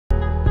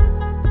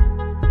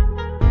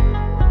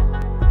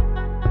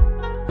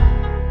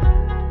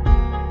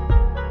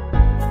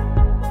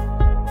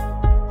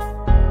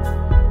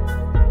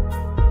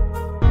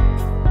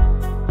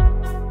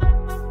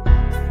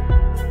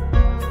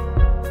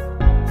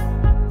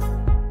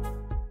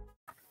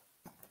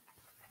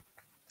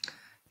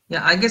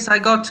Yeah, I guess I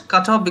got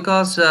cut off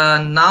because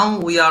now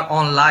we are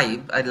on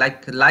live. I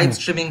like live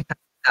streaming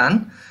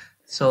done.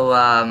 So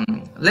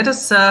let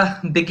us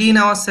begin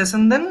our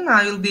session then.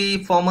 I will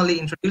be formally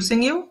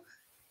introducing you,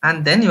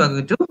 and then you are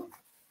going to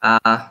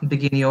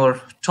begin your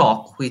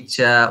talk, which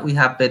we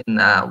have been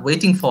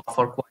waiting for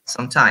quite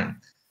some time.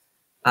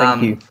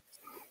 Thank you.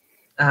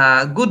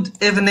 Good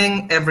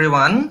evening,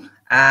 everyone.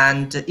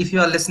 And if you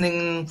are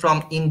listening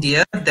from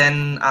India,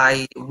 then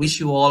I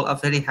wish you all a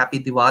very happy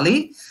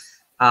Diwali.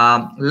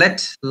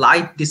 Let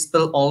light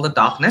dispel all the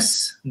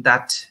darkness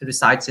that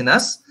resides in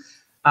us.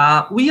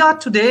 We are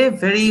today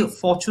very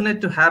fortunate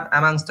to have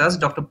amongst us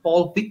Dr.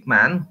 Paul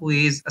Whickman, who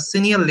is a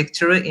senior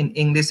lecturer in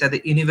English at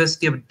the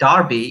University of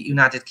Derby,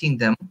 United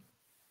Kingdom.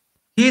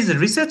 His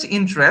research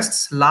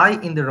interests lie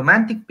in the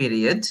Romantic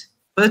period,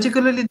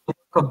 particularly the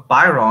work of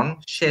Byron,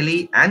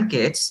 Shelley, and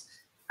Keats,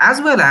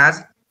 as well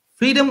as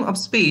freedom of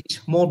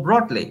speech more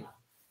broadly.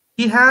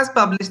 He has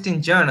published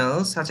in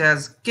journals such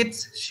as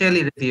Keats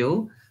Shelley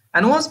Review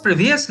and was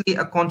previously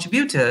a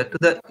contributor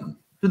to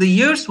the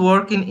year's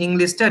work in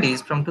English studies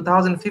from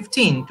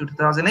 2015 to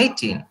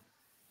 2018.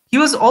 He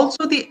was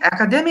also the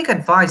academic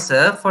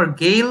advisor for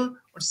Gale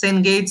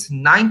Sengate's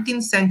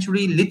 19th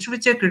century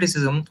literature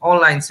criticism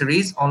online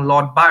series on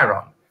Lord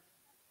Byron.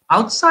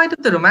 Outside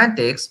of the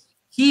Romantics,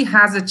 he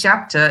has a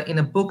chapter in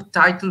a book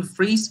titled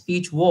Free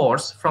Speech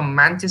Wars from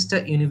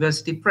Manchester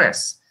University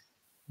Press.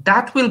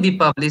 That will be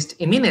published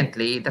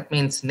imminently, that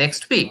means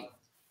next week.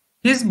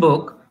 His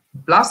book,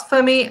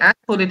 Blasphemy and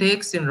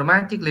Politics in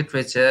Romantic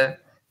Literature,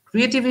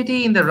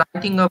 Creativity in the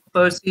Writing of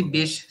Percy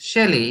Bysshe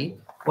Shelley,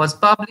 was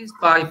published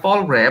by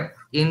Paul Whickman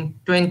in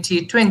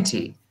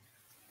 2020.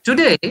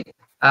 Today,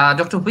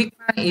 Dr.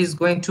 Whickman is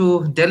going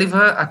to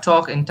deliver a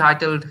talk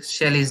entitled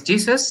Shelley's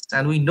Jesus,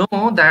 and we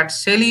know that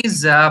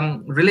Shelley's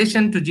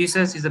relation to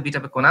Jesus is a bit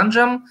of a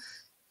conundrum.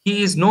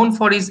 He is known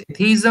for his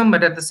atheism,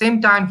 but at the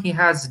same time, he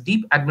has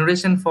deep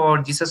admiration for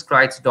Jesus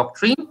Christ's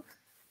doctrine.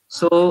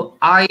 So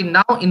I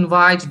now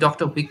invite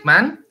Dr.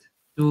 Whickman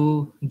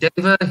to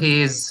deliver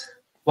his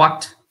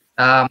what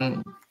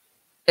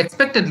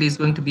expectedly is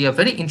going to be a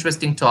very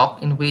interesting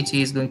talk in which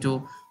he is going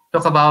to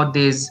talk about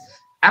these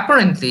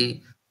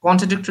apparently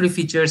contradictory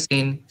features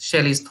in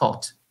Shelley's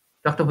thought.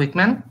 Dr.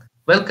 Whickman,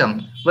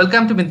 welcome.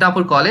 Welcome to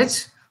Midnapur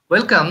College.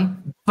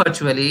 Welcome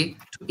virtually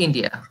to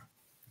India.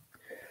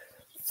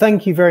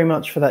 Thank you very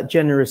much for that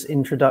generous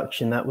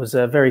introduction. That was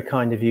very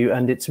kind of you,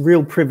 and it's a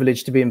real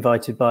privilege to be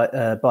invited by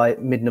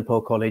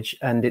Midnapur College.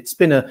 And it's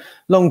been a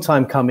long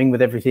time coming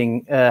with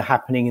everything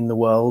happening in the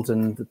world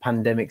and the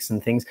pandemics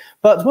and things.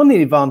 But one of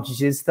the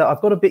advantages is that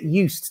I've got a bit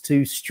used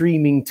to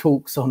streaming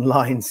talks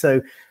online,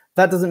 so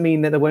that doesn't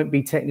mean that there won't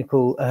be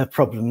technical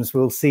problems.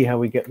 We'll see how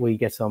we get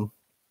on.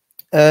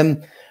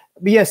 But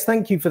yes,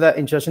 thank you for that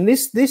introduction.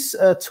 This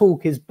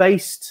talk is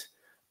based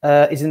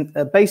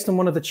on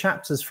one of the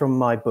chapters from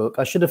my book.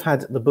 I should have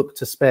had the book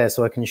to spare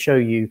so I can show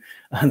you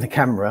on the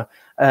camera.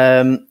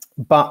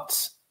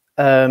 But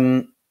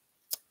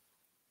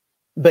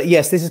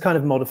yes, this is kind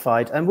of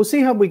modified, and we'll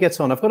see how we get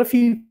on. I've got a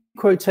few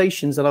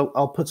quotations that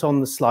I'll put on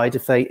the slide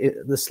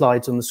the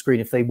slides on the screen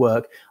if they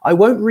work. I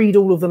won't read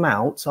all of them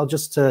out. I'll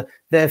just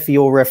there for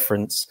your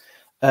reference.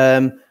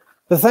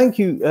 But thank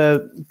you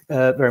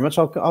very much.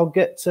 I'll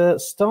get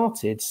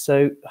started.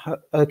 So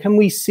can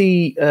we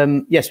see?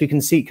 Yes, we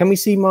can see. Can we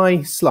see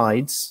my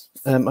slides?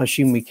 I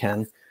assume we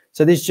can.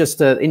 So this is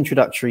just an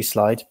introductory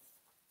slide.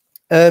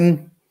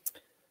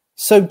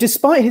 So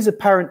despite his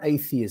apparent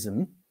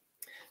atheism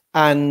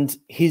and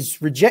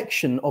his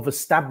rejection of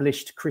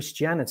established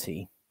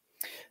Christianity,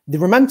 the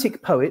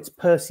Romantic poet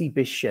Percy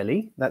Bysshe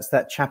Shelley, that's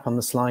that chap on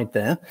the slide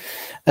there,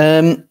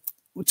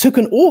 took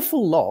an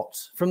awful lot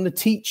from the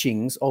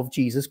teachings of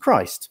Jesus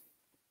Christ.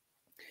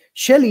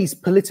 Shelley's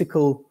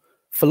political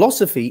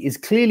philosophy is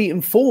clearly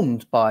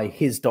informed by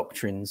his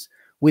doctrines,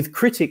 with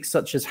critics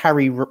such as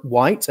Harry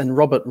White and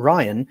Robert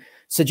Ryan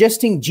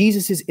suggesting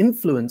Jesus's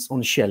influence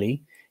on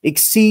Shelley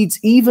exceeds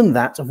even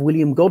that of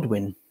William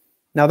Godwin.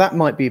 Now, that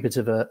might be a bit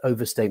of an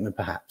overstatement,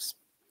 perhaps.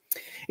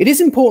 It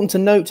is important to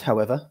note,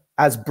 however,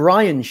 as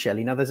Brian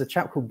Shelley, now there's a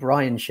chap called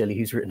Brian Shelley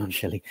who's written on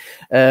Shelley.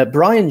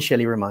 Brian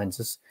Shelley reminds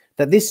us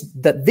that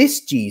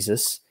this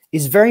Jesus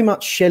is very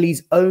much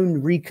Shelley's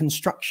own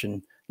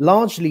reconstruction,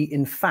 largely,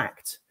 in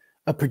fact,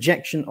 a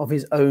projection of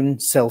his own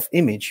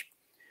self-image.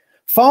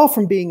 Far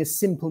from being a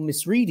simple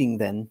misreading,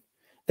 then,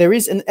 there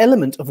is an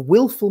element of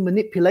willful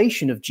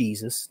manipulation of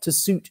Jesus to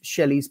suit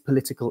Shelley's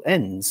political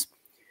ends.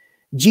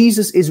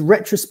 Jesus is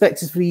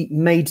retrospectively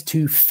made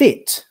to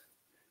fit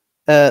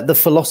the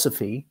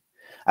philosophy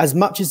as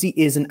much as he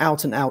is an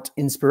out-and-out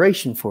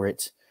inspiration for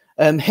it.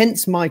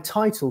 Hence my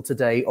title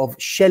today of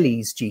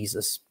Shelley's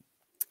Jesus.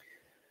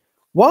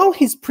 While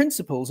his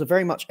principles are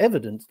very much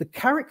evident, the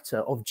character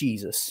of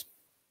Jesus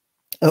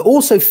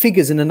also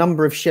figures in a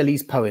number of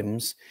Shelley's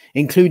poems,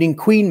 including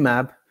Queen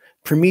Mab,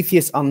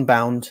 Prometheus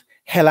Unbound,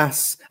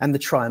 Hellas, and The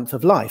Triumph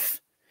of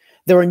Life.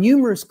 There are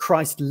numerous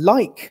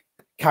Christ-like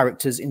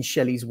characters in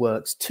Shelley's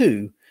works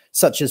too,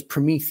 such as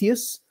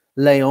Prometheus,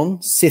 Leon,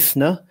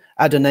 Cythna,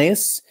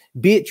 Adonais,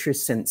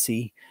 Beatrice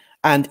Cenci,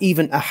 and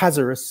even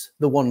Ahasuerus,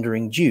 the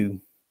wandering Jew.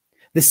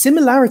 The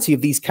similarity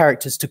of these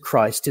characters to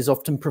Christ is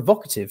often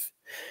provocative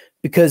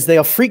because they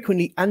are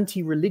frequently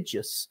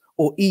anti-religious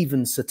or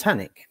even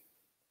satanic.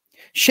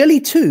 Shelley,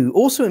 too,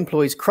 also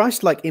employs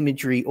Christ-like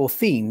imagery or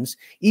themes,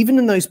 even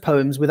in those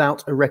poems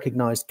without a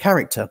recognized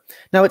character.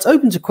 Now, it's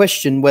open to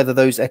question whether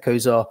those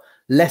echoes are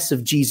less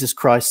of Jesus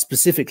Christ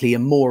specifically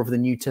and more of the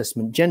New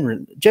Testament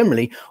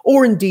generally,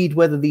 or indeed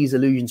whether these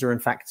allusions are in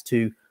fact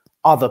to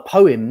other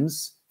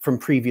poems from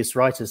previous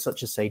writers,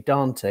 such as, say,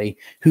 Dante,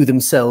 who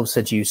themselves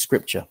had used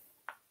scripture.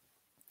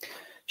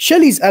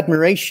 Shelley's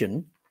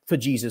admiration for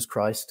Jesus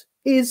Christ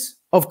is,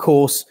 of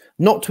course,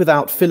 not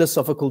without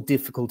philosophical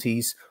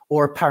difficulties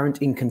or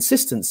apparent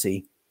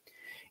inconsistency.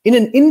 In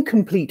an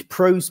incomplete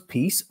prose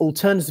piece,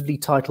 alternatively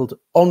titled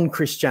On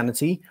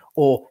Christianity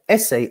or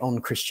Essay on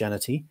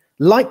Christianity,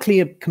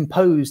 likely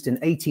composed in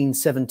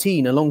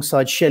 1817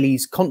 alongside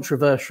Shelley's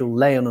controversial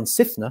Leon and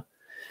Sithna,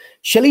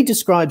 Shelley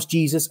describes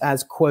Jesus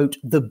as, quote,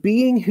 the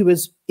being who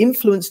has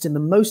influenced in the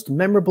most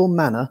memorable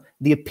manner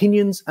the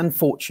opinions and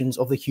fortunes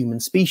of the human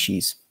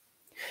species.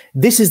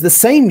 This is the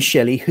same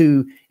Shelley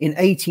who, in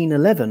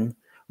 1811,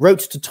 wrote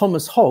to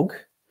Thomas Hogg,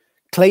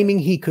 claiming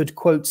he could,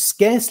 quote,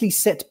 scarcely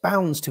set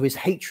bounds to his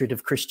hatred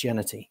of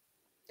Christianity.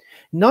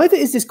 Neither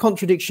is this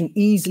contradiction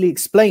easily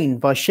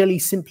explained by Shelley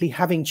simply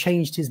having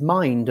changed his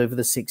mind over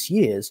the 6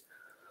 years.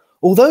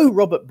 Although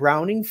Robert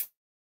Browning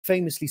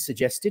famously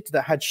suggested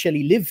that had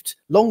Shelley lived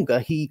longer,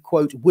 he,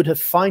 quote, would have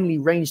finally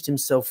ranged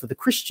himself with the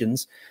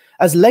Christians,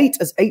 as late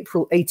as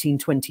April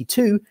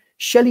 1822,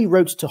 Shelley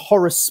wrote to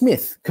Horace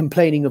Smith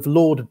complaining of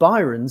Lord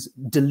Byron's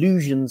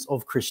delusions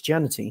of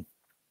Christianity.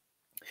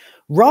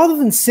 Rather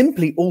than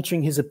simply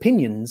altering his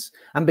opinions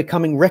and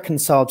becoming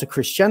reconciled to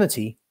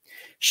Christianity,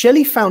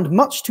 Shelley found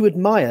much to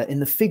admire in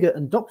the figure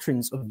and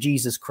doctrines of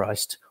Jesus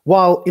Christ,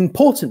 while,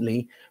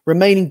 importantly,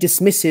 remaining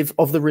dismissive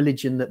of the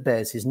religion that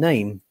bears his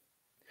name.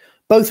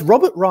 Both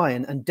Robert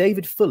Ryan and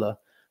David Fuller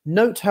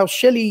note how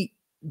Shelley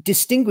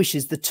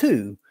distinguishes the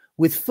two,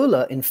 with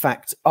Fuller, in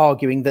fact,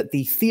 arguing that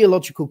the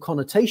theological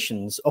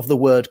connotations of the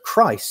word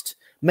Christ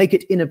make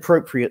it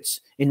inappropriate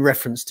in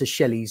reference to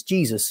Shelley's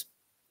Jesus.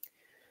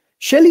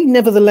 Shelley,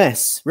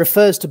 nevertheless,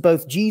 refers to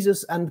both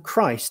Jesus and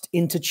Christ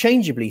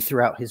interchangeably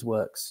throughout his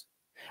works,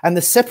 and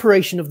the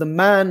separation of the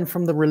man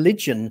from the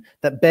religion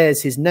that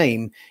bears his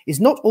name is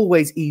not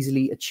always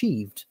easily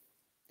achieved.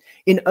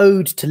 In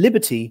Ode to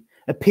Liberty,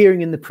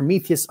 appearing in the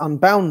Prometheus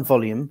Unbound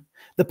volume,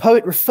 the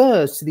poet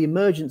refers to the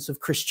emergence of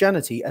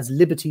Christianity as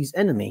liberty's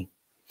enemy,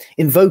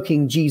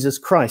 invoking Jesus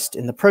Christ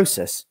in the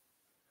process.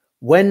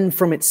 When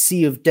from its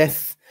sea of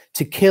death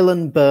to kill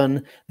and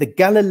burn the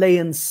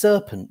Galilean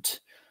serpent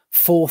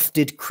forth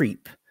did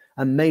creep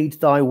and made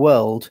thy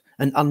world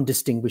an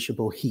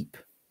undistinguishable heap.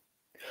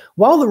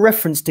 While the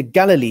reference to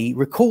Galilee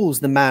recalls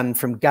the man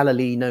from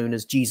Galilee known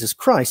as Jesus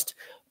Christ,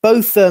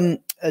 both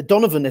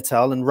Donovan et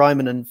al. And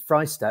Ryman and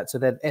Freistadt, so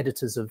they're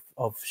editors of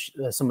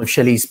some of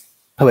Shelley's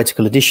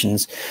poetical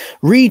editions,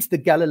 read the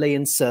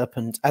Galilean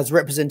serpent as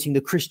representing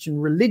the Christian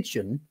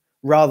religion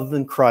rather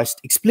than Christ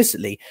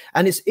explicitly.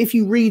 And it's, if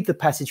you read the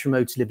passage from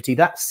Ode to Liberty,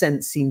 that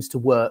sense seems to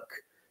work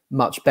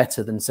much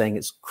better than saying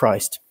it's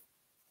Christ.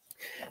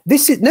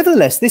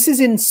 Nevertheless, this is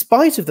in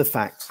spite of the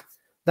fact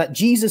that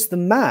Jesus the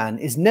man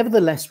is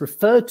nevertheless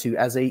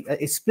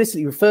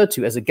explicitly referred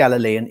to as a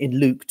Galilean in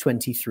Luke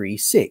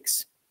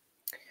 23:6.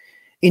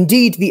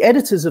 Indeed, the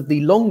editors of the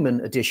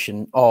Longman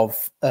edition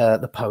of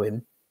the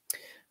poem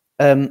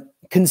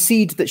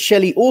concede that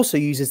Shelley also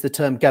uses the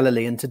term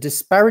Galilean to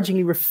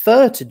disparagingly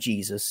refer to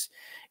Jesus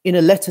in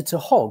a letter to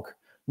Hogg,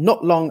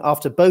 not long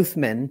after both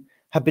men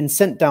have been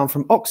sent down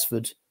from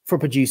Oxford for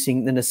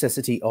producing The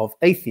Necessity of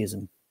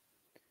Atheism.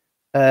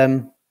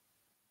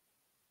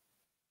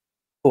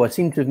 Oh, I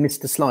seem to have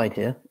missed a slide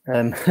here.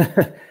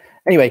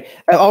 Anyway,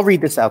 I'll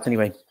read this out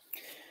anyway.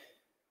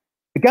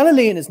 The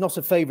Galilean is not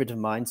a favourite of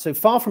mine, so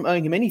far from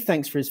owing him any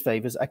thanks for his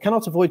favours, I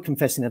cannot avoid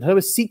confessing that I owe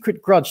a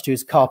secret grudge to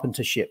his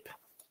carpentership,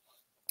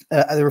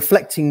 the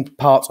reflecting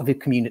part of his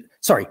community.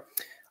 Sorry,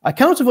 I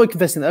cannot avoid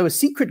confessing that I owe a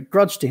secret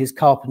grudge to his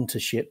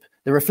carpentership,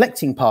 the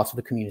reflecting part of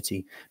the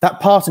community, that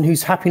part in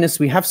whose happiness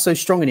we have so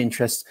strong an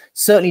interest,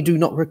 certainly do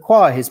not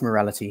require his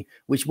morality,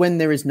 which when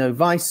there is no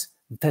vice,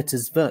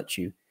 fetters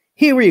virtue.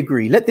 Here we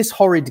agree. Let this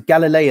horrid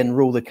Galilean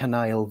rule the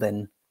canaille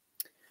then.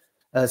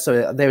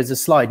 So there is a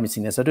slide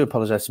missing there, so I do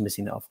apologize for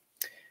missing that off.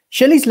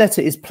 Shelley's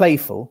letter is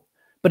playful,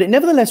 but it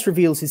nevertheless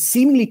reveals his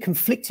seemingly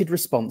conflicted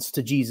response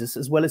to Jesus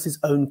as well as his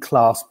own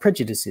class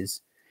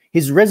prejudices.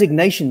 His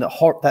resignation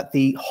that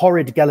the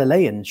horrid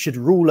Galilean should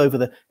rule over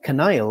the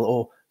canaille,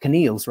 or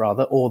canailles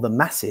rather, or the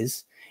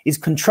masses, is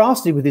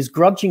contrasted with his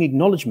grudging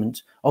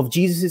acknowledgement of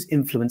Jesus'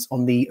 influence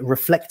on the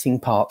reflecting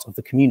part of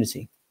the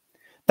community.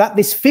 That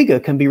this figure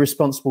can be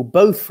responsible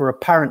both for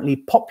apparently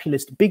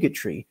populist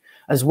bigotry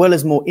as well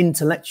as more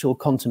intellectual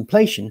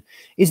contemplation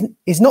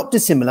is not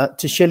dissimilar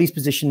to Shelley's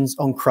positions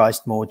on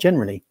Christ more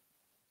generally.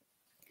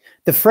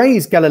 The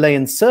phrase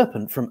Galilean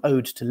serpent from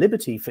Ode to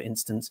Liberty, for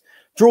instance,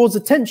 draws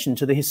attention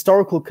to the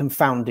historical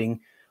confounding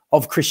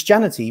of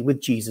Christianity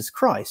with Jesus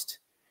Christ.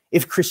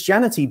 If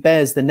Christianity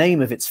bears the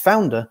name of its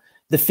founder,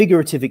 the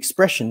figurative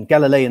expression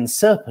Galilean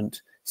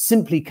serpent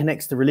simply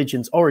connects the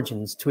religion's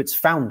origins to its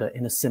founder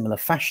in a similar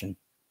fashion.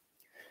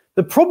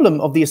 The problem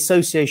of the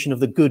association of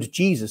the good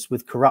Jesus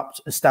with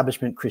corrupt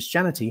establishment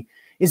Christianity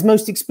is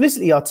most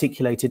explicitly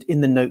articulated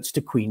in the notes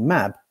to Queen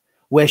Mab,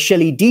 where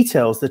Shelley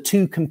details the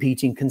two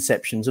competing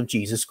conceptions of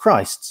Jesus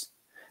Christ.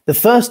 The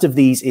first of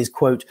these is,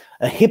 quote,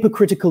 a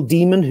hypocritical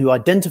demon who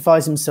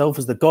identifies himself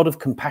as the God of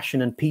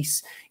compassion and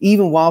peace,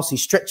 even whilst he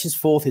stretches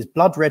forth his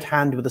blood-red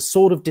hand with a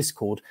sword of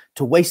discord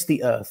to waste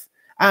the earth,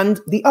 and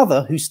the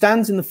other who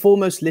stands in the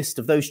foremost list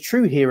of those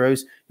true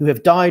heroes who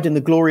have died in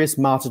the glorious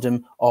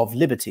martyrdom of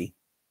liberty.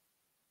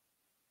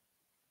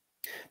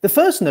 The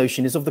first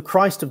notion is of the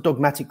Christ of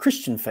dogmatic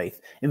Christian faith,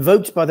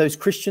 invoked by those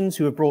Christians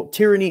who have brought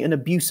tyranny and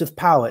abuse of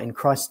power in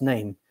Christ's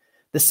name.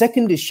 The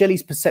second is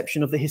Shelley's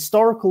perception of the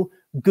historical,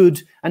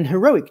 good and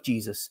heroic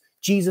Jesus,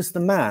 Jesus the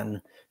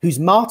man, whose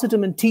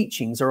martyrdom and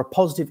teachings are a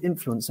positive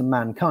influence on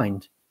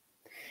mankind.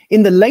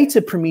 In the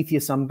later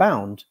Prometheus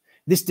Unbound,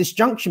 this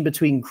disjunction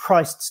between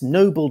Christ's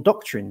noble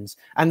doctrines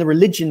and the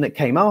religion that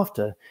came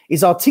after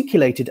is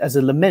articulated as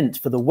a lament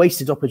for the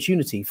wasted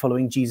opportunity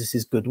following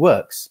Jesus's good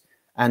works.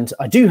 And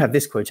I do have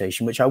this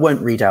quotation, which I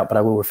won't read out, but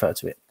I will refer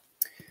to it.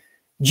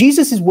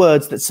 Jesus's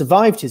words that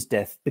survived his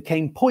death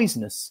became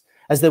poisonous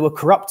as they were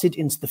corrupted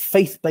into the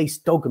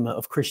faith-based dogma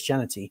of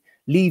Christianity,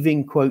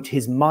 leaving, quote,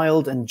 his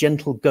mild and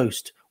gentle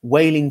ghost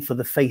wailing for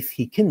the faith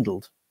he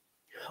kindled.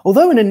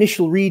 Although an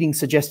initial reading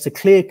suggests a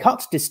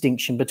clear-cut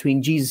distinction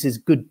between Jesus's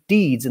good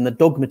deeds and the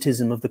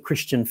dogmatism of the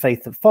Christian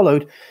faith that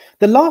followed,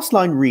 the last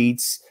line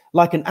reads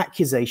like an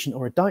accusation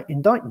or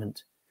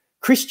indictment.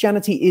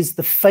 Christianity is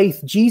the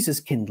faith Jesus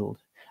kindled,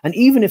 and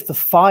even if the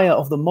fire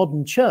of the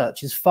modern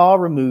church is far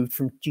removed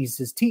from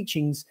Jesus'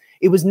 teachings,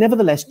 it was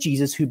nevertheless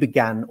Jesus who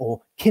began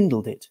or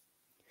kindled it.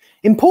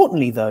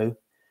 Importantly, though,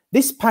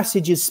 this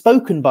passage is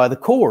spoken by the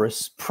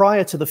chorus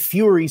prior to the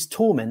Furies'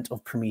 torment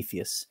of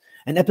Prometheus,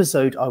 an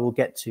episode I will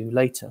get to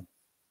later.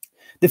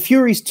 The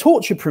Furies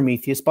torture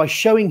Prometheus by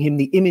showing him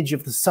the image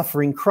of the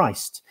suffering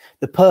Christ,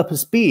 the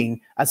purpose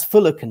being, as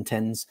Fuller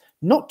contends,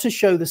 not to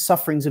show the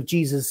sufferings of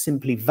Jesus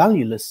simply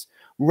valueless,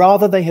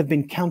 rather they have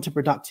been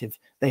counterproductive,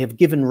 they have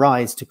given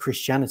rise to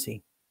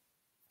Christianity.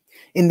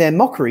 In their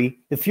mockery,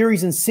 the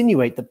Furies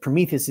insinuate that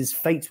Prometheus's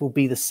fate will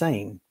be the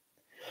same.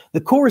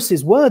 The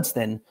chorus's words,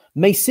 then,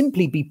 may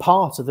simply be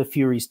part of the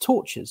Furies'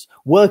 tortures,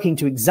 working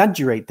to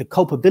exaggerate the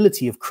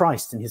culpability of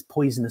Christ and his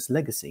poisonous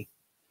legacy.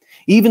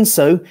 Even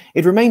so,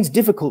 it remains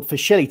difficult for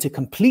Shelley to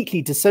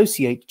completely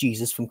dissociate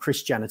Jesus from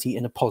Christianity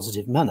in a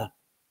positive manner.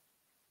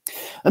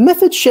 A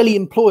method Shelley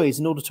employs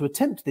in order to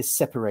attempt this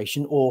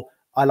separation, or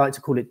I like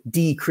to call it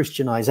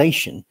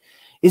de-Christianization,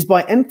 is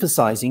by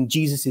emphasizing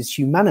Jesus's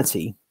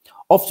humanity,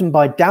 often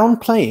by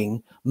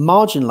downplaying,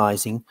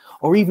 marginalizing,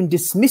 or even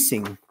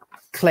dismissing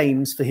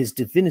claims for his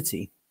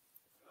divinity.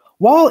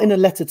 While in a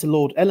letter to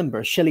Lord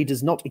Ellenborough, Shelley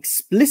does not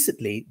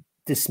explicitly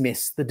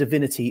dismiss the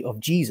divinity of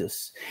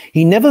Jesus,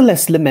 he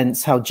nevertheless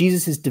laments how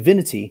Jesus's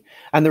divinity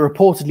and the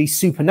reportedly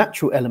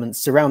supernatural elements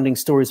surrounding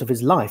stories of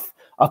his life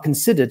are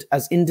considered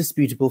as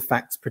indisputable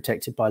facts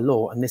protected by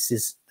law. And this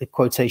is the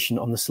quotation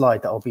on the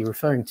slide that I'll be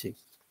referring to.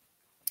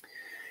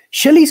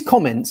 Shelley's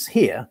comments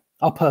here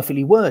are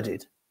perfectly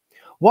worded.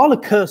 While a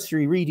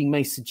cursory reading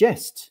may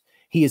suggest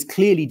he is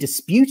clearly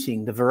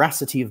disputing the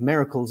veracity of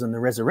miracles and the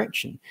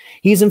resurrection,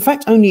 he is in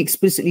fact only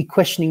explicitly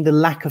questioning the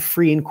lack of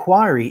free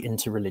inquiry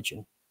into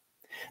religion.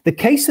 The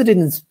case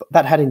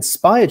that had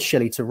inspired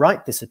Shelley to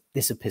write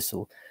this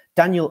epistle,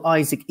 Daniel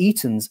Isaac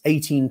Eaton's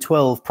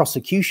 1812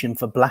 prosecution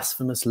for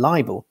blasphemous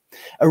libel,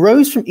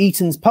 arose from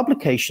Eaton's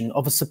publication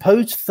of a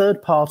supposed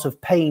third part of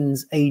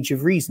Paine's Age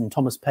of Reason,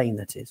 Thomas Paine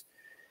that is.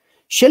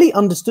 Shelley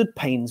understood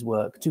Paine's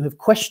work to have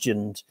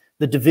questioned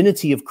the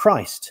divinity of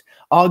Christ,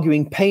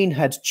 arguing Paine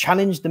had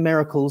challenged the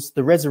miracles,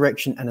 the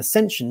resurrection and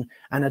ascension,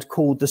 and had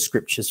called the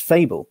scriptures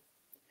fable.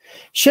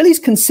 Shelley's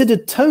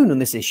considered tone on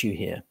this issue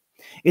here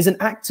is an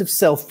act of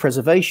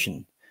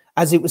self-preservation,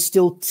 as it was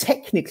still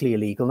technically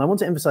illegal, and I want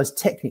to emphasize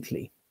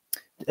technically,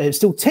 it's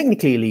still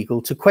technically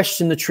illegal to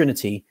question the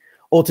Trinity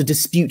or to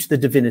dispute the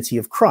divinity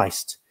of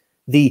Christ.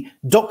 The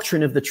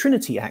Doctrine of the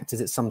Trinity Act,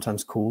 as it's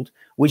sometimes called,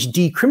 which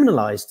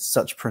decriminalized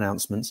such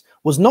pronouncements,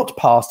 was not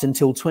passed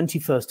until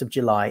 21st of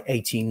July,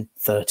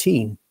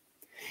 1813.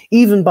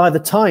 Even by the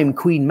time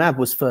Queen Mab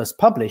was first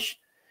published,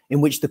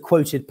 in which the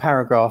quoted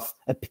paragraph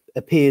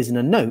appears in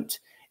a note,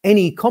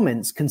 any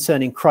comments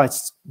concerning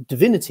Christ's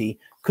divinity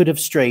could have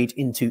strayed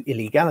into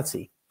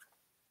illegality.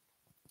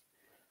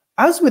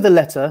 As with a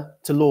letter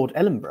to Lord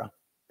Ellenborough,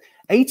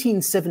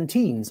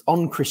 1817's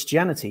On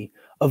Christianity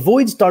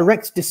avoids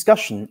direct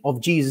discussion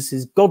of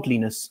Jesus's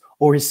godliness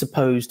or his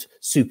supposed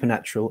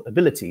supernatural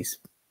abilities.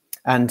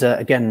 And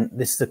again,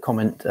 this is a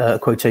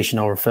quotation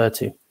I'll refer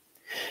to.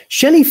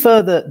 Shelley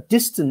further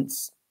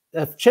distances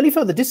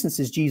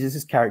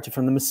Jesus' character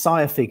from the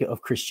Messiah figure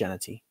of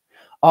Christianity,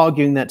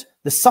 arguing that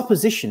the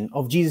supposition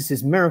of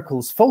Jesus'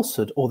 miracles'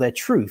 falsehood or their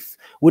truth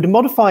would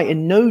modify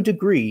in no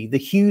degree the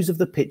hues of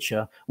the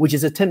picture which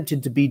is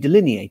attempted to be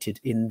delineated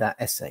in that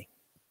essay.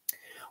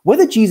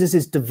 Whether Jesus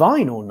is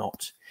divine or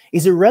not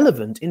is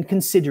irrelevant in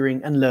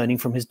considering and learning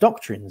from his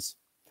doctrines.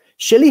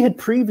 Shelley had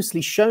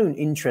previously shown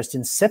interest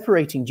in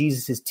separating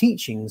Jesus'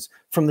 teachings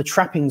from the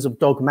trappings of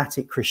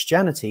dogmatic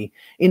Christianity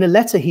in a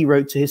letter he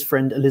wrote to his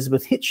friend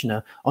Elizabeth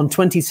Hitchener on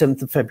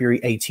 27th of February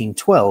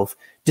 1812,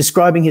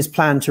 describing his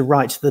plan to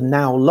write the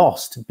now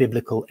lost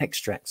biblical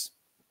extracts.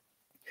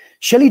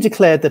 Shelley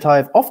declared that I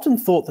have often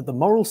thought that the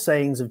moral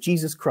sayings of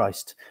Jesus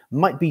Christ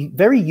might be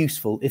very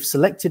useful if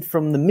selected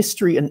from the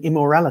mystery and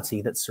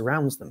immorality that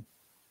surrounds them.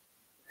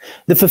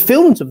 The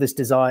fulfillment of this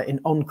desire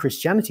on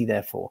Christianity,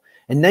 therefore,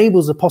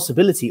 enables a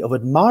possibility of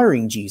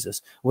admiring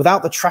Jesus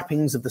without the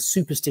trappings of the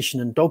superstition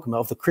and dogma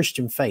of the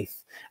Christian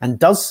faith, and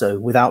does so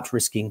without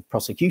risking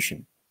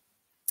prosecution.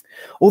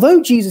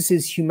 Although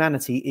Jesus'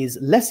 humanity is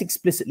less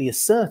explicitly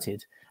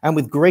asserted and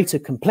with greater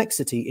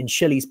complexity in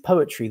Shelley's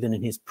poetry than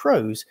in his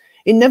prose,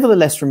 it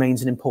nevertheless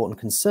remains an important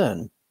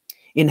concern.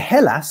 In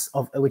Hellas,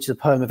 which is a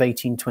poem of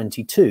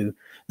 1822,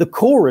 the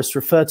chorus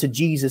referred to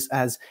Jesus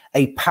as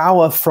a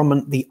power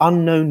from the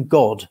unknown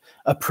God,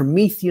 a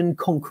Promethean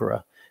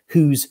conqueror,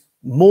 whose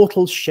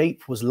mortal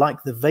shape was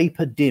like the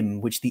vapor dim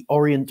which the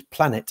orient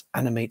planet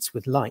animates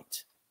with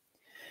light.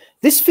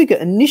 This figure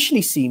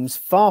initially seems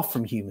far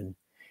from human.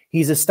 He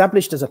is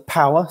established as a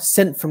power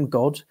sent from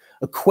God,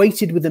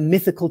 equated with the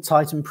mythical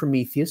Titan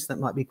Prometheus, that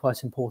might be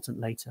quite important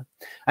later,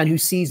 and who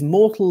sees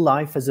mortal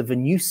life as a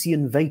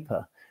Venusian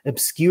vapor,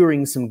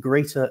 obscuring some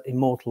greater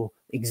immortal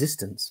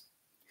existence.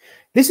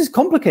 This is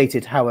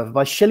complicated, however,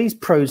 by Shelley's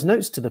prose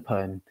notes to the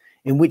poem,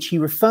 in which he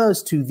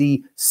refers to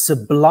the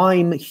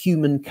sublime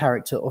human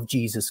character of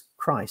Jesus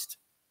Christ.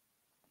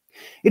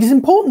 It is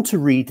important to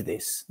read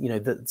this,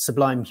 the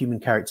sublime human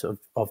character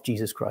of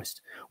Jesus Christ,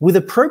 with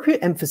appropriate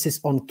emphasis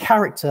on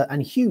character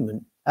and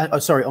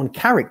on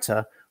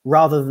character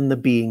rather than the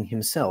being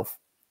himself.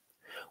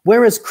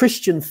 Whereas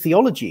Christian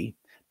theology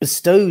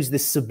bestows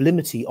this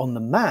sublimity on the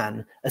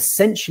man,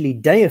 essentially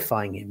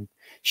deifying him,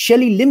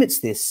 Shelley limits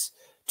this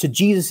to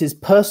Jesus'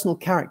 personal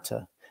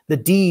character, the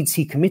deeds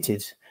he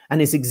committed,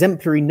 and his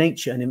exemplary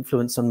nature and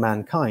influence on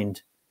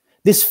mankind.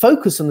 This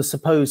focus on the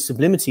supposed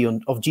sublimity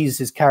of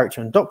Jesus' character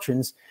and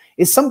doctrines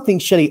is something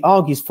Shelley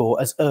argues for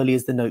as early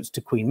as the notes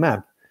to Queen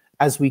Mab,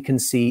 as we can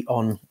see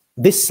on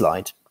this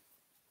slide.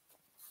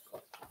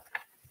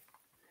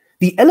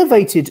 The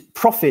elevated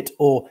prophet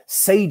or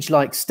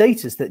sage-like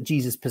status that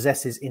Jesus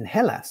possesses in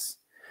Hellas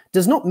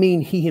does not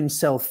mean he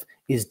himself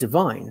is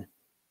divine.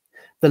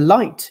 The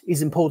light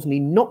is importantly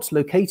not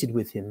located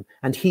with him,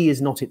 and he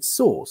is not its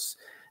source.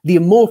 The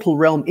immortal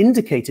realm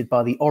indicated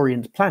by the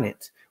Orient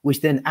planet,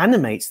 which then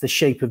animates the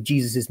shape of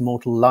Jesus'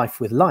 mortal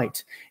life with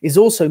light, is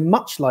also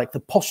much like the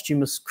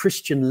posthumous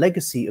Christian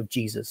legacy of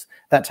Jesus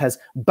that has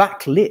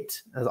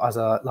backlit, as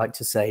I like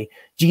to say,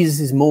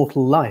 Jesus'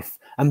 mortal life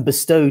and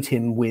bestowed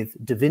him with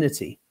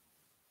divinity.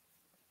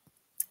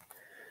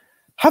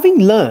 Having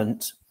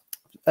learnt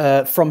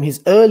from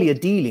his earlier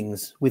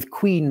dealings with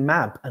Queen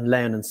Mab and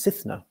Leon and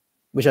Sithna,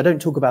 which I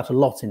don't talk about a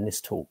lot in this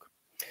talk,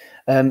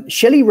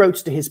 Shelley wrote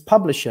to his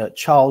publisher,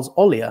 Charles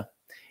Ollier,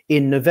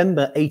 in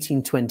November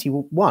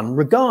 1821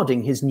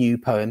 regarding his new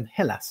poem,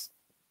 Hellas.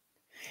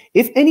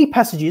 If any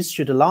passages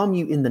should alarm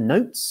you in the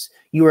notes,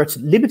 you are at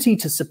liberty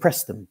to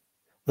suppress them.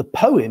 The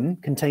poem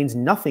contains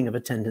nothing of a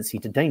tendency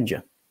to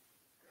danger.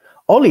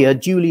 Ollier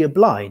duly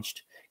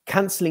obliged,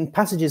 cancelling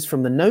passages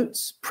from the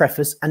notes,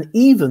 preface, and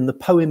even the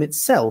poem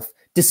itself,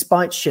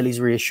 despite Shelley's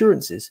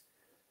reassurances.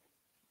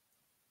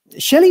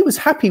 Shelley was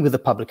happy with the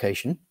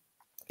publication,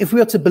 if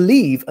we are to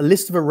believe a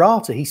list of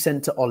errata he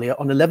sent to Ollier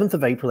on 11th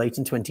of April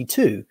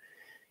 1822.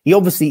 He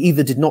obviously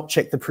either did not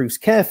check the proofs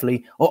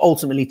carefully or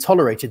ultimately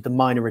tolerated the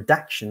minor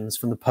redactions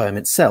from the poem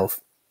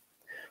itself.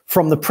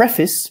 From the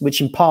preface,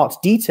 which in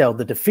part detailed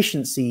the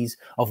deficiencies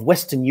of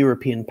Western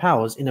European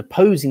powers in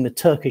opposing the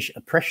Turkish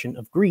oppression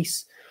of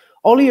Greece,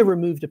 Ollier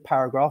removed a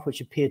paragraph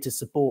which appeared to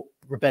support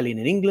rebellion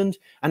in England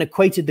and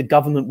equated the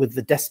government with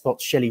the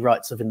despot Shelley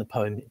writes of in the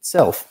poem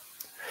itself.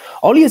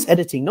 Ollier's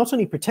editing not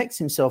only protects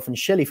himself and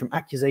Shelley from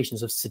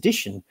accusations of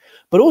sedition,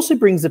 but also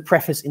brings the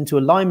preface into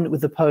alignment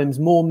with the poem's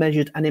more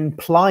measured and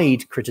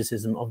implied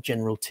criticism of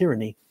general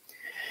tyranny.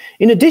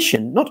 In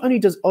addition, not only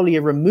does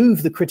Ollier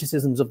remove the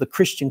criticisms of the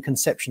Christian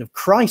conception of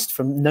Christ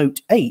from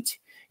note 8,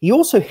 he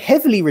also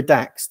heavily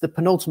redacts the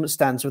penultimate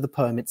stanza of the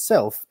poem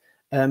itself.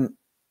 And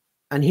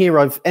here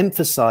I've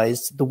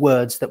emphasized the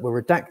words that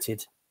were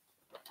redacted.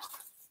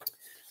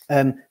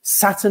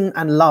 Saturn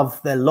and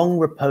love their long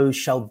repose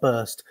shall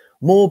burst,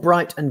 more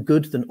bright and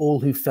good than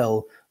all who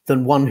fell,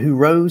 than one who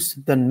rose,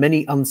 than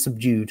many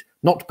unsubdued.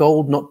 Not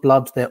gold, not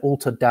blood, their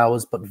altar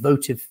dowers, but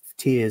votive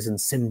tears and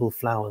symbol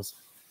flowers.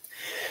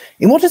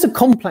 In what is a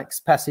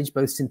complex passage,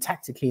 both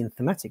syntactically and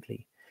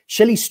thematically,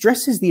 Shelley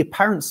stresses the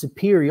apparent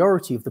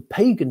superiority of the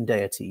pagan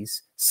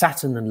deities,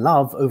 Saturn and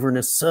love, over an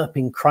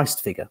usurping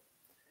Christ figure.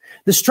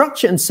 The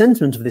structure and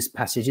sentiment of this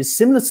passage is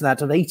similar to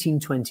that of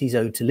 1820's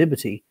Ode to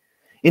Liberty.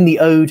 In the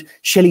ode,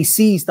 Shelley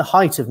sees the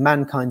height of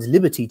mankind's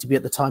liberty to be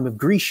at the time of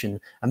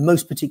Grecian and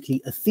most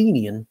particularly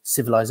Athenian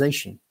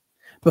civilization.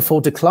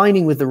 before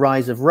declining with the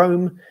rise of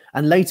Rome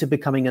and later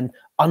becoming an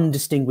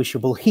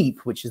undistinguishable heap,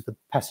 which is the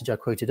passage I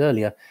quoted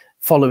earlier,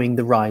 following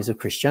the rise of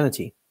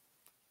Christianity.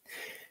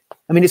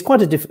 I mean, it's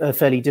quite a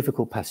fairly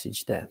difficult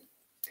passage there.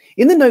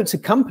 In the notes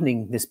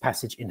accompanying this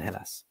passage in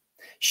Hellas,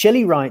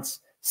 Shelley writes,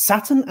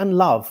 Saturn and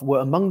love were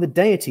among the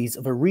deities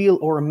of a real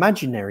or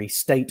imaginary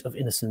state of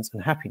innocence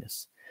and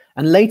happiness,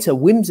 and later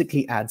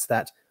whimsically adds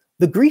that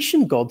the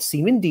Grecian gods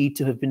seem indeed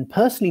to have been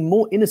personally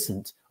more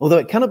innocent, although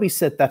it cannot be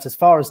said that as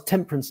far as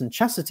temperance and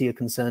chastity are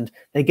concerned,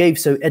 they gave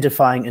so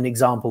edifying an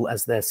example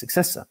as their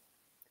successor.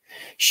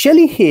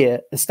 Shelley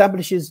here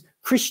establishes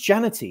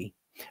Christianity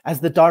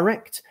as the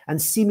direct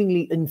and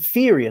seemingly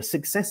inferior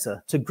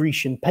successor to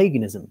Grecian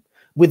paganism,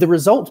 with the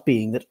result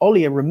being that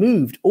Ollier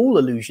removed all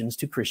allusions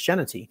to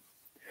Christianity.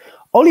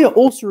 Ollier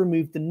also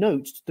removed the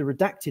note to the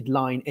redacted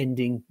line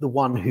ending "the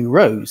one who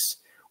rose,"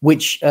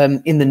 which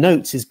in the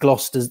notes is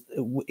glossed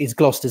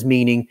as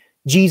meaning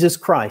Jesus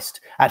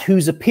Christ, at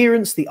whose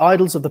appearance the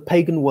idols of the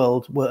pagan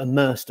world were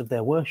immersed of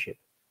their worship.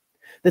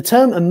 The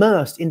term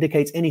immersed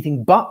indicates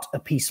anything but a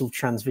peaceful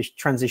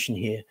transition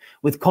here,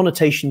 with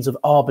connotations of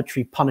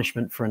arbitrary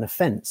punishment for an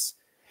offense.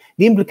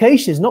 The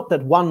implication is not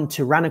that one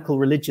tyrannical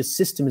religious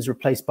system is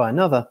replaced by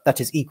another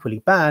that is equally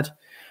bad.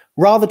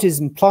 Rather, it is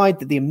implied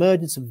that the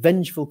emergence of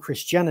vengeful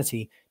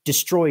Christianity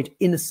destroyed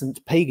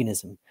innocent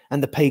paganism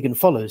and the pagan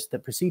follows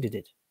that preceded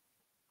it.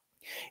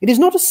 It is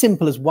not as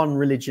simple as one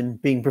religion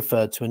being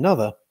preferred to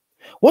another.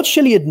 What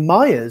Shelley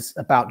admires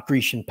about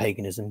Grecian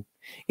paganism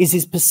is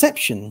his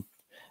perception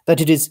that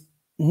it is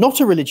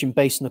not a religion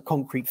based on a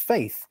concrete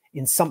faith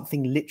in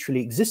something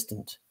literally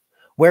existent.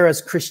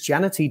 Whereas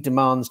Christianity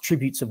demands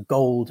tributes of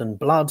gold and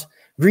blood,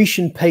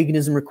 Grecian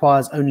paganism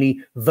requires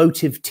only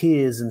votive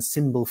tears and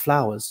symbol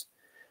flowers.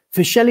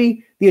 For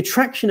Shelley, the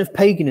attraction of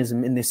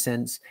paganism in this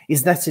sense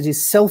is that it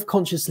is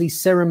self-consciously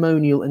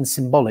ceremonial and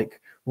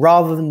symbolic,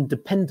 rather than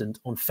dependent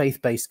on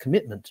faith-based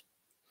commitment.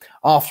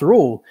 After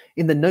all,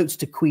 in the notes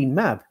to Queen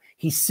Mab,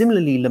 he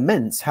similarly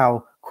laments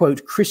how,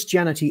 quote,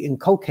 Christianity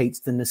inculcates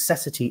the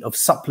necessity of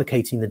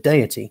supplicating the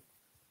deity.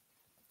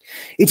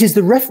 It is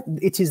the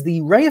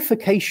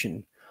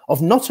reification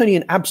of not only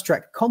an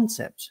abstract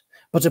concept,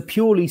 but a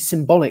purely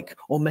symbolic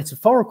or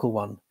metaphorical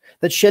one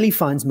that Shelley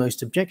finds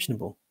most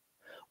objectionable.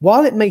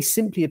 While it may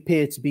simply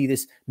appear to be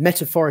this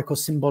metaphoric or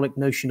symbolic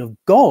notion of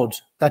God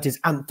that is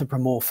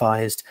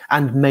anthropomorphized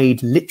and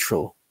made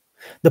literal,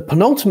 the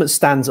penultimate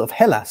stanza of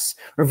Hellas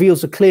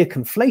reveals a clear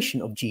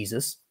conflation of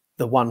Jesus,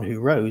 the one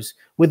who rose,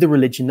 with the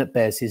religion that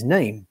bears his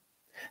name.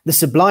 The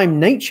sublime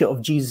nature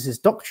of Jesus'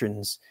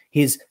 doctrines,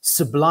 his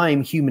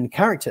sublime human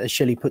character, as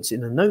Shelley puts it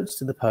in the notes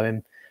to the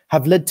poem,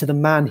 have led to the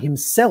man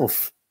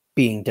himself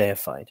being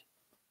deified.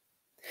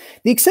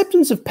 The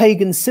acceptance of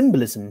pagan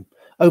symbolism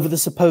over the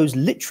supposed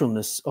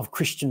literalness of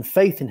Christian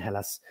faith in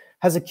Hellas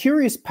has a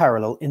curious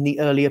parallel in the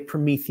earlier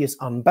Prometheus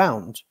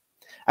Unbound,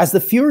 as the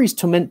Furies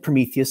torment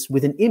Prometheus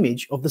with an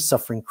image of the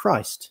suffering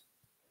Christ.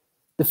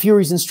 The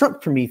Furies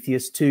instruct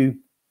Prometheus to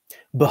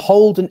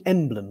behold an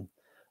emblem,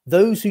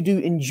 those who do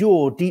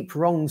endure deep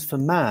wrongs for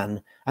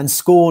man, and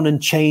scorn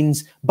and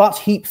chains, but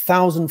heap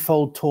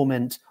thousandfold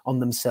torment on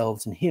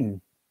themselves and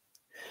him.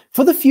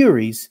 For the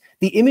Furies,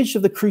 the image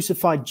of the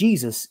crucified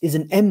Jesus is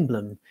an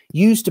emblem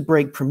used to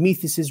break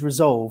Prometheus's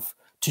resolve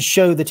to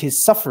show that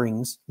his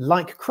sufferings,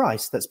 like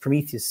Christ, that's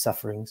Prometheus'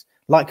 sufferings,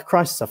 like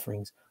Christ's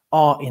sufferings,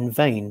 are in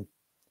vain.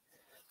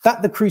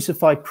 That the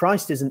crucified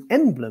Christ is an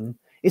emblem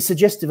is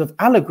suggestive of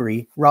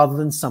allegory rather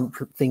than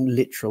something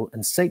literal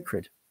and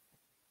sacred.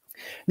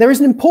 There is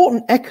an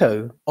important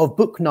echo of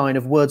Book 9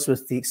 of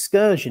Wordsworth's The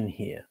Excursion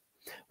here,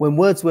 when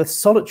Wordsworth's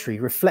solitary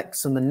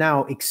reflects on the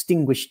now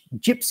extinguished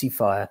gypsy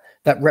fire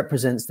that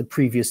represents the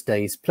previous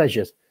day's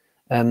pleasures.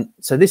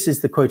 So this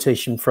is the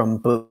quotation from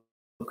Book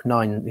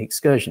 9, The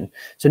Excursion.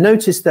 So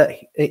notice that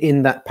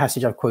in that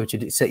passage I've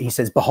quoted, he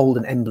says, behold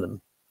an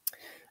emblem.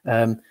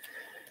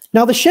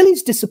 Now, the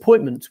Shelley's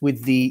disappointment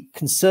with the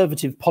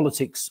conservative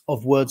politics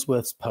of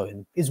Wordsworth's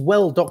poem is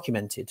well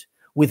documented,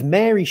 with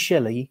Mary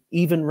Shelley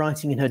even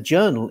writing in her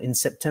journal in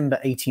September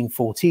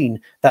 1814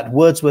 that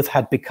Wordsworth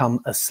had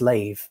become a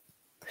slave.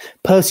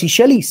 Percy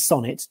Shelley's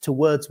sonnet to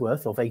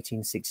Wordsworth of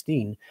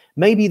 1816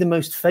 may be the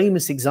most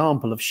famous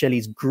example of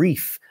Shelley's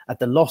grief at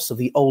the loss of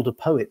the older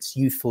poet's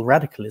youthful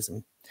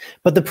radicalism.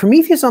 But the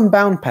Prometheus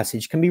Unbound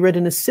passage can be read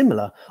in a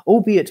similar,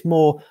 albeit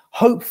more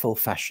hopeful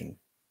fashion.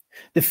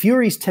 The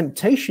Furies'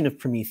 temptation of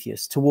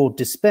Prometheus toward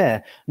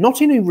despair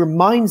not only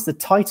reminds the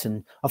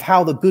Titan of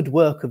how the good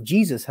work of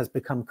Jesus has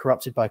become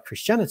corrupted by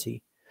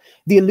Christianity,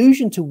 the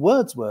allusion to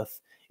Wordsworth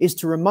is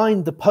to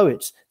remind the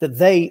poet that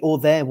they or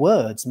their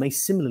words may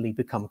similarly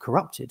become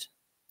corrupted.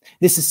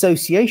 This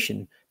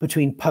association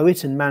between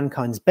poet and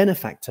mankind's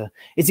benefactor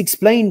is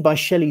explained by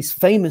Shelley's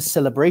famous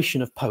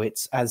celebration of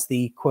poets as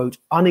the, quote,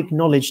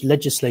 unacknowledged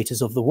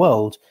legislators of the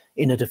world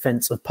in a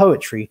defense of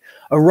poetry,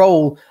 a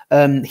role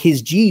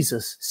his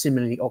Jesus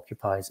similarly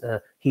occupies.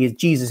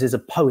 Jesus is a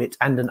poet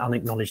and an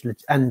unacknowledged,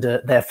 and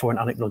therefore an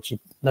unacknowledged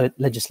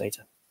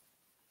legislator.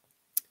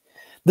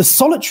 The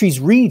solitary's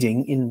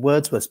reading in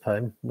Wordsworth's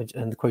poem,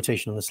 and the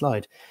quotation on the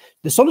slide,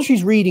 the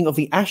solitary's reading of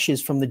the ashes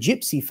from the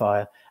gypsy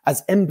fire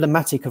as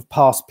emblematic of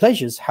past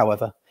pleasures,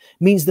 however,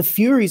 means the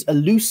Furies'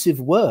 elusive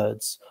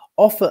words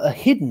offer a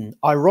hidden,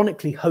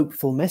 ironically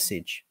hopeful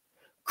message.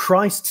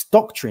 Christ's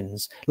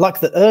doctrines, like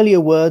the earlier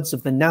words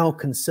of the now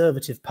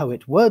conservative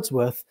poet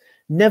Wordsworth,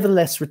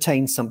 nevertheless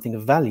retain something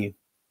of value.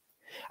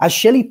 As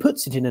Shelley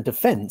puts it in a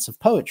defense of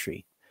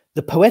poetry,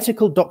 the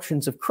poetical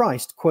doctrines of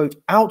Christ, quote,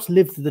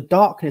 outlived the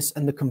darkness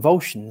and the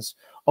convulsions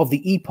of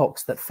the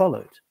epochs that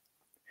followed.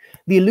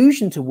 The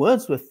allusion to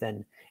Wordsworth,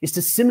 then, is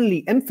to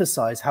similarly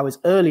emphasize how his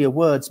earlier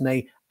words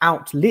may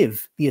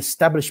outlive the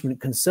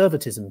establishment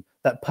conservatism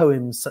that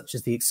poems such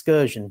as The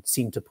Excursion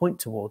seem to point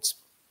towards.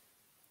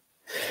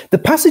 The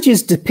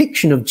passage's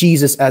depiction of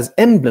Jesus as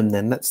emblem,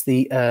 then, that's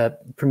the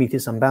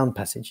Prometheus Unbound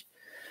passage,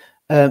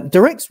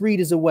 directs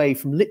readers away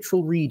from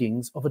literal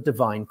readings of a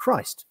divine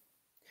Christ.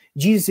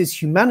 Jesus'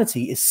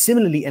 humanity is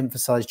similarly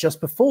emphasized just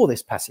before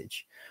this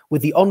passage,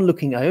 with the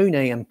onlooking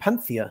Ione and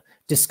Panthea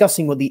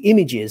discussing what the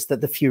image is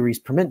that the Furies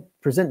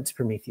present to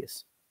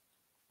Prometheus.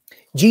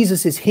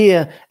 Jesus is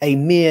here a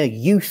mere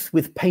youth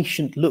with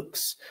patient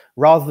looks,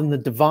 rather than the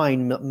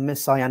divine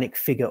messianic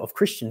figure of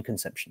Christian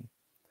conception.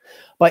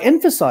 By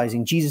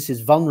emphasizing Jesus'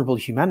 vulnerable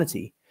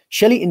humanity,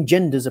 Shelley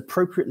engenders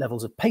appropriate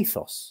levels of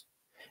pathos.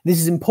 This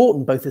is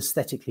important both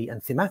aesthetically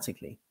and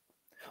thematically.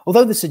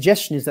 Although the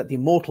suggestion is that the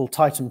immortal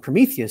Titan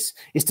Prometheus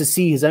is to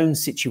see his own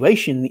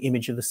situation in the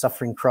image of the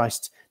suffering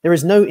Christ, there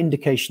is no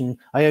indication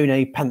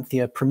Ione,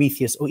 Panthea,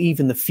 Prometheus, or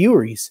even the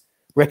Furies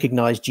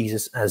recognize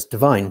Jesus as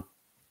divine.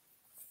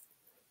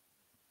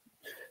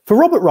 For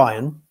Robert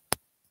Ryan,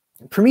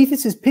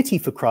 Prometheus's pity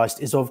for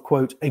Christ is of,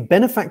 quote, a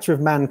benefactor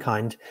of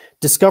mankind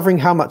discovering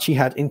how much he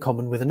had in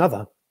common with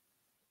another.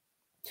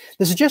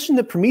 The suggestion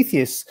that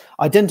Prometheus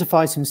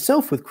identifies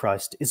himself with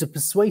Christ is a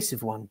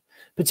persuasive one,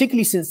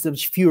 particularly since the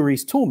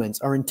Furies'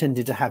 torments are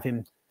intended to have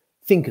him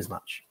think as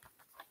much.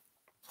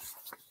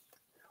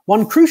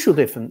 One crucial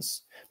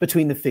difference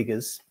between the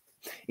figures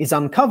is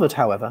uncovered,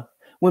 however,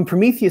 when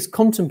Prometheus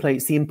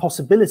contemplates the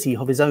impossibility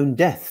of his own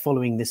death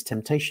following this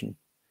temptation.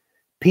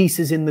 Peace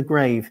is in the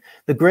grave.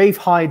 The grave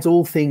hides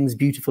all things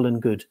beautiful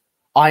and good.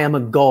 I am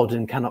a god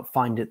and cannot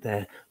find it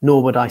there,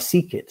 nor would I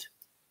seek it.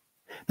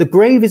 The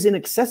grave is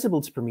inaccessible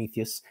to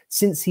Prometheus,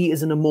 since he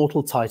is an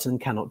immortal Titan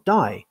and cannot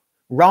die,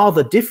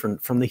 rather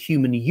different from the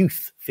human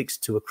youth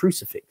fixed to a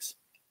crucifix.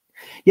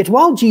 Yet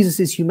while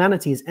Jesus'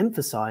 humanity is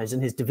emphasized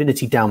and his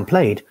divinity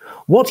downplayed,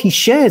 what he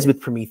shares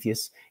with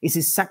Prometheus is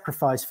his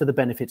sacrifice for the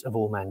benefit of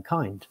all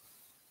mankind.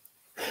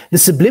 The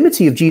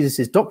sublimity of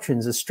Jesus'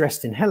 doctrines, as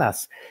stressed in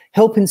Hellas,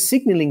 help in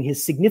signaling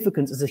his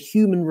significance as a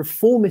human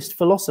reformist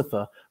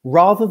philosopher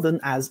rather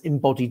than as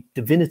embodied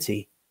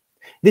divinity.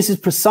 This is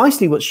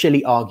precisely what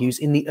Shelley argues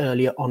in the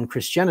earlier On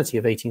Christianity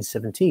of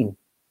 1817.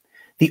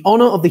 The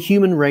honor of the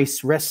human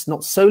race rests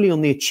not solely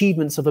on the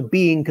achievements of a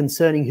being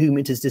concerning whom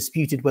it is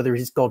disputed whether it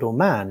is God or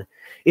man.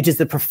 It is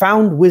the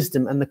profound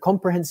wisdom and the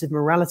comprehensive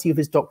morality of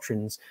his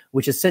doctrines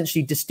which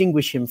essentially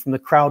distinguish him from the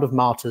crowd of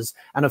martyrs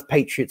and of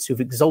patriots who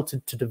have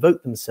exalted to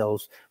devote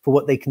themselves for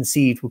what they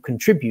conceived would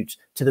contribute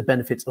to the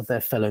benefits of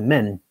their fellow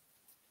men.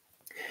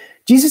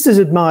 Jesus is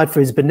admired for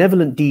his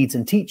benevolent deeds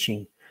and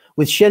teaching,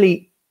 with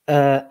Shelley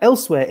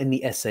elsewhere in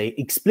the essay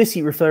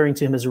explicitly referring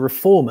to him as a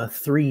reformer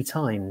 3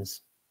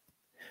 times.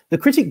 The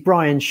critic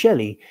Brian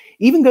Shelley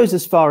even goes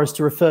as far as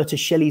to refer to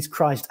Shelley's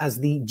Christ as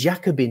the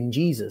Jacobin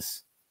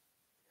Jesus.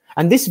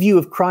 And this view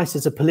of Christ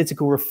as a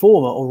political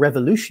reformer or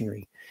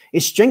revolutionary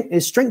is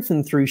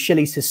strengthened through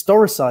Shelley's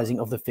historicizing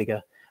of the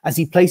figure as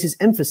he places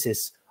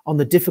emphasis on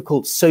the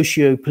difficult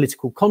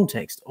socio-political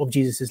context of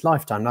Jesus'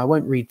 lifetime. Now, I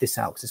won't read this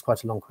out because it's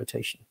quite a long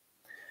quotation.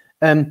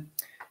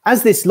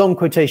 As this long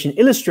quotation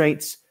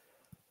illustrates,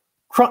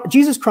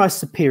 Jesus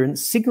Christ's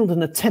appearance signaled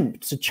an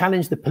attempt to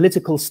challenge the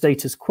political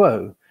status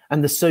quo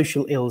and the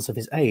social ills of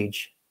his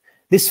age.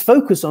 This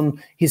focus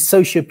on his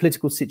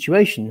socio-political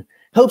situation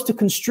helps to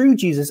construe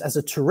Jesus as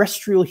a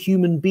terrestrial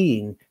human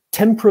being,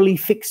 temporally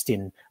fixed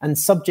in and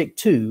subject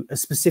to a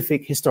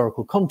specific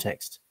historical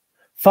context.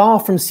 Far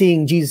from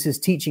seeing Jesus'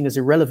 teaching as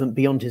irrelevant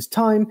beyond his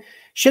time,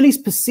 Shelley's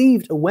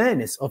perceived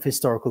awareness of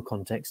historical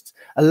context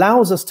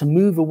allows us to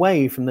move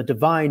away from the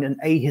divine and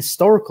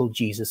ahistorical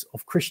Jesus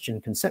of Christian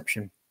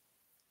conception.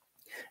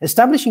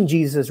 Establishing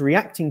Jesus as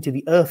reacting to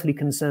the earthly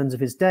concerns of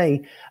his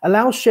day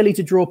allows Shelley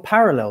to draw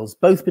parallels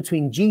both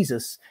between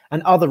Jesus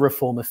and other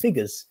reformer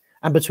figures,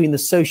 and between the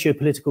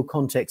socio-political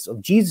context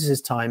of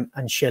Jesus' time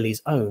and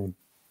Shelley's own.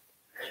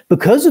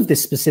 Because of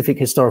this specific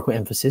historical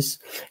emphasis,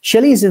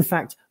 Shelley is in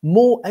fact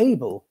more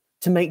able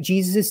to make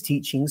Jesus'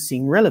 teachings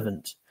seem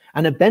relevant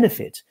and a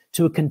benefit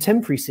to a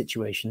contemporary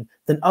situation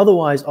than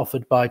otherwise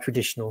offered by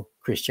traditional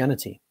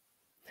Christianity.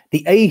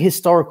 The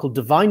ahistorical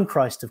divine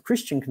Christ of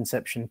Christian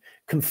conception,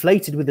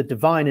 conflated with a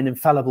divine and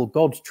infallible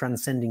God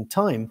transcending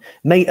time,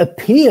 may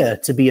appear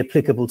to be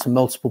applicable to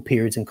multiple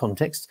periods and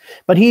contexts,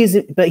 but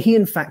he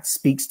in fact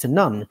speaks to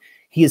none.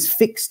 He is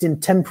fixed in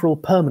temporal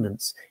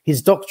permanence.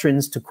 His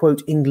doctrines, to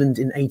quote England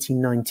in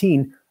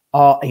 1819,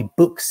 are a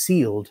book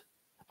sealed,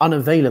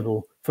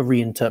 unavailable for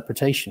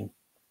reinterpretation.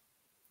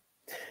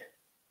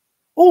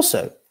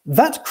 Also,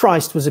 that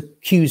Christ was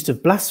accused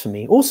of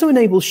blasphemy also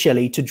enables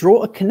Shelley to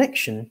draw a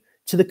connection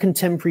to the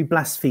contemporary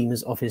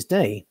blasphemers of his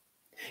day.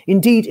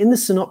 Indeed, in the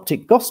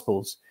Synoptic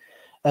Gospels,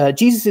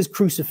 Jesus'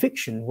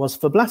 crucifixion was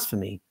for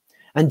blasphemy,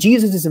 and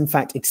Jesus is in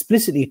fact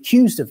explicitly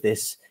accused of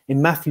this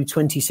in Matthew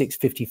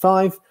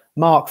 26:55,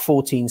 Mark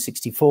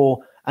 14:64,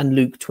 and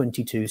Luke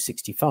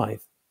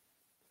 22:65.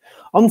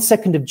 On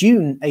 2nd of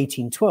June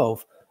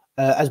 1812,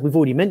 as we've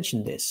already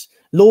mentioned this,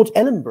 Lord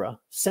Ellenborough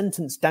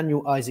sentenced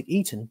Daniel Isaac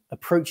Eaton,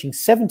 approaching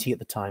 70 at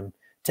the time,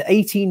 to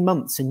 18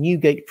 months in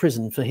Newgate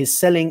prison for his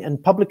selling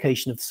and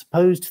publication of the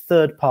supposed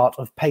third part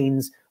of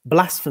Paine's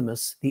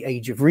blasphemous The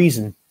Age of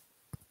Reason.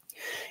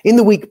 In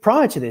the week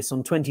prior to this,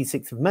 on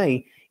 26th of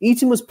May,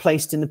 Eaton was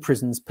placed in the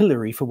prison's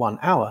pillory for 1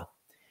 hour.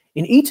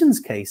 In Eaton's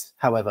case,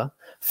 however,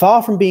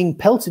 far from being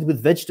pelted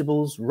with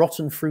vegetables,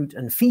 rotten fruit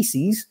and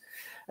feces,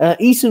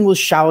 Eaton was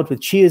showered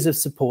with cheers of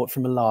support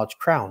from a large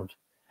crowd.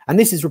 And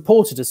this is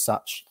reported as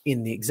such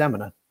in the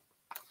Examiner.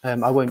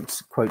 I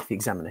won't quote the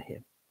Examiner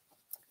here.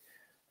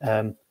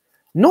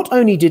 Not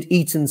only did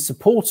Eaton's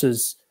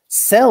supporters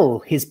sell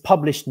his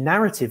published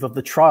narrative of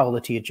the trial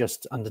that he had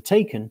just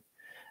undertaken,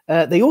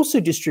 they also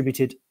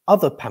distributed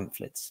other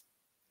pamphlets.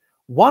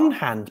 One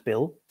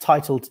handbill,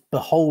 titled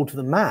 "Behold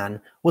the Man,"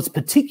 was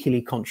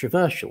particularly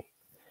controversial.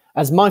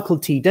 As Michael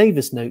T.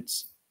 Davis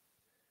notes,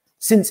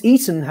 since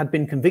Eaton had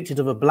been convicted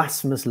of a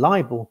blasphemous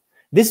libel,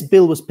 this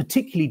bill was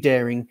particularly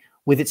daring,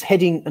 with its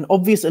heading an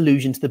obvious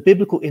allusion to the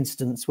biblical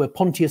incidents where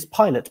Pontius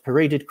Pilate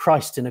paraded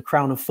Christ in a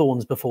crown of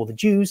thorns before the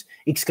Jews,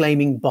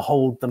 exclaiming,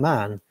 "Behold the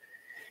man."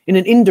 In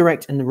an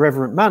indirect and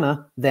irreverent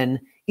manner,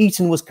 then,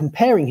 Eaton was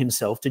comparing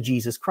himself to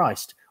Jesus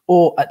Christ,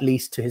 or at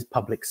least to his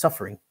public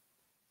suffering.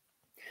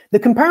 The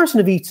comparison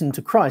of Eaton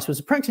to Christ was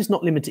a practice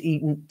not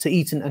limited to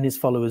Eaton and his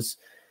followers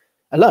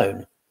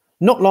alone.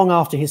 Not long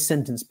after his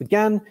sentence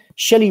began,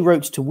 Shelley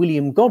wrote to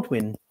William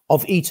Godwin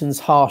of Eaton's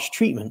harsh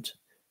treatment,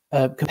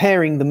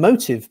 comparing the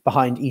motive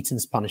behind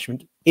Eaton's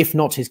punishment, if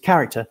not his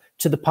character,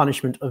 to the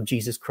punishment of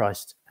Jesus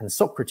Christ and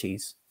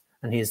Socrates.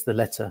 And here's the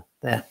letter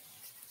there.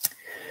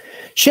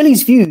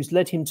 Shelley's views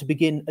led him to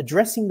begin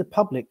addressing the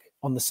public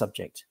on the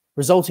subject,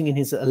 resulting in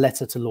his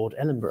letter to Lord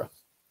Ellenborough.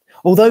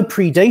 Although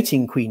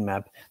predating Queen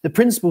Mab, the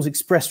principles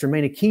expressed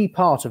remain a key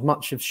part of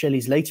much of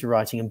Shelley's later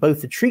writing, and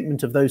both the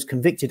treatment of those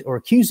convicted or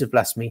accused of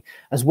blasphemy,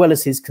 as well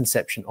as his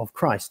conception of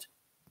Christ.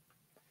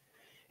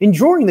 In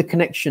drawing the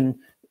connection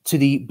to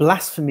the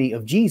blasphemy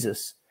of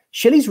Jesus,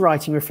 Shelley's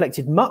writing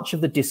reflected much of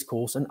the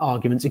discourse and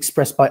arguments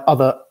expressed by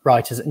other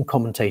writers and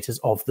commentators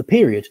of the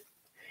period.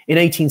 In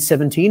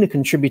 1817, a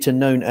contributor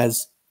known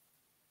as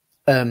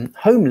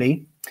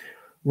Homely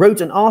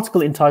wrote an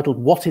article entitled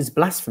 "What is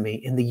Blasphemy?"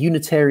 in the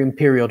Unitarian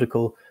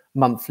periodical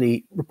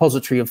Monthly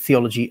Repository of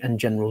Theology and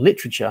General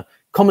Literature,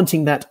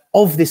 commenting that,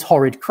 "Of this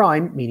horrid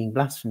crime," meaning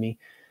blasphemy,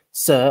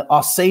 "Sir,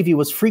 our Saviour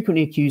was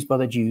frequently accused by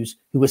the Jews,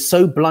 who were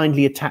so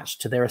blindly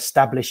attached to their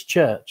established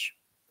church."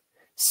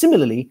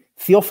 Similarly,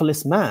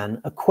 Theophilus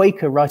Mann, a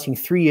Quaker writing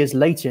 3 years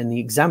later in the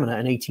Examiner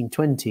in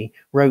 1820,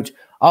 wrote,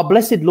 "Our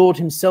blessed Lord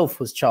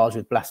himself was charged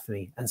with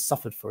blasphemy and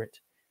suffered for it."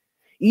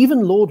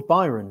 Even Lord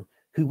Byron,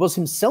 who was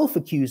himself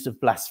accused of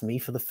blasphemy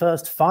for the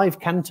first 5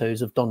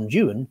 cantos of Don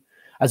Juan,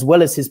 as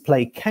well as his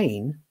play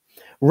Cain,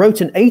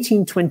 wrote an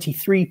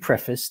 1823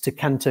 preface to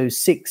cantos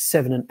 6,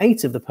 7, and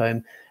 8 of the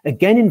poem,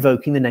 again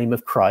invoking the name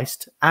of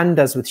Christ, and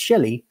as with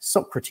Shelley,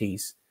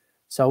 Socrates.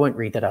 So I won't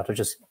read that out, I'll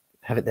just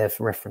have it there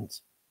for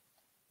reference.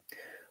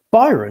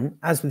 Byron,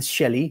 as with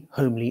Shelley,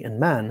 Homely, and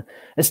Mann,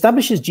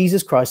 establishes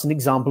Jesus Christ an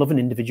example of an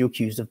individual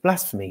accused of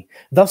blasphemy,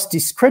 thus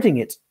discrediting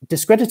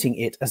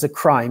it as a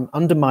crime,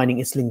 undermining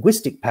its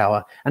linguistic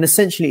power, and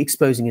essentially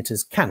exposing it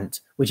as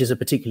cant, which is a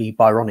particularly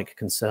Byronic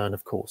concern,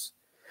 of course.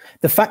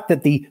 The fact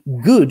that the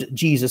good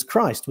Jesus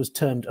Christ was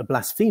termed a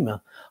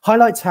blasphemer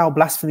highlights how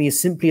blasphemy is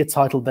simply a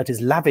title that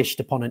is lavished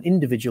upon an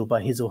individual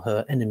by his or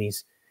her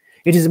enemies.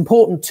 It is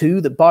important, too,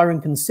 that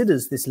Byron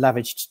considers this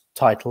lavished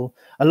title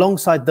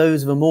alongside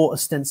those of a more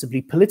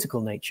ostensibly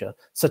political nature,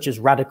 such as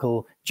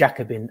radical,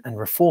 Jacobin, and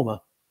reformer.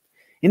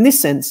 In this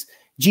sense,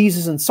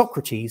 Jesus and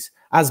Socrates,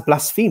 as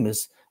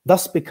blasphemers,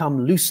 thus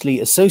become loosely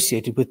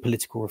associated with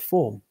political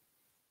reform.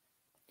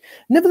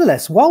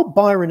 Nevertheless, while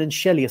Byron and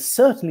Shelley are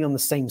certainly on the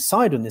same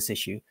side on this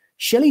issue,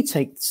 Shelley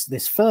takes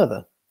this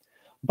further.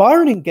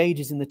 Byron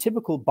engages in the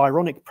typical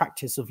Byronic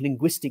practice of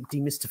linguistic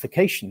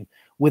demystification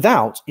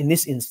without, in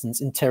this instance,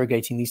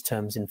 interrogating these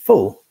terms in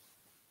full.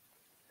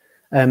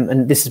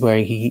 And this is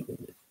where he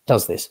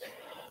does this.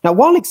 Now,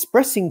 while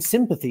expressing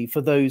sympathy for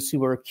those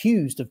who are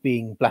accused of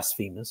being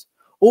blasphemers,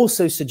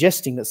 also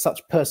suggesting that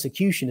such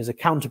persecution is a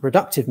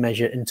counterproductive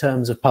measure in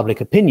terms of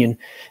public opinion,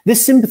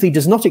 this sympathy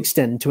does not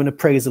extend to an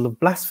appraisal of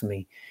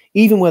blasphemy,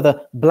 even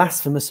whether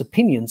blasphemous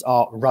opinions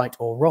are right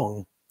or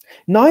wrong.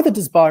 Neither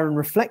does Byron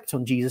reflect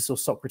on Jesus or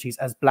Socrates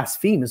as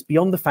blasphemers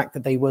beyond the fact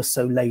that they were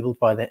so labelled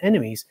by their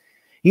enemies.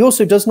 He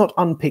also does not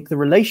unpick the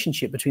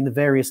relationship between the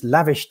various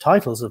lavish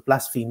titles of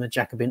blasphemer,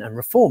 Jacobin, and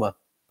reformer.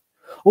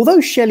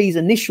 Although Shelley's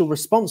initial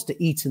response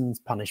to Eaton's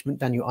punishment,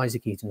 Daniel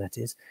Isaac Eaton that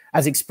is,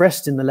 as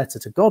expressed in the letter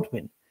to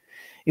Godwin,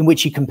 in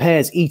which he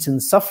compares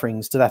Eaton's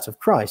sufferings to that of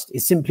Christ,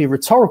 is simply a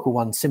rhetorical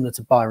one similar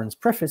to Byron's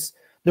preface,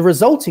 the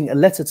resulting A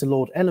Letter to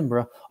Lord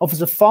Ellenborough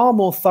offers a far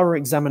more thorough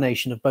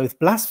examination of both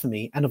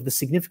blasphemy and of the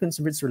significance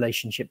of its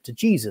relationship to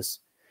Jesus.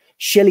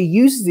 Shelley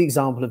uses the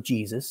example of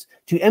Jesus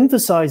to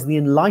emphasize the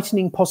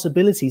enlightening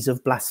possibilities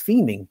of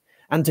blaspheming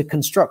and to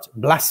construct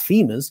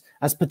blasphemers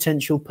as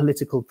potential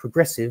political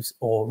progressives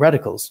or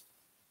radicals.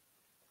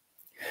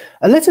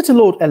 A Letter to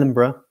Lord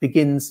Ellenborough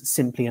begins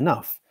simply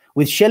enough,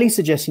 with Shelley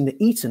suggesting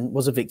that Eaton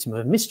was a victim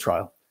of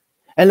mistrial.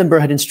 Ellenborough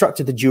had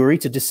instructed the jury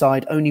to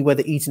decide only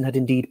whether Eaton had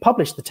indeed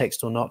published the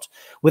text or not,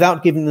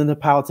 without giving them the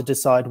power to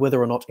decide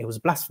whether or not it was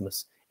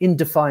blasphemous, in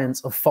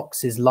defiance of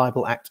Fox's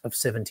Libel Act of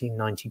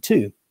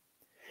 1792.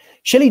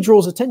 Shelley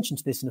draws attention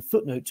to this in a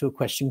footnote to a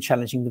question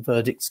challenging the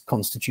verdict's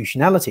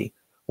constitutionality.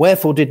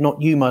 Wherefore did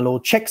not you, my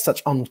lord, check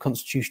such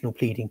unconstitutional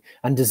pleading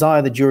and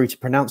desire the jury to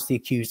pronounce the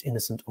accused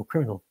innocent or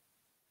criminal?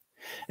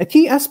 A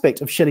key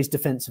aspect of Shelley's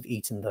defence of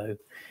Eaton, though,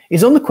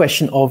 is on the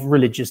question of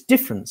religious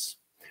difference,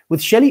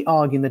 with Shelley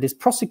arguing that his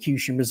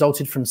prosecution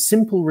resulted from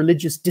simple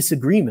religious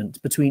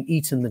disagreement between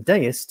Eaton the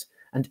deist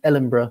and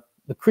Ellenborough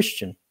the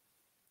Christian.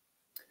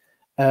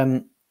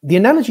 The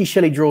analogy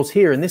Shelley draws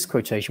here in this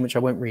quotation, which I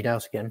won't read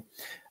out again,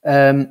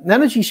 the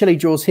analogy Shelley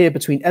draws here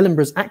between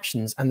Ellenborough's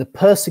actions and the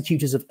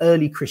persecutors of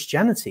early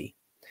Christianity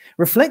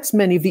reflects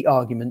many of the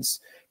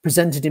arguments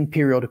presented in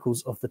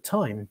periodicals of the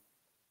time.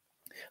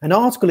 An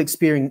article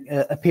appearing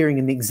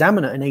in the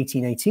Examiner in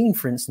 1818,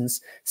 for instance,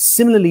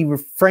 similarly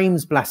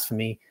reframes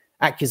blasphemy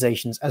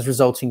accusations as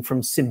resulting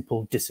from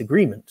simple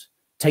disagreement.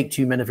 Take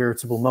two men of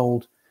irritable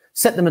mould,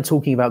 set them a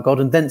talking about God,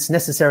 and thence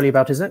necessarily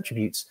about his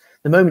attributes.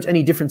 The moment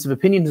any difference of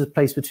opinion is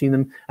placed between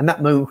them, and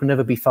that moment will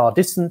never be far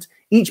distant,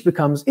 each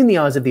becomes, in the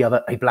eyes of the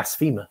other, a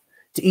blasphemer.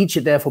 To each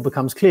it therefore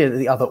becomes clear that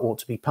the other ought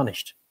to be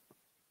punished.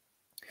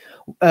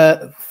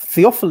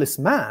 Theophilus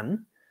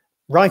Mann,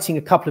 writing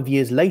a couple of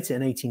years later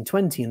in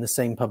 1820 in the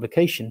same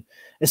publication,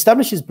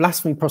 establishes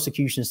blasphemy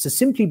prosecutions to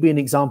simply be an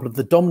example of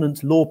the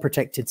dominant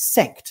law-protected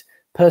sect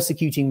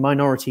persecuting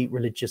minority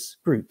religious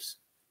groups.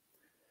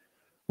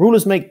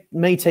 Rulers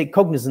may take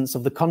cognizance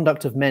of the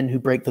conduct of men who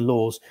break the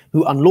laws,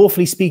 who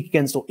unlawfully speak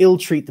against or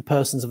ill-treat the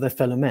persons of their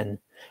fellow men.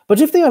 But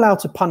if they are allowed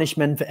to punish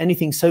men for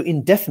anything so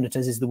indefinite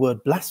as is the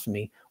word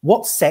blasphemy,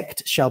 what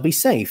sect shall be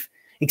safe,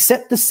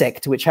 except the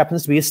sect which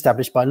happens to be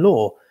established by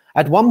law?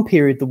 At one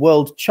period, the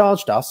world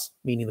charged us,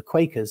 meaning the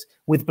Quakers,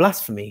 with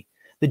blasphemy.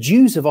 The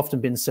Jews have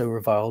often been so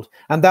reviled,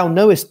 and thou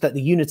knowest that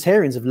the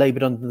Unitarians have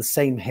laboured under the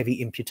same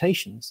heavy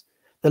imputations.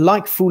 The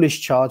like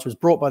foolish charge was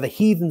brought by the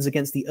heathens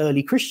against the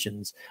early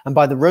Christians, and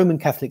by the Roman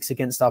Catholics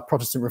against our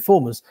Protestant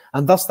reformers,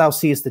 and thus thou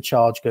seest the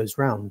charge goes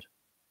round.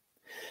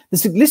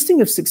 The listing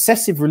of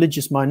successive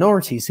religious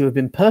minorities who have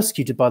been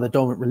persecuted by the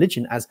dominant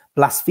religion as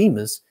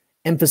blasphemers,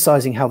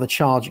 emphasizing how the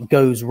charge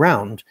goes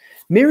round,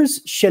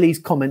 mirrors Shelley's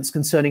comments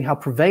concerning how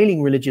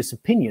prevailing religious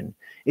opinion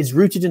is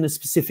rooted in a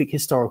specific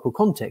historical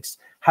context,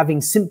 having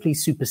simply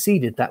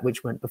superseded that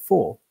which went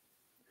before.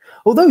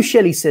 Although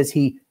Shelley says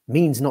he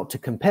means not to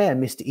compare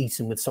Mr.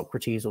 Eaton with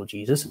Socrates or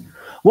Jesus,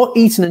 what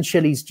Eaton and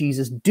Shelley's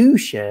Jesus do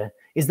share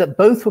is that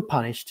both were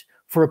punished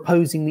for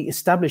opposing the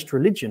established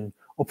religion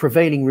or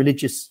prevailing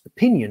religious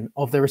opinion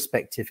of their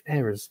respective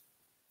eras.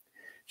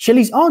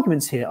 Shelley's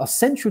arguments here are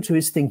central to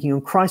his thinking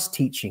on Christ's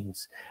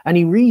teachings, and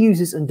he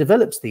reuses and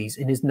develops these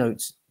in his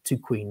notes to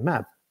Queen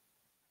Mab.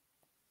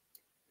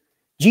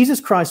 Jesus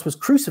Christ was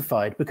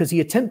crucified because he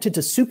attempted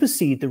to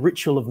supersede the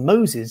ritual of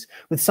Moses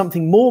with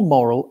something more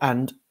moral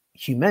and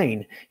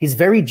humane. His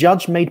very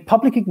judge made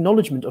public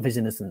acknowledgement of his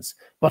innocence,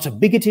 but a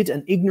bigoted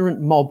and ignorant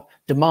mob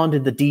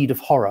demanded the deed of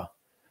horror.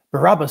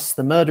 Barabbas,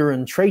 the murderer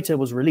and traitor,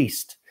 was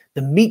released.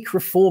 The meek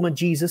reformer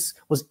Jesus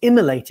was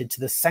immolated to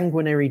the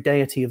sanguinary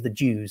deity of the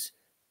Jews.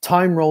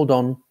 Time rolled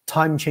on,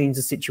 time changed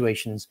the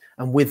situations,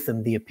 and with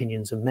them the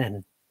opinions of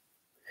men.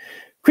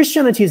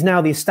 Christianity is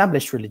now the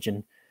established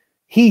religion.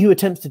 He who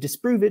attempts to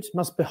disprove it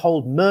must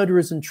behold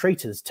murderers and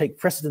traitors take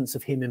precedence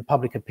of him in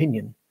public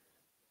opinion.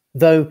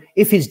 Though,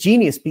 if his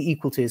genius be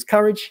equal to his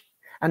courage,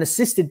 and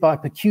assisted by a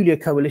peculiar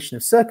coalition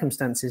of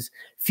circumstances,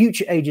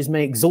 future ages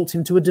may exalt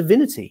him to a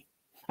divinity,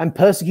 and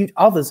persecute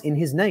others in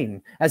his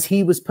name, as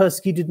he was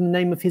persecuted in the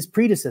name of his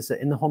predecessor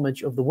in the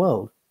homage of the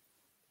world.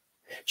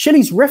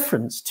 Shelley's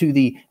reference to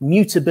the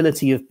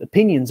mutability of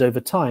opinions over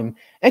time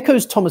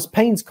echoes Thomas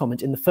Paine's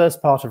comment in the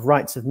first part of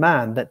Rights of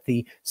Man that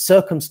the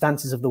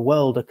circumstances of the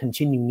world are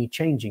continually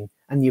changing,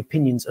 and the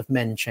opinions of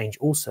men change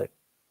also.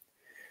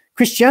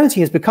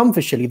 Christianity has become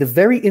for Shelley the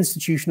very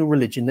institutional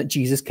religion that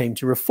Jesus came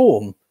to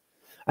reform,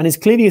 and is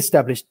clearly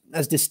established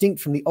as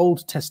distinct from the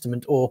Old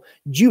Testament or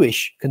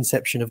Jewish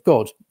conception of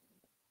God.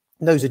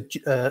 Those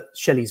are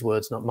Shelley's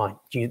words, not mine.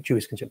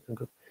 Jewish conception of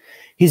God.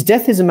 His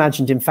death is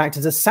imagined, in fact,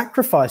 as a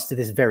sacrifice to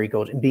this very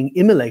God in being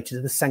immolated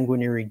to the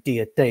sanguinary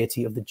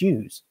deity of the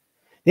Jews.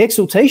 The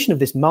exaltation of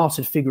this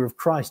martyred figure of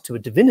Christ to a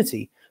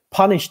divinity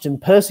punished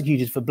and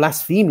persecuted for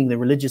blaspheming the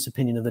religious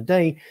opinion of the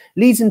day,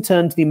 leads in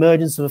turn to the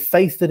emergence of a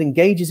faith that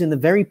engages in the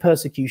very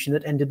persecution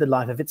that ended the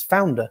life of its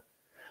founder.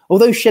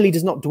 Although Shelley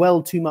does not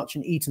dwell too much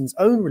in Eaton's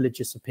own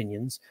religious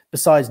opinions,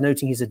 besides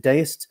noting he's a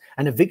deist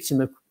and a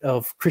victim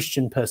of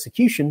Christian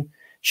persecution,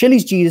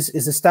 Shelley's Jesus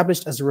is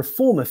established as a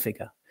reformer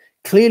figure,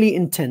 clearly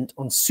intent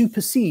on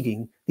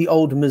superseding the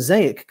old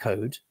Mosaic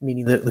code,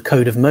 meaning the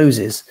code of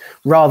Moses,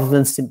 rather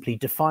than simply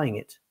defying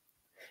it.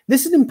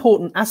 This is an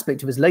important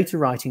aspect of his later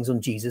writings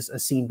on Jesus,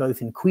 as seen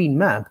both in Queen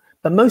Mab,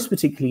 but most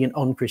particularly in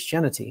On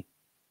Christianity.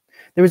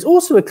 There is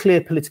also a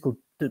clear political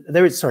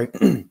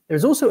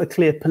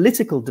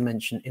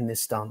dimension in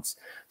this stance,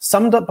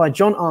 summed up by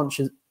John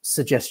Archer's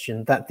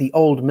suggestion that the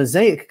old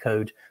Mosaic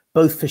code,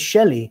 both for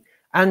Shelley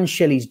and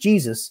Shelley's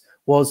Jesus,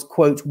 was,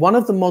 quote, one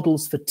of the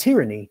models for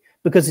tyranny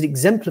because it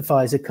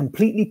exemplifies a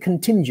completely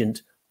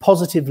contingent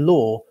positive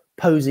law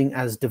posing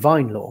as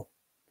divine law.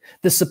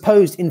 The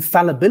supposed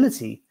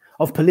infallibility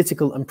of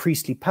political and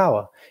priestly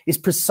power is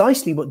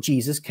precisely what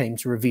Jesus came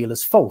to reveal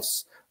as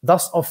false,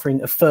 thus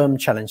offering a firm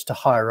challenge to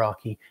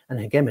hierarchy and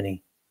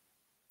hegemony.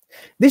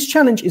 This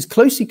challenge is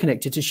closely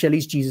connected to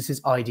Shelley's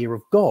Jesus' idea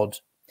of God,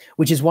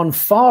 which is one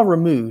far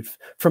removed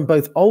from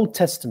both Old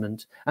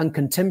Testament and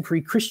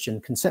contemporary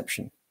Christian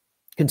conception.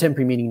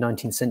 Contemporary meaning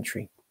 19th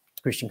century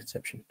Christian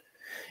conception.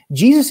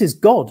 Jesus'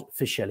 God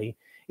for Shelley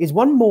is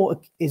one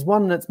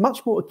that's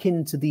much more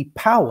akin to the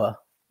power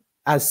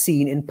as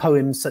seen in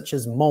poems such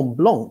as Mont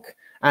Blanc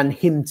and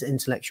Hymn to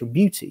Intellectual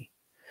Beauty.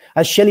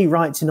 As Shelley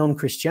writes in On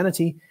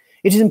Christianity,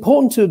 it is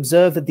important to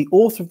observe that the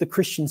author of the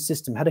Christian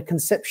system had a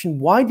conception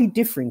widely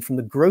differing from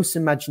the gross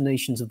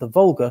imaginations of the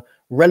vulgar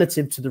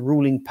relative to the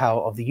ruling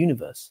power of the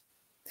universe.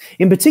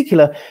 In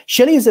particular,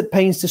 Shelley is at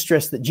pains to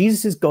stress that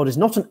Jesus' God is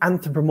not an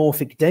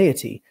anthropomorphic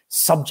deity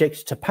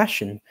subject to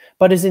passion,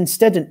 but is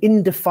instead an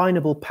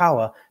indefinable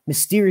power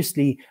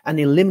mysteriously and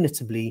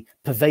illimitably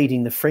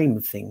pervading the frame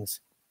of things.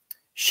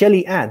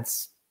 Shelley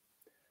adds,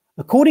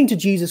 according to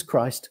Jesus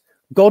Christ,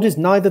 God is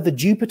neither the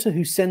Jupiter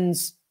who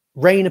sends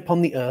rain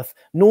upon the earth,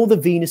 nor the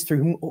Venus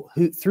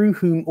through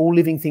whom all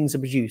living things are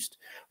produced.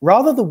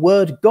 Rather, the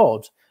word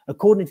God,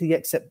 according to the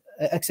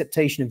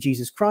acceptation of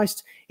Jesus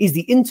Christ, is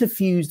the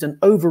interfused and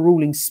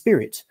overruling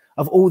spirit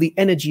of all the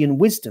energy and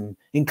wisdom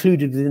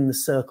included within the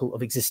circle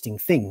of existing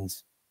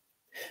things.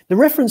 The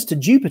reference to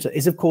Jupiter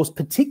is, of course,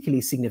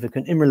 particularly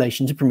significant in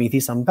relation to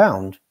Prometheus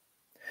Unbound.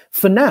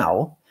 For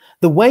now,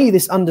 the way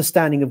this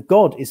understanding of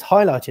God is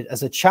highlighted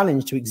as a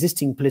challenge to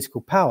existing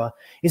political power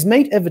is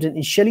made evident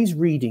in Shelley's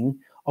reading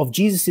of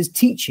Jesus'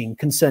 teaching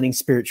concerning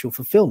spiritual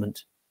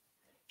fulfillment.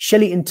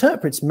 Shelley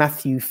interprets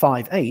Matthew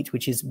 5:8,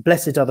 which is,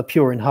 blessed are the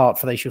pure in heart,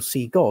 for they shall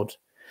see God,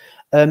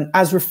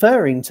 as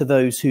referring to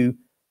those who,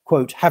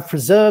 quote, have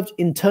preserved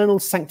internal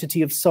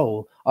sanctity of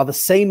soul, are the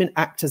same in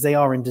act as they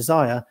are in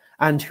desire,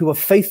 and who are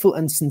faithful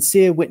and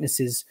sincere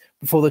witnesses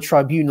before the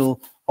tribunal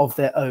of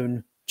their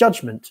own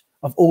judgment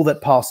of all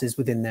that passes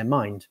within their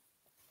mind.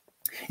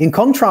 In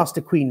contrast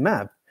to Queen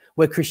Mab,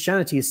 where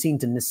Christianity is seen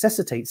to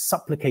necessitate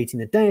supplicating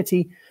the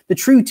deity, the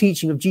true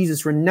teaching of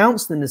Jesus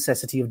renounced the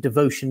necessity of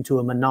devotion to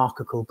a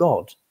monarchical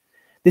God.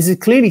 This is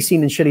clearly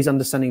seen in Shelley's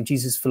understanding of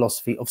Jesus'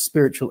 philosophy of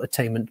spiritual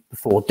attainment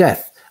before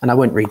death. And I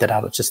won't read that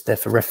out, it's just there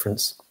for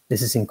reference.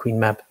 This is in Queen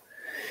Mab.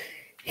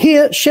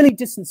 Here, Shelley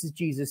distances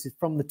Jesus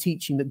from the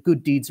teaching that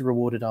good deeds are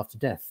rewarded after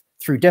death,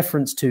 through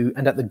deference to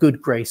and at the good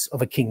grace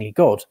of a kingly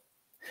God.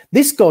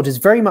 This God is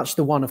very much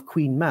the one of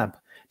Queen Mab,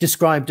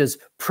 described as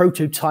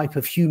prototype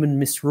of human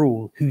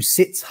misrule, who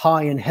sits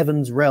high in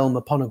heaven's realm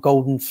upon a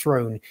golden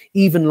throne,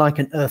 even like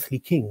an earthly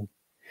king.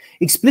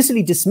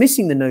 Explicitly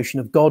dismissing the notion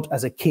of God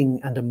as a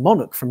king and a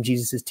monarch from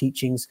Jesus'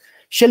 teachings,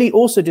 Shelley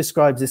also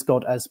describes this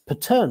God as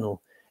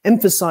paternal,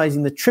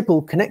 emphasizing the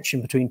triple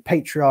connection between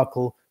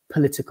patriarchal,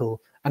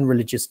 political, and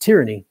religious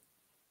tyranny.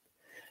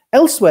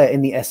 Elsewhere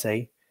in the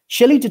essay,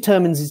 Shelley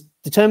determines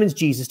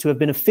Jesus to have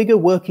been a figure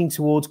working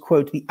towards,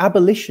 quote, the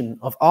abolition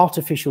of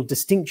artificial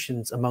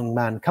distinctions among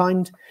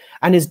mankind,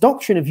 and his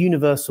doctrine of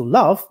universal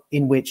love,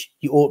 in which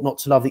you ought not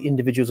to love the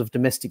individuals of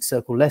domestic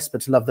circle less,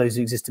 but to love those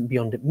who exist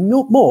beyond it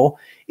more,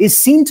 is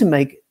seen to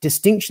make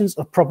distinctions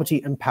of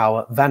property and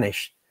power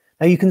vanish.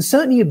 Now, you can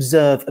certainly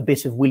observe a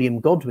bit of William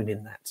Godwin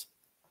in that.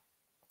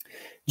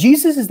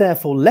 Jesus is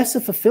therefore less a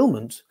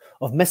fulfillment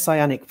of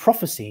messianic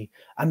prophecy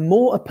and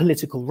more a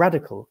political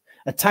radical,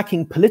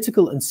 attacking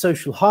political and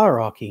social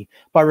hierarchy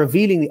by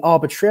revealing the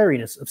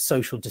arbitrariness of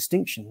social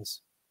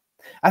distinctions.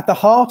 At the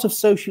heart of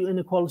social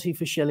inequality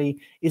for Shelley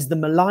is the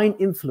malign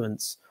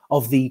influence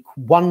of the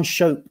one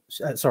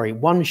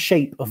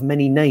shape of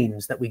many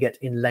names that we get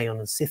in Leon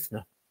and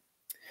Sithna,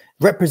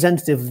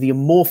 representative of the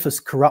amorphous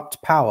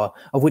corrupt power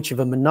of which of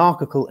a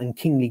monarchical and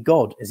kingly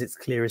God is its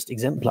clearest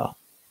exemplar.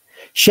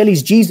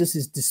 Shelley's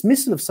Jesus'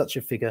 dismissal of such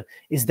a figure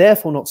is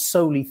therefore not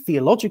solely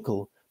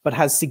theological, but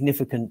has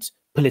significant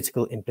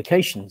political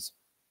implications.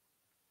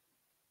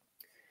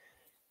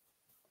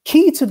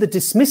 Key to the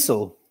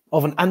dismissal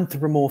of an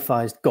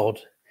anthropomorphized God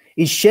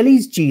is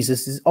Shelley's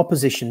Jesus'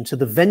 opposition to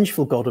the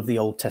vengeful God of the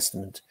Old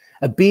Testament,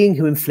 a being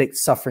who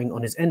inflicts suffering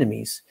on his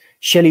enemies.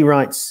 Shelley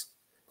writes,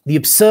 The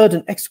absurd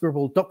and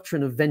execrable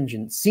doctrine of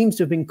vengeance seems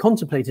to have been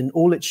contemplated in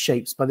all its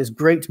shapes by this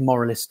great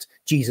moralist,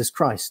 Jesus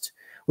Christ,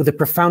 with the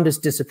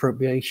profoundest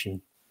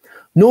disapprobation.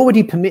 Nor would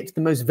he permit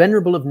the most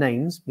venerable of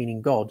names,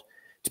 meaning God,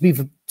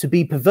 to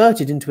be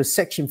perverted into a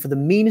section for the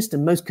meanest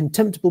and most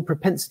contemptible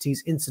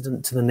propensities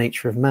incident to the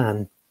nature of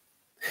man.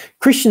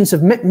 Christians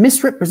have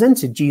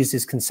misrepresented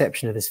Jesus'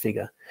 conception of this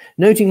figure,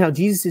 noting how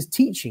Jesus'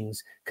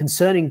 teachings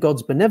concerning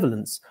God's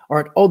benevolence are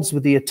at odds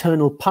with the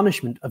eternal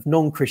punishment of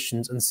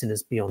non-Christians and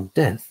sinners beyond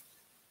death.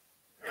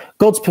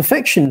 God's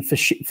perfection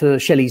for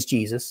Shelley's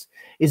Jesus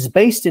is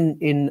based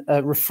in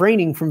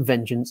refraining from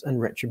vengeance and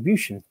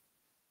retribution.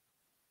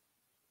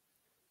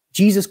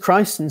 Jesus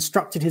Christ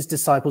instructed his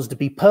disciples to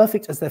be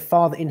perfect as their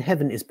Father in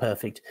heaven is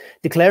perfect,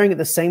 declaring at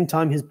the same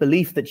time his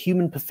belief that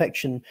human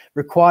perfection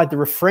required the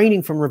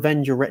refraining from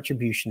revenge or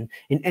retribution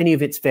in any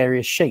of its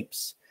various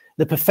shapes.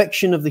 The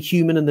perfection of the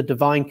human and the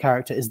divine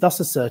character is thus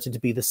asserted to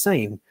be the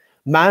same.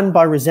 Man,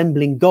 by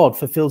resembling God,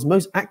 fulfills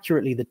most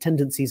accurately the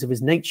tendencies of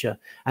his nature,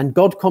 and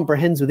God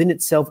comprehends within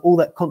itself all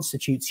that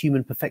constitutes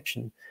human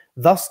perfection.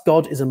 Thus,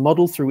 God is a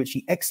model through which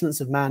the excellence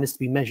of man is to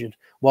be measured,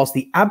 whilst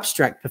the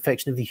abstract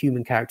perfection of the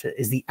human character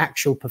is the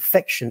actual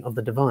perfection of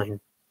the divine.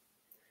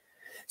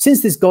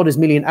 Since this God is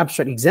merely an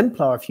abstract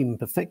exemplar of human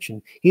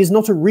perfection, he is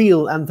not a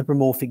real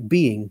anthropomorphic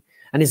being,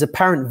 and his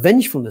apparent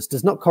vengefulness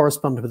does not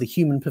correspond with the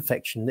human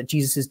perfection that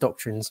Jesus'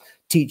 doctrines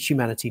teach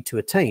humanity to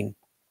attain.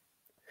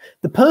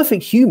 The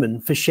perfect human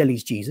for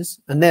Shelley's Jesus,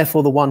 and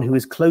therefore the one who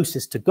is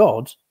closest to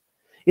God,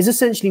 is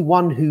essentially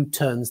one who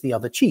turns the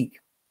other cheek.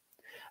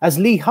 As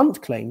Leigh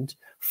Hunt claimed,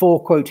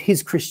 for, quote,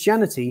 his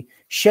Christianity,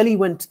 Shelley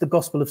went to the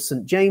Gospel of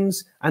St.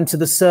 James and to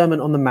the Sermon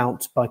on the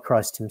Mount by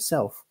Christ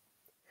himself.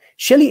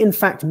 Shelley, in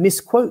fact,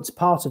 misquotes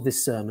part of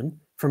this sermon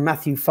from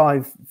Matthew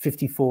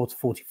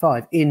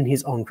 5:54-45 in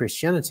his On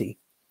Christianity.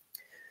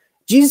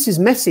 Jesus'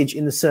 message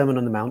in the Sermon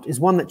on the Mount is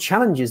one that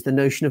challenges the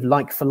notion of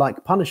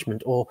like-for-like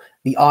punishment, or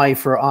the eye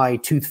for eye,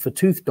 tooth for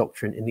tooth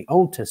doctrine in the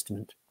Old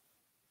Testament.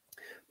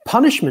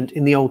 Punishment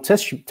in the Old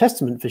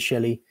Testament for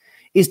Shelley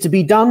is to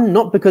be done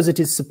not because it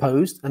is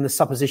supposed, and the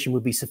supposition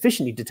would be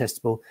sufficiently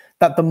detestable,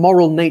 that the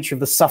moral nature of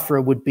the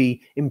sufferer would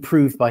be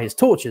improved by his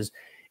tortures.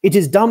 It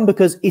is done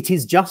because it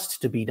is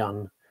just to be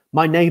done.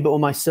 My neighbor or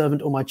my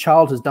servant or my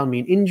child has done me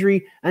an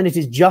injury, and it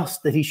is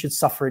just that he should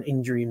suffer an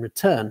injury in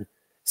return.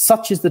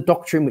 Such is the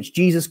doctrine which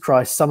Jesus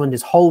Christ summoned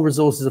his whole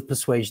resources of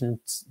persuasion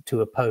to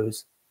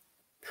oppose.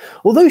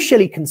 Although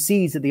Shelley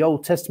concedes that the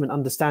Old Testament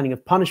understanding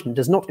of punishment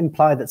does not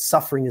imply that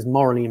suffering is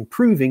morally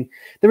improving,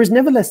 there is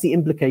nevertheless the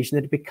implication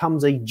that it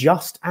becomes a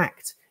just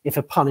act if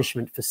a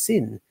punishment for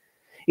sin.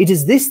 It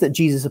is this that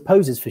Jesus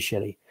opposes for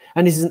Shelley,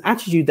 and it is an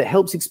attitude that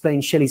helps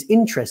explain Shelley's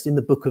interest in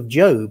the book of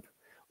Job,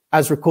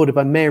 as recorded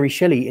by Mary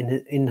Shelley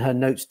in her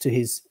notes to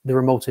his The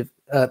Revolt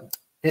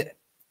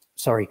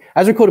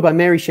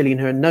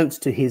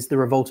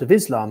of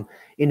Islam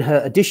in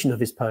her edition of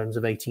his poems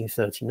of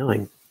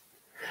 1839.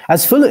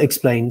 As Fuller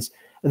explains,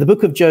 the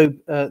book of Job,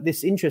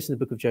 this interest in the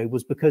book of Job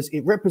was because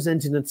it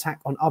represented an attack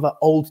on other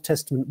Old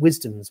Testament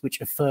wisdoms which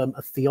affirm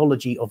a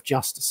theology of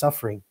just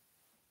suffering.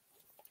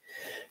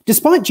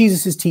 Despite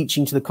Jesus'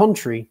 teaching to the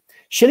contrary,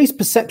 Shelley's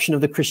perception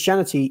of the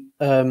Christianity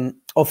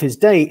of his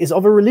day is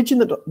of a religion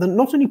that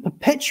not only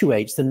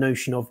perpetuates the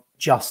notion of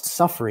just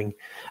suffering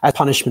as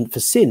punishment for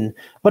sin,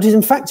 but is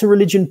in fact a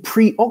religion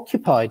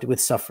preoccupied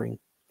with suffering.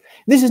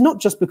 This is not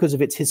just because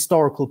of its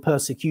historical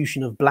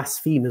persecution of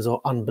blasphemers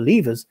or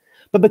unbelievers,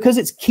 but because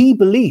its key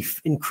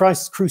belief in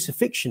Christ's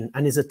crucifixion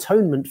and his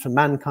atonement for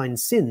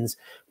mankind's sins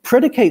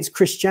predicates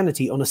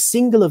Christianity on a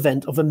single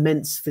event of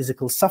immense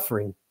physical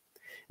suffering.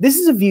 This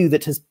is a view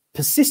that has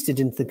persisted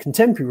into the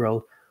contemporary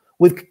world,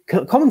 with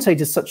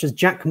commentators such as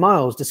Jack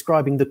Miles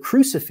describing the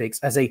crucifix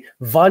as a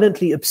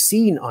violently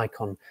obscene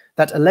icon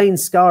that Elaine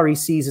Scarry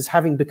sees as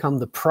having become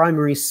the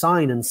primary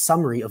sign and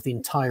summary of the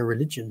entire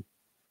religion.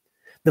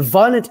 The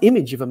violent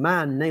image of a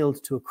man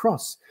nailed to a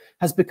cross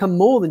has become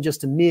more than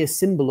just a mere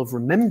symbol of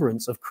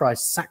remembrance of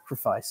Christ's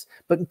sacrifice,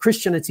 but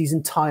Christianity's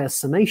entire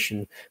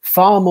summation,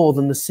 far more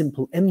than the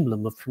simple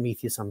emblem of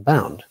Prometheus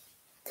Unbound.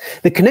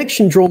 The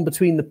connection drawn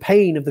between the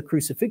pain of the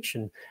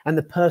crucifixion and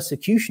the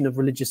persecution of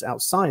religious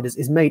outsiders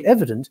is made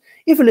evident,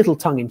 if a little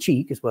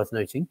tongue-in-cheek is worth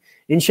noting,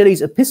 in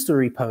Shelley's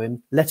epistolary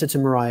poem, Letter to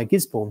Maria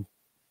Gisborne,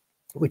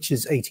 which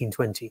is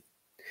 1820.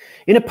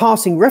 In a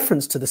passing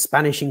reference to the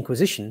Spanish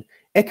Inquisition,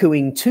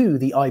 echoing to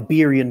the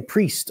Iberian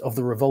priest of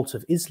the Revolt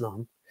of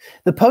Islam,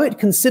 the poet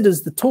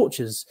considers the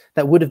tortures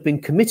that would have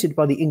been committed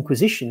by the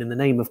Inquisition in the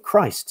name of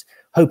Christ,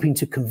 hoping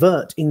to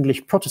convert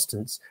English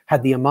Protestants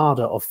had the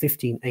Armada of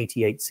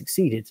 1588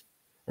 succeeded.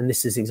 And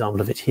this is an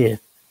example of it here.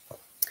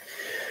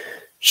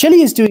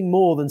 Shelley is doing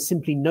more than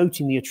simply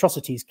noting the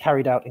atrocities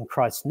carried out in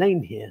Christ's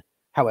name here,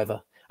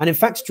 however, and in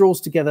fact draws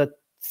together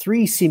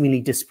three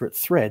seemingly disparate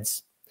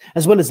threads.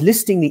 As well as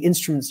listing the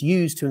instruments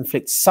used to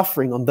inflict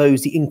suffering on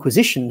those the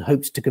Inquisition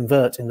hopes to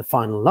convert in the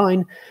final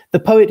line, the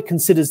poet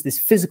considers this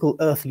physical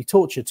earthly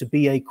torture to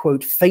be a,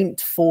 quote, faint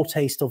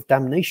foretaste of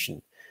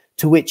damnation,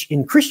 to which,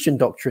 in Christian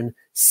doctrine,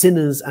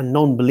 sinners and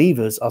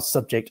non-believers are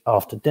subject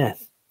after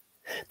death.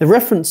 The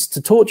reference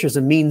to torture as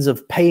a means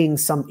of paying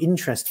some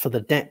interest for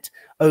the debt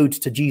owed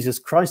to Jesus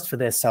Christ for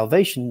their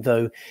salvation,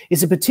 though,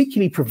 is a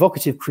particularly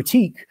provocative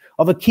critique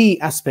of a key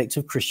aspect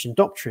of Christian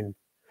doctrine.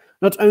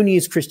 Not only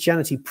is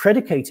Christianity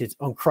predicated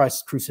on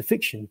Christ's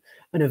crucifixion,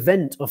 an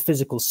event of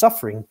physical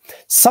suffering,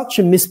 such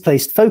a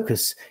misplaced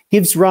focus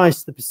gives rise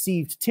to the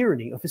perceived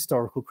tyranny of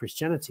historical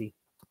Christianity.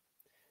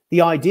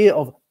 The idea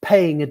of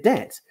paying a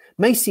debt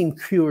may seem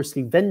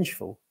curiously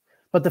vengeful,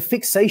 but the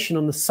fixation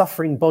on the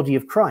suffering body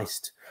of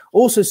Christ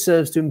also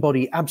serves to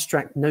embody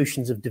abstract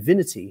notions of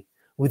divinity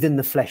within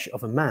the flesh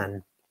of a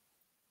man.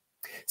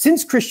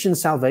 Since Christian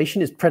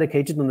salvation is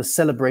predicated on the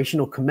celebration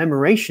or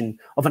commemoration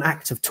of an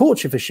act of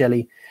torture for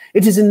Shelley,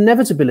 it is an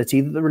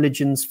inevitability that the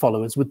religion's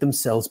followers would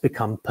themselves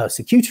become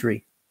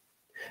persecutory.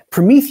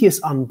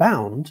 Prometheus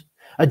Unbound,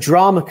 a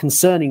drama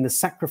concerning the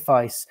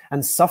sacrifice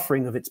and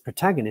suffering of its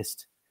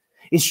protagonist,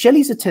 is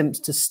Shelley's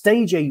attempt to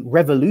stage a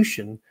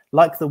revolution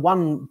like the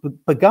one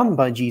begun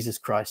by Jesus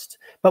Christ,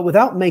 but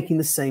without making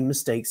the same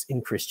mistakes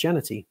in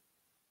Christianity.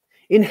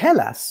 In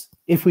Hellas,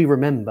 if we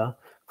remember,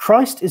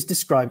 Christ is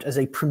described as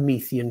a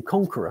Promethean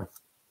conqueror.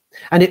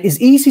 And it is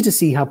easy to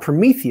see how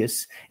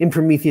Prometheus, in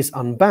Prometheus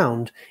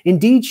Unbound,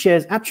 indeed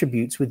shares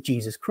attributes with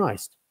Jesus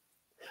Christ.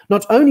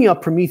 Not only are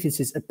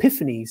Prometheus's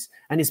epiphanies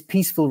and his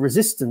peaceful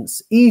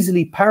resistance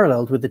easily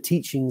paralleled with the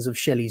teachings of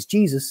Shelley's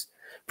Jesus,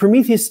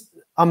 Prometheus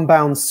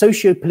Unbound's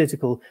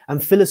socio-political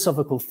and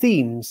philosophical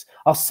themes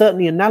are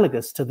certainly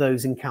analogous to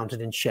those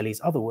encountered in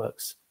Shelley's other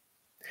works.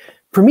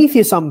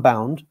 Prometheus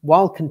Unbound,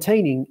 while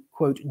containing,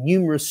 quote,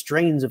 numerous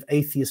strains of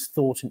atheist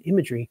thought and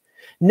imagery,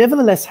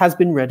 nevertheless has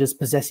been read as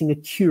possessing a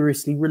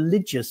curiously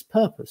religious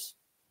purpose.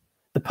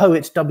 The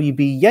poet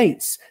W.B.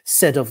 Yeats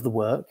said of the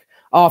work,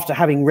 after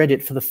having read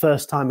it for the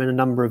first time in a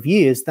number of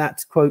years,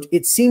 that, quote,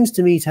 it seems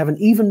to me to have an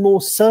even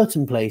more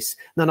certain place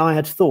than I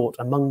had thought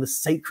among the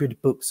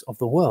sacred books of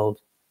the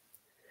world.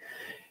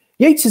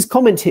 Yeats's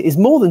comment here is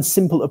more than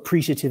simple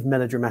appreciative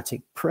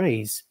melodramatic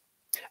praise.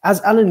 As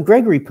Alan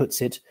Gregory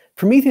puts it,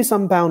 Prometheus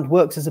Unbound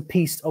works as a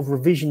piece of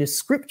revisionist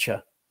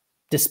scripture.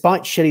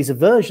 Despite Shelley's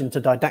aversion to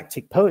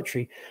didactic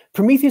poetry,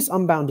 Prometheus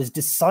Unbound is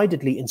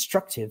decidedly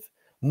instructive.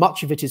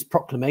 Much of it is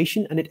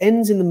proclamation, and it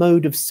ends in the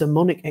mode of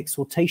sermonic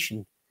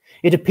exhortation.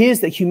 It appears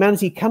that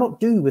humanity cannot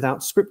do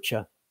without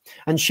scripture,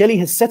 and Shelley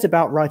has set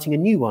about writing a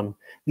new one,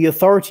 the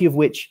authority of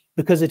which,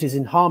 because it is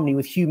in harmony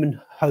with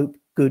human hope,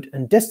 good,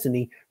 and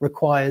destiny,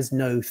 requires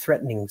no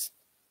threatenings.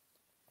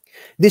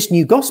 This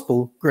new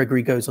gospel,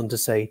 Gregory goes on to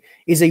say,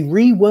 is a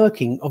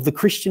reworking of the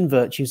Christian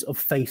virtues of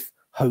faith,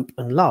 hope,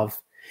 and love,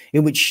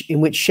 in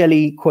which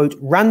Shelley, quote,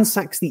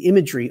 ransacks the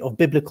imagery of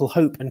biblical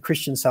hope and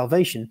Christian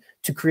salvation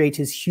to create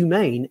his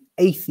humane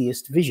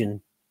atheist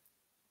vision.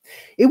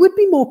 It would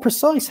be more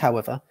precise,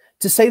 however,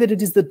 to say that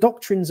it is the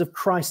doctrines of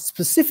Christ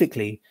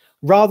specifically,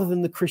 rather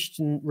than the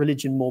Christian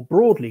religion more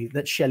broadly,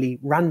 that Shelley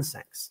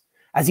ransacks,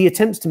 as he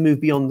attempts to move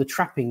beyond the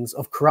trappings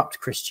of corrupt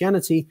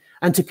Christianity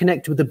and to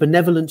connect with the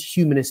benevolent,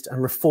 humanist,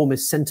 and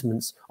reformist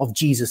sentiments of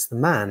Jesus the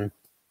man.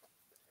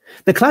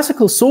 The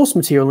classical source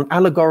material and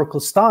allegorical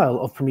style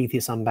of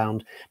Prometheus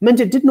Unbound meant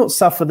it did not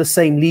suffer the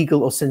same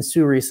legal or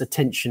censorious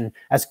attention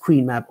as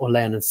Queen Mab or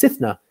Leon and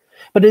Sithna,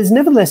 but it is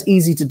nevertheless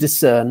easy to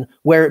discern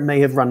where it may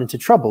have run into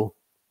trouble.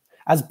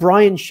 As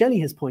Brian Shelley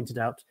has pointed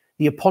out,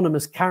 the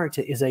eponymous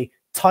character is a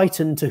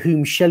Titan to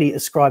whom Shelley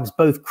ascribes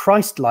both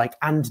Christ-like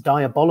and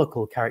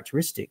diabolical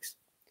characteristics.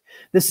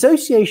 The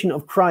association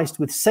of Christ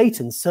with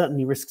Satan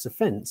certainly risks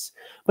offense,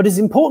 but it is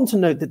important to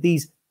note that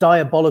these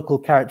diabolical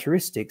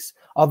characteristics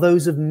are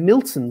those of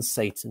Milton's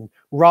Satan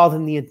rather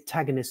than the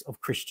antagonist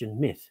of Christian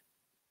myth.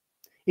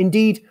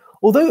 Indeed,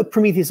 although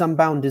Prometheus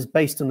Unbound is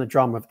based on the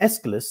drama of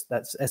Aeschylus,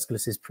 that's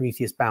Aeschylus's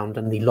Prometheus Bound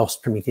and the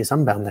lost Prometheus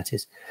Unbound, that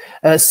is,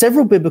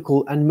 several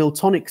biblical and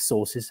Miltonic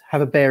sources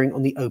have a bearing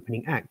on the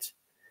opening act.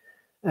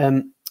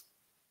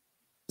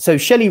 So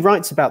Shelley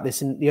writes about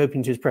this in the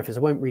opening to his preface.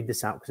 I won't read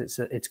this out because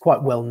it's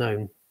quite well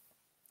known.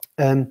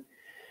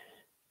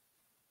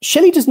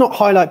 Shelley does not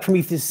highlight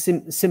Prometheus'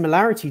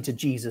 similarity to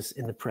Jesus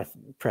in the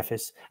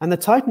preface, and the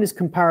Titan is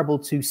comparable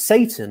to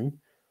Satan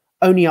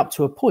only up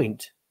to a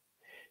point.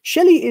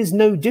 Shelley is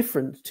no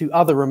different to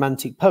other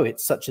romantic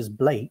poets such as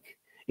Blake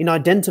in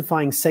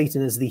identifying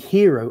Satan as the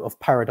hero of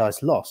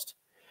Paradise Lost.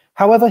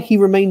 However, he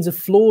remains a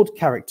flawed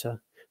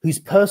character whose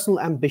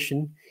personal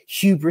ambition,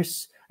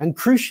 hubris, and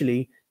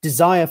crucially,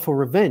 desire for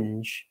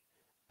revenge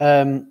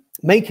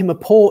make him a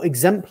poor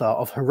exemplar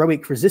of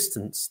heroic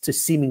resistance to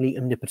seemingly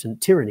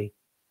omnipotent tyranny.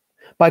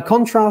 By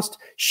contrast,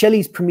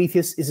 Shelley's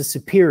Prometheus is a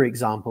superior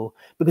example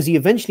because he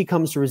eventually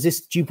comes to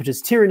resist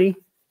Jupiter's tyranny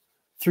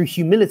through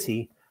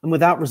humility and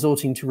without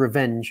resorting to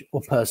revenge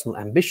or personal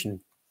ambition.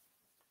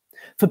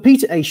 For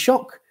Peter A.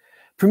 Schock,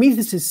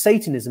 Prometheus's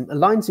Satanism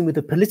aligns him with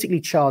the politically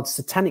charged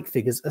satanic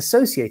figures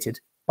associated,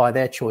 by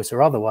their choice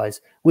or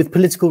otherwise, with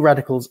political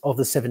radicals of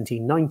the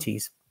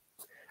 1790s.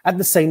 At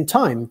the same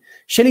time,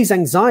 Shelley's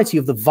anxiety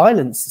of the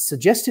violence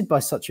suggested by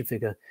such a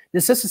figure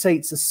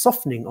necessitates a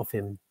softening of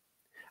him.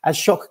 As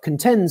Schock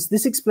contends,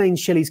 this explains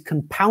Shelley's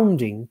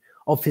compounding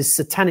of his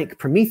satanic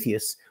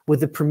Prometheus with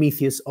the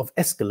Prometheus of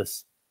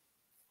Aeschylus.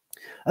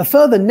 A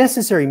further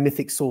necessary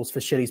mythic source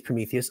for Shelley's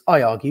Prometheus,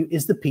 I argue,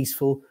 is the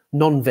peaceful,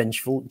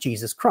 non-vengeful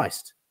Jesus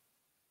Christ.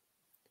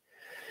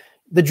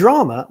 The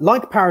drama,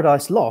 like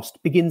Paradise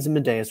Lost, begins in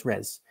Medea's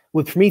res,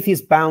 with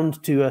Prometheus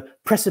bound to a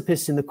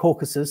precipice in the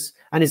Caucasus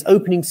and his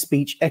opening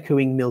speech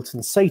echoing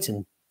Milton's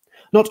Satan.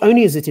 Not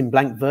only is it in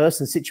blank verse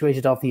and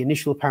situated after the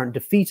initial apparent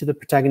defeat of the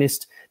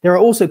protagonist, there are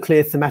also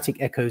clear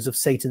thematic echoes of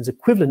Satan's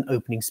equivalent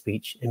opening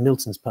speech in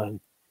Milton's poem.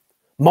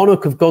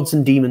 Monarch of gods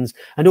and demons,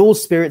 and all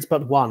spirits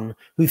but one,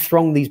 who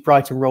throng these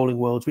bright and rolling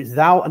worlds, which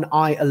thou and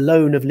I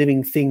alone of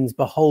living things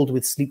behold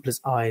with sleepless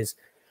eyes.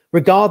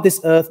 Regard this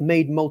earth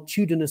made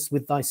multitudinous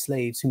with thy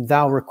slaves, whom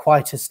thou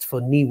requitest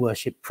for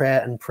knee-worship,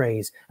 prayer and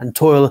praise, and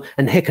toil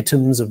and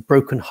hecatombs of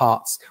broken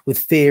hearts, with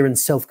fear and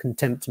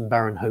self-contempt and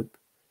barren hope.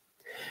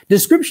 The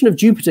description of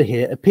Jupiter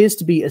here appears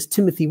to be, as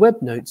Timothy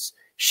Webb notes,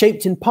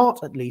 shaped in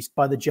part at least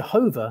by the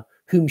Jehovah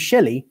whom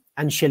Shelley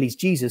and Shelley's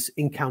Jesus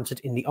encountered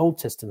in the Old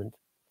Testament.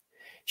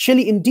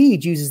 Shelley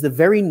indeed uses the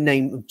very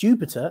name of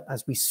Jupiter,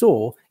 as we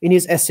saw, in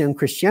his essay on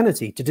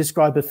Christianity to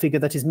describe a figure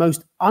that is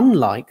most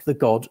unlike the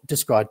God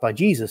described by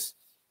Jesus.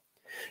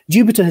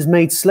 Jupiter has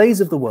made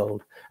slaves of the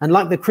world, and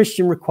like the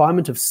Christian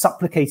requirement of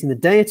supplicating the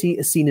deity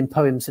as seen in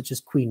poems such as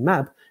Queen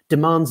Mab,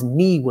 demands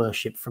knee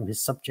worship from his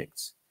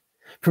subjects.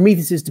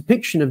 Prometheus'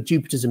 depiction of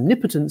Jupiter's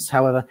omnipotence,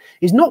 however,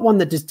 is not one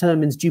that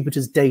determines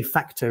Jupiter's de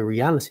facto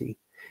reality.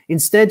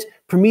 Instead,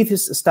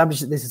 Prometheus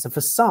establishes this as a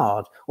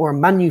facade or a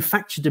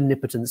manufactured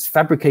omnipotence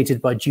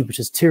fabricated by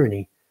Jupiter's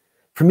tyranny.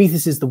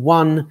 Prometheus is the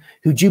one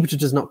who Jupiter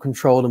does not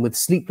control and with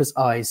sleepless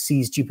eyes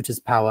sees Jupiter's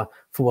power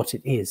for what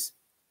it is.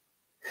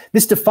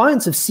 This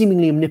defiance of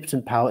seemingly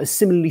omnipotent power is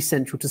similarly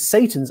central to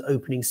Satan's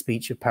opening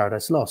speech of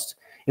Paradise Lost,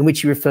 in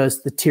which he refers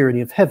to the tyranny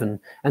of heaven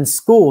and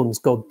scorns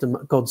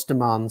God's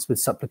demands with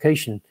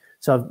supplication.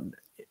 So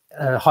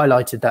I've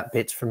highlighted that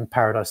bit from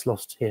Paradise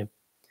Lost here.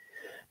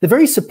 The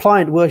very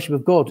suppliant worship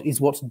of God is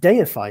what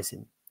deifies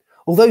him.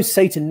 Although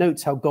Satan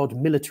notes how God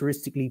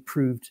militaristically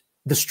proved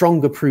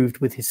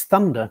with his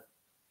thunder,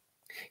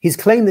 his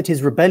claim that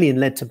his rebellion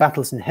led to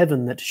battles in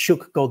heaven that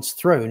shook God's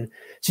throne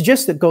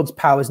suggests that God's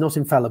power is not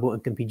infallible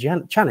and can be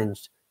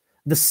challenged.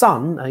 The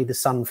Son, the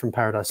Son from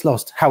Paradise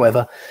Lost,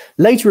 however,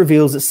 later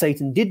reveals that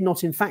Satan did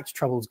not in fact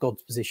trouble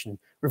God's position,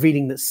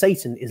 revealing that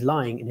Satan is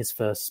lying in his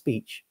first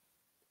speech.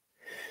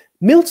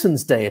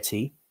 Milton's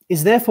deity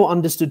is therefore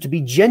understood to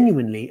be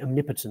genuinely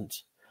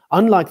omnipotent,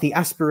 unlike the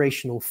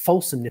aspirational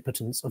false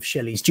omnipotence of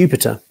Shelley's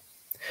Jupiter.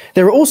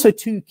 There are also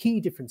two key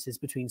differences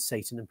between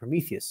Satan and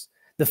Prometheus.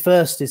 The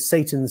first is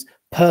Satan's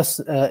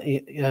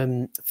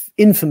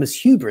infamous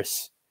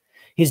hubris.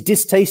 His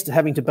distaste at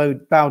having to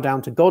bow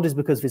down to God is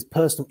because of his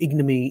personal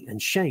ignominy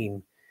and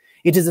shame.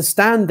 It is a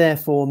stand,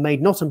 therefore,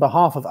 made not on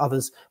behalf of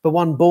others, but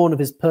one born of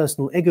his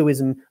personal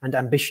egoism and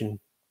ambition.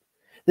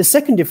 The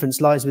second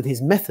difference lies with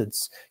his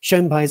methods,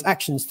 shown by his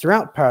actions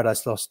throughout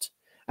Paradise Lost,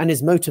 and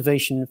his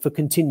motivation for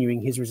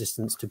continuing his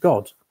resistance to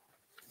God.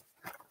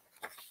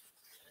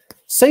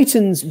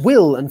 Satan's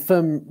will and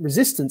firm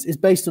resistance is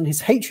based on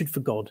his hatred for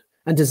God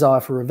and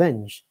desire for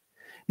revenge.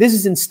 This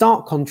is in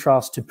stark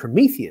contrast to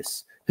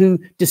Prometheus, who,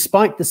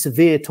 despite the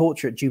severe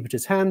torture at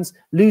Jupiter's hands,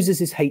 loses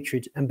his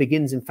hatred and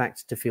begins, in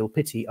fact, to feel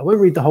pity. I won't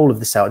read the whole of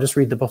this out, I'll just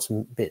read the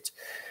bottom bit.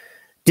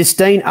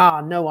 Disdain,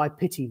 ah, no, I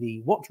pity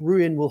thee. What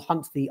ruin will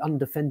hunt thee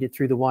undefended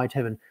through the wide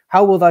heaven?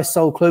 How will thy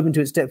soul, cloven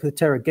to its depth with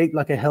terror, gape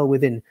like a hell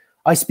within?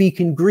 I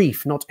speak in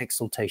grief, not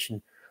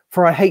exultation,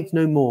 for I hate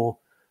no more,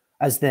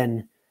 as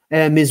then,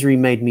 ere misery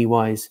made me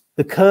wise.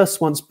 The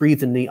curse once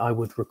breathed in thee I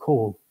would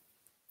recall.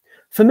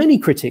 For many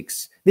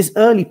critics, this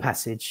early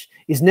passage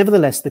is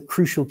nevertheless the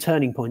crucial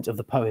turning point of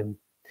the poem,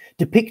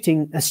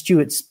 depicting, as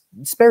Stuart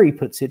Sperry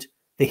puts it,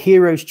 the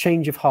hero's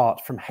change of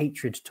heart from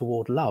hatred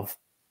toward love.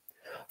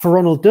 For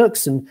Ronald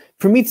Dirksen,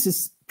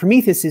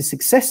 Prometheus's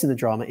success in the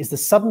drama is the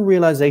sudden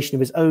realization of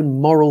his own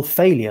moral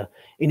failure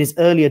in his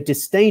earlier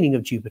disdaining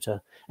of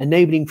Jupiter,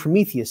 enabling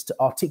Prometheus to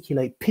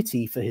articulate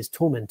pity for his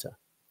tormentor.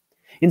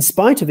 In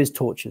spite of his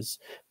tortures,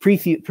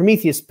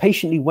 Prometheus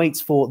patiently waits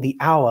for the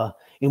hour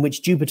in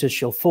which Jupiter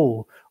shall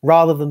fall,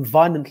 rather than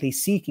violently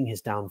seeking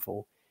his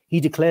downfall. He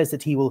declares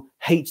that he will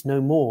hate no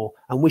more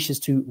and wishes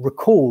to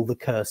recall the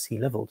curse he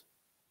leveled.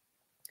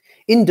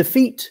 In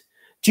defeat,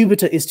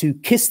 Jupiter is to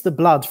kiss the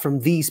blood from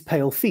these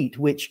pale feet,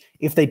 which,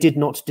 if they did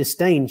not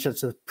disdain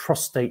such a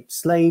prostrate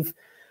slave,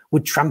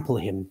 would trample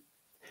him.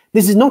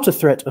 This is not a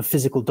threat of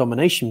physical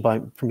domination by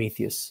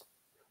Prometheus.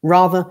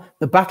 Rather,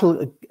 the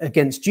battle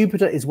against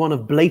Jupiter is one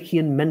of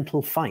Blakean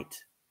mental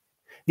fight.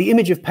 The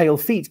image of pale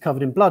feet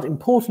covered in blood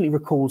importantly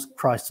recalls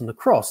Christ on the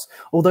cross,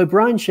 although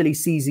Brian Shelley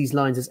sees these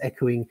lines as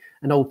echoing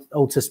an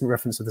Old Testament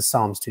reference of the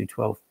Psalms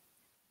 2:12.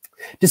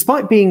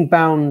 Despite being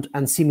bound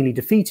and seemingly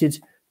defeated,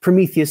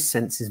 Prometheus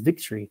senses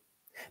victory.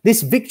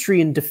 This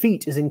victory and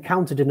defeat is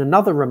encountered in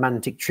another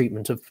romantic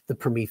treatment of the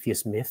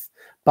Prometheus myth,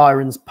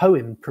 Byron's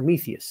poem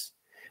Prometheus,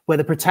 where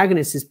the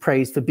protagonist is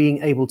praised for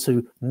being able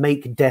to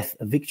make death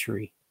a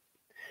victory.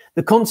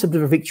 The concept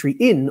of a victory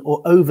in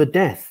or over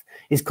death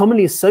is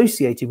commonly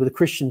associated with the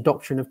Christian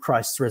doctrine of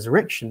Christ's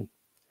resurrection.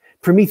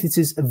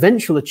 Prometheus's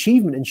eventual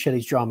achievement in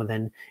Shelley's drama,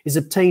 then, is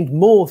obtained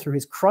more through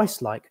his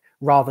Christ-like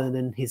rather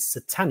than his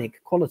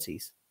satanic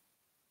qualities.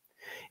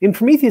 In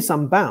Prometheus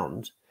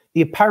Unbound,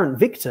 the apparent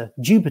victor,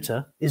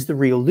 Jupiter, is the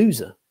real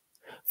loser.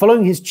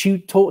 Following his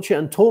torture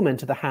and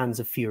torment at the hands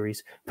of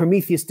Furies,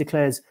 Prometheus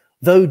declares,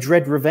 "Though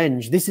dread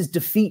revenge, this is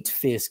defeat,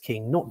 fierce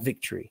king, not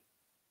victory."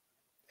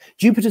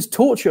 Jupiter's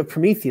torture of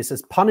Prometheus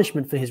as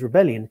punishment for his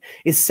rebellion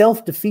is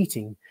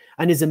self-defeating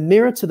and is a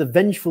mirror to the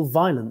vengeful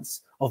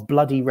violence of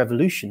bloody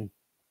revolution.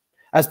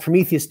 As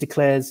Prometheus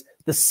declares,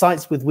 "The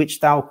sights with which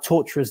thou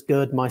torturest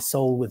gird my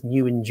soul with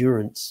new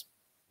endurance."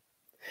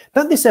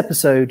 That this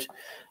episode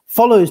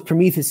follows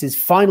Prometheus's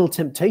final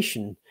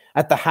temptation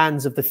at the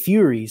hands of the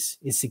Furies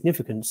is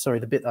significant. Sorry,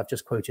 the bit I've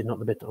just quoted, not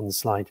the bit on the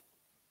slide.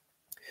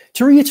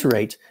 To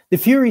reiterate, the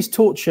Furies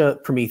torture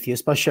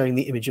Prometheus by showing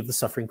the image of the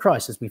suffering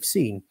Christ, as we've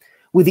seen,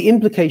 with the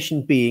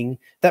implication being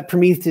that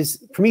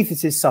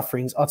Prometheus's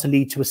sufferings are to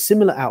lead to a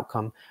similar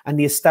outcome and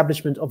the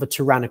establishment of a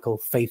tyrannical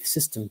faith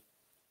system.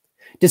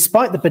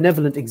 Despite the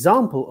benevolent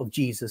example of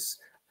Jesus,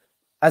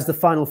 as the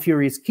final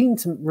Fury is keen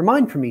to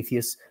remind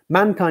Prometheus,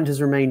 mankind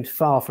has remained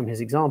far from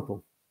his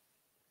example.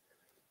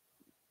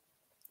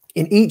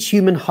 In each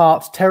human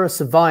heart, terror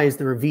survives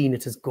the ravine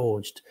it has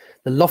gorged.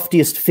 The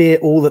loftiest fear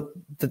all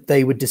that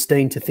they would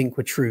disdain to think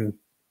were true.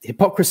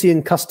 Hypocrisy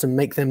and custom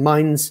make their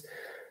minds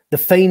the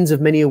fanes of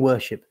many a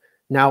worship,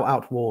 now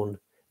outworn.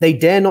 They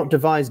dare not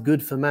devise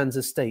good for man's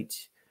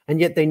estate,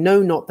 and yet they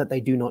know not that they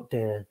do not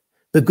dare.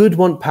 The good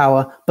want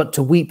power, but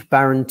to weep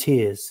barren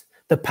tears.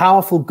 The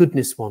powerful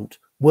goodness want,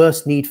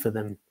 worse need for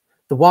them.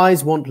 The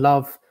wise want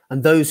love,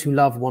 and those who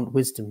love want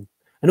wisdom.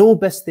 And all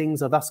best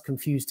things are thus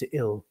confused to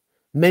ill.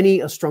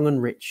 Many are strong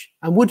and rich,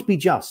 and would be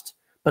just,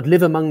 but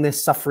live among their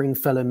suffering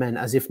fellow men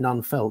as if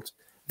none felt.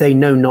 They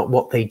know not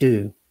what they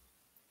do.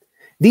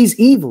 These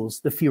evils,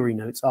 the Fury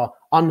notes, are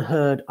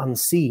unheard,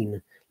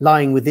 unseen,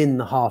 lying within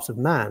the heart of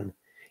man.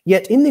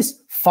 Yet in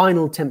this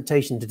final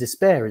temptation to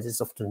despair, as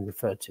it's often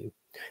referred to,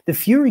 the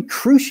Fury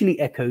crucially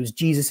echoes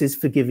Jesus'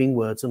 forgiving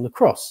words on the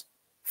cross.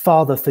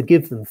 "Father,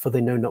 forgive them, for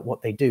they know not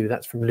what they do."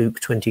 That's from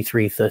Luke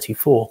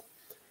 23:34.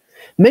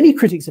 Many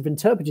critics have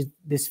interpreted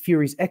this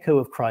Fury's echo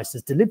of Christ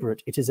as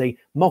deliberate. It is a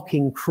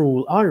mocking,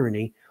 cruel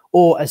irony,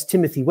 or, as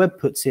Timothy Webb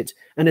puts it,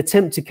 an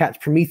attempt to catch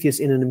Prometheus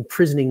in an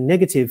imprisoning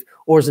negative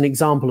or as an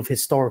example of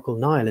historical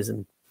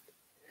nihilism.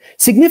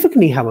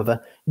 Significantly,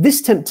 however,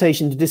 this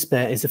temptation to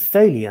despair is a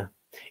failure.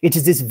 It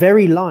is this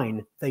very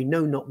line, "They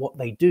know not what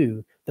they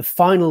do," the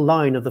final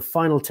line of the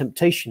final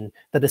temptation,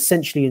 that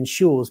essentially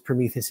ensures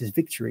Prometheus's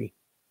victory.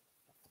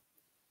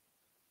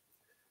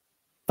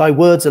 "Thy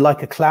words are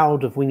like a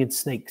cloud of winged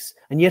snakes,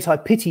 and yet I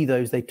pity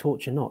those they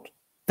torture not.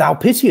 Thou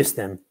pitiest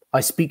them, I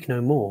speak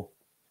no more."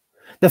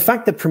 The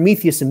fact that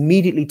Prometheus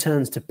immediately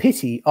turns to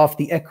pity after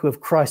the echo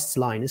of Christ's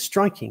line is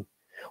striking.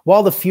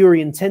 While the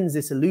Fury intends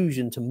this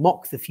allusion to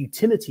mock the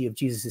futility of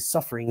Jesus'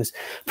 sufferings,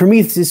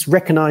 Prometheus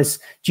recognizes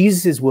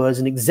Jesus' words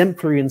an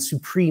exemplary and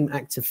supreme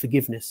act of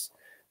forgiveness.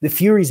 The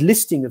Fury's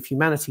listing of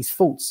humanity's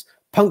faults,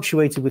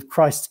 punctuated with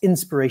Christ's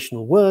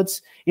inspirational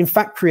words, in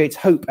fact creates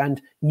hope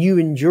and new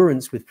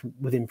endurance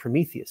within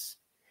Prometheus.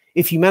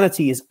 If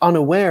humanity is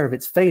unaware of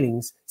its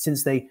failings,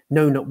 since they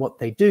know not what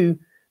they do,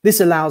 this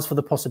allows for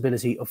the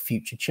possibility of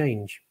future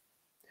change.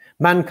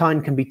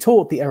 Mankind can be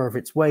taught the error of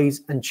its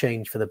ways and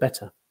change for the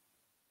better.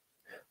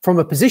 From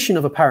a position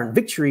of apparent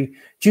victory,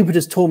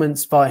 Jupiter's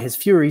torments via his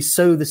Furies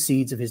sow the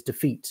seeds of his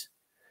defeat.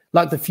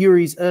 Like the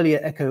Furies' earlier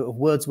echo of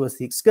Wordsworth's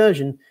The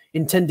Excursion,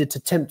 intended to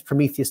tempt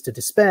Prometheus to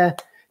despair,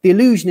 the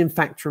allusion in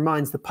fact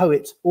reminds the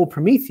poet or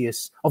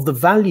Prometheus of the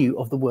value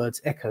of the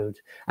words echoed,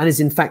 and is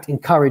in fact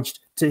encouraged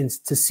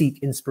to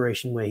seek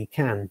inspiration where he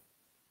can.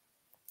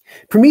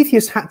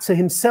 Prometheus had to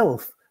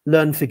himself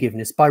learn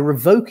forgiveness by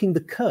revoking the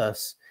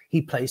curse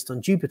he placed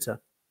on Jupiter.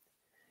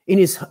 In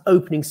his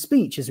opening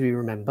speech, as we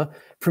remember,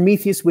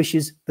 Prometheus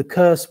wishes the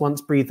curse once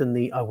breathed on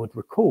thee I would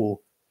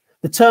recall.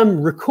 The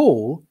term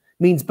recall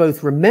means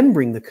both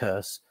remembering the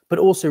curse, but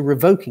also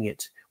revoking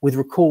it, with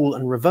recall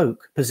and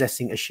revoke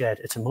possessing a shared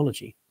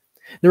etymology.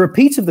 The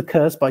repeat of the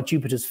curse by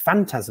Jupiter's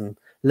phantasm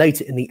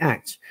later in the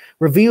act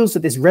reveals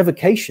that this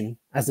revocation,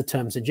 as the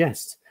term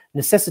suggests,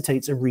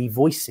 necessitates a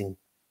revoicing.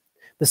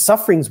 The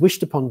sufferings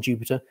wished upon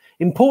Jupiter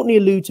importantly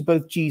allude to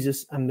both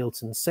Jesus and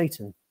Milton's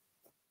Satan.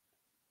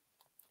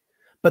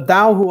 But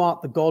thou who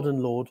art the God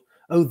and Lord,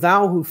 O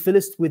thou who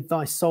fillest with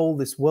thy soul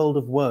this world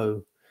of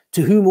woe,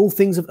 to whom all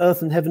things of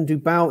earth and heaven do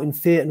bow in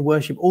fear and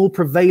worship, all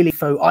prevailing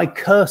foe, I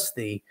curse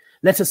thee.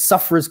 Let a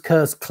sufferer's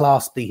curse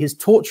clasp thee, his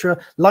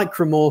torture like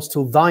remorse,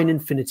 till thine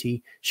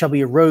infinity shall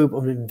be a robe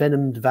of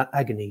envenomed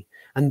agony,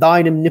 and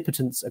thine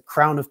omnipotence a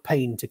crown of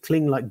pain to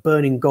cling like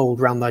burning gold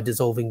round thy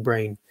dissolving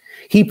brain.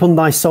 Heap on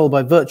thy soul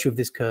by virtue of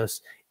this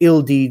curse,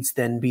 ill deeds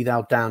then be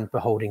thou damned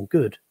beholding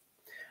good.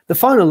 The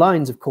final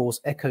lines, of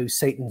course, echo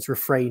Satan's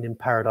refrain in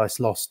Paradise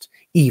Lost,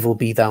 evil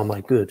be thou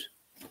my good,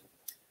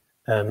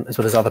 as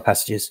well as other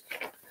passages.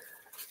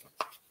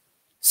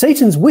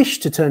 Satan's wish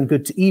to turn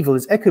good to evil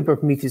is echoed by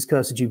Prometheus'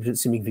 curse of Jupiter that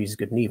seemingly views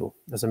good and evil,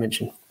 as I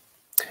mentioned.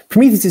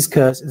 Prometheus'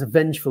 curse is a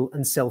vengeful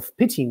and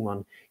self-pitying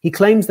one. He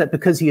claims that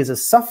because he is a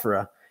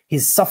sufferer,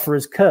 his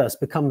sufferer's curse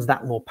becomes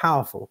that more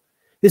powerful.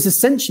 This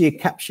essentially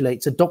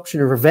encapsulates a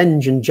doctrine of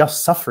revenge and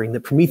just suffering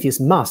that Prometheus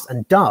must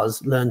and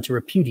does learn to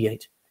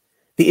repudiate.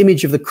 The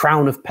image of the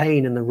crown of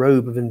pain and the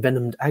robe of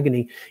envenomed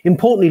agony,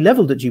 importantly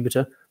levelled at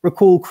Jupiter,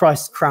 recall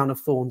Christ's crown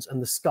of thorns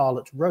and the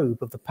scarlet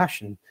robe of the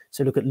Passion.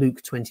 So look at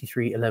Luke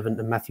 23:11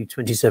 and Matthew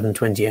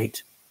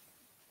 27:28.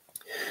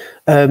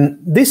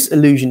 This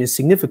allusion is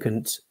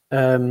significant.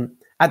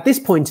 At this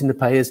point in the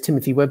play, as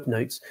Timothy Webb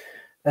notes,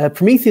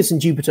 Prometheus and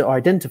Jupiter are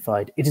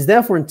identified. It is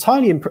therefore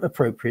entirely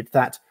appropriate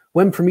that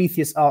when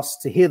Prometheus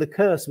asks to hear the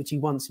curse which he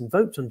once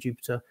invoked on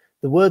Jupiter,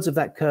 the words of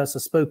that curse are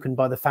spoken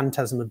by the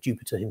phantasm of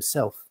Jupiter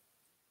himself.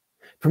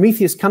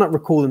 Prometheus cannot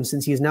recall them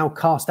since he has now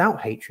cast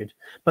out hatred,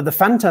 but the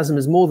phantasm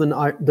is more than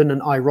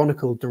an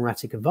ironical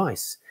dramatic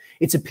device.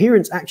 Its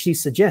appearance actually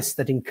suggests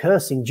that in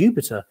cursing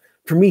Jupiter,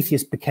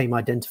 Prometheus became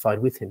identified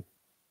with him.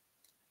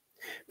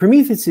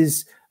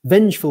 Prometheus's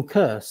vengeful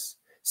curse,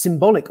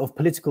 symbolic of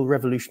political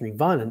revolutionary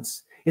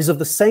violence, is of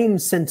the same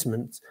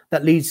sentiment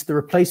that leads to the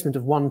replacement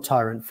of one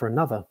tyrant for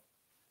another.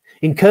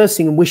 In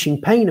cursing and wishing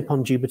pain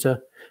upon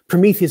Jupiter,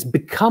 Prometheus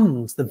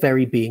becomes the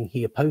very being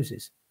he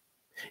opposes.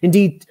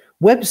 Indeed,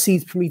 Webb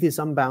sees Prometheus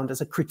Unbound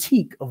as a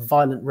critique of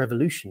violent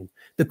revolution,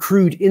 the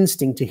crude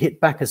instinct to hit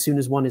back as soon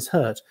as one is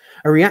hurt,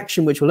 a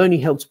reaction which will only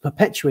help to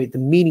perpetuate the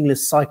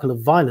meaningless cycle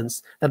of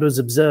violence that was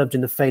observed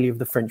in the failure of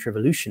the French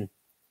Revolution.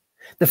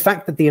 The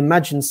fact that the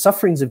imagined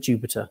sufferings of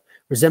Jupiter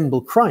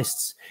resemble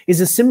Christ's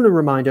is a similar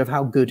reminder of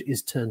how good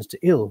is turned to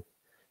ill.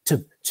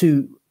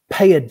 To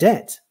pay a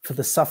debt for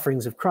the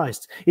sufferings of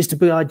Christ is to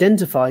be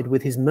identified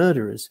with his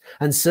murderers,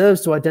 and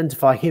serves to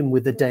identify him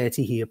with the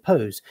deity he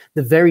opposed,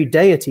 the very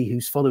deity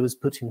whose followers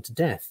put him to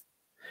death.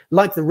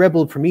 Like the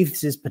rebel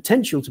Prometheus's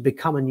potential to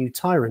become a new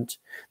tyrant,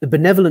 the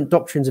benevolent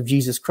doctrines of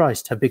Jesus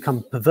Christ have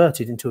become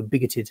perverted into a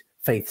bigoted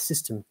faith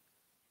system.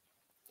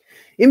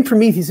 In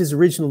Prometheus's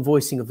original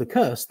voicing of the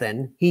curse,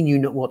 then, he knew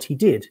not what he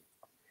did.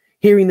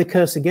 Hearing the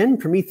curse again,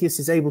 Prometheus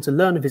is able to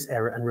learn of his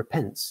error and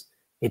repents.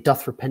 It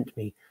doth repent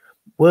me.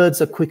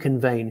 Words are quick and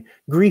vain.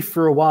 Grief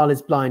for a while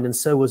is blind, and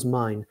so was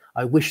mine.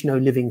 I wish no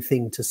living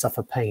thing to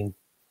suffer pain.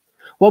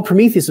 While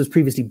Prometheus was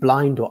previously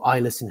blind or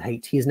eyeless in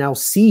hate, he has now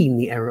seen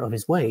the error of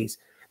his ways.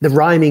 The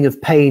rhyming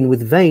of pain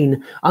with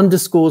vain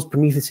underscores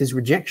Prometheus's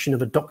rejection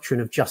of a doctrine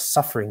of just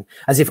suffering,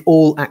 as if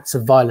all acts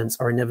of violence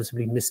are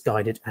inevitably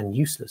misguided and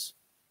useless.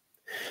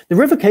 The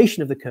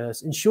revocation of the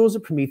curse ensures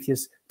that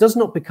Prometheus does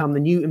not become the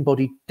new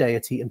embodied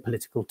deity and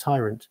political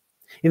tyrant.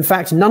 In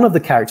fact, none of the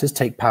characters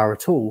take power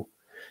at all.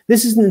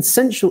 This is an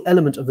essential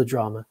element of the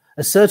drama,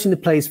 asserting the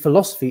play's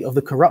philosophy of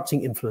the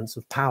corrupting influence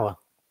of power.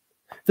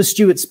 For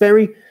Stuart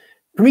Sperry,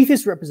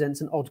 Prometheus represents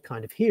an odd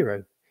kind of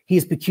hero. He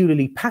is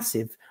peculiarly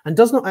passive and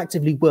does not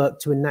actively work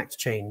to enact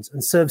change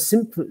and serves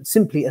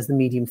simply as the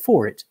medium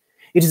for it.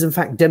 It is in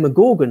fact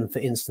Demogorgon, for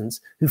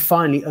instance, who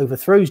finally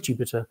overthrows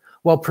Jupiter,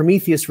 while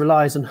Prometheus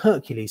relies on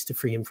Hercules to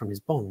free him from his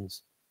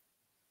bonds.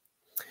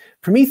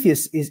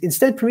 Prometheus is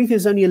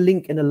only a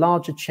link in a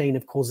larger chain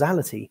of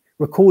causality,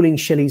 recalling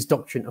Shelley's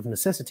doctrine of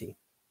necessity.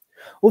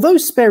 Although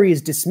Sperry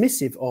is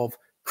dismissive of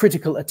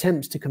critical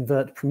attempts to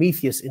convert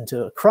Prometheus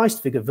into a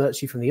Christ figure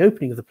virtually from the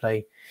opening of the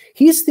play,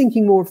 he is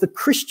thinking more of the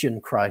Christian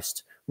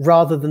Christ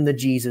rather than the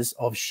Jesus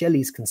of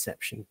Shelley's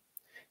conception.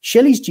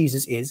 Shelley's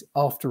Jesus is,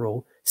 after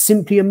all,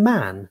 simply a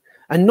man,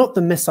 and not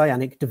the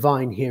messianic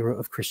divine hero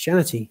of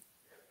Christianity.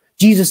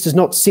 Jesus does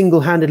not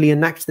single-handedly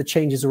enact the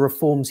changes or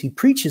reforms he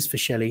preaches for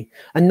Shelley,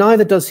 and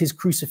neither does his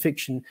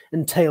crucifixion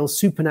entail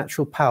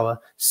supernatural power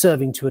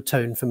serving to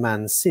atone for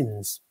man's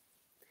sins.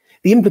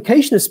 The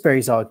implication of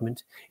Sperry's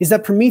argument is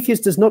that Prometheus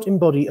does not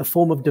embody a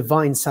form of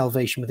divine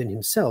salvation within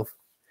himself.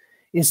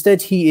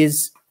 Instead, he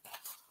is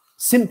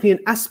simply an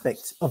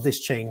aspect of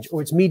this change,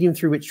 or its medium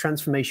through which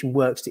transformation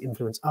works to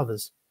influence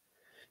others.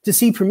 To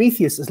see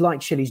Prometheus as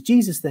like Shelley's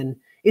Jesus, then,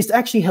 is to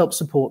actually help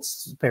support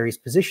Sperry's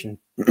position.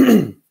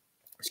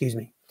 Excuse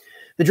me.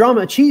 The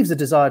drama achieves the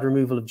desired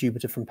removal of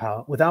Jupiter from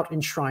power without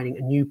enshrining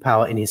a new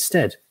power in his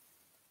stead.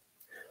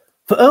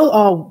 For Earl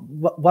R.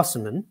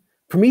 Wasserman,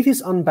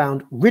 Prometheus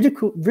Unbound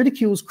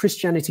ridicules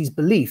Christianity's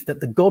belief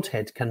that the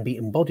Godhead can be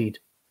embodied.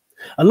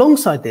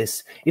 Alongside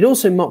this, it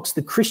also mocks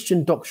the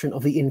Christian doctrine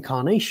of the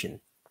incarnation.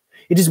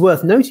 It is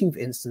worth noting, for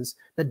instance,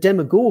 that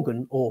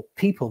Demogorgon, or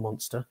people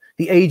monster,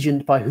 the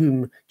agent by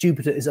whom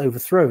Jupiter is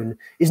overthrown,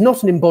 is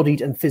not an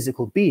embodied and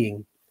physical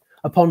being.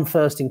 Upon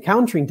first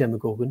encountering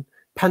Demogorgon,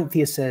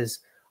 Panthea says,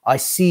 "I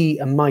see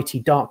a mighty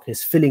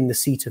darkness filling the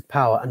seat of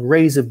power, and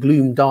rays of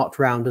gloom dart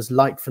round as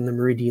light from the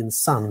meridian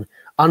sun,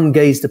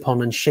 ungazed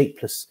upon and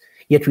shapeless,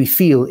 yet we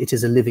feel it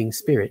is a living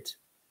spirit."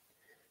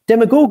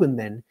 Demogorgon,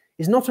 then,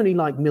 is not only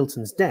like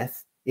Milton's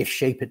death, if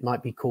shape it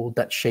might be called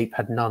that shape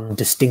had none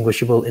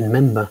distinguishable in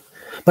member,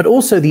 but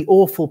also the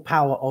awful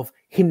power of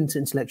hymn to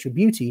intellectual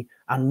beauty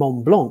and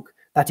Mont Blanc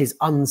that is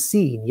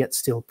unseen yet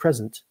still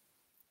present.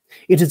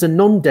 It is a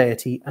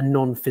non-deity and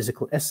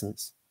non-physical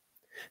essence.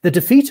 The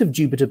defeat of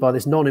Jupiter by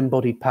this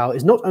non-embodied power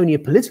is not only a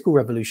political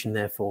revolution,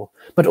 therefore,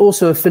 but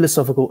also a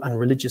philosophical and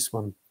religious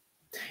one.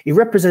 It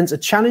represents a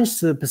challenge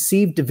to the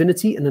perceived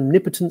divinity and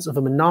omnipotence of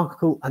a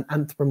monarchical and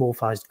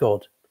anthropomorphized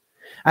god.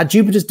 At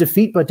Jupiter's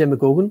defeat by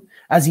Demogorgon,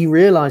 as he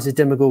realizes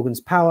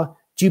Demogorgon's power,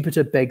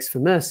 Jupiter begs for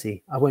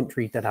mercy. I won't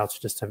read that out,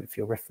 just have it for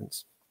your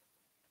reference.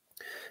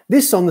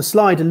 This on the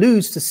slide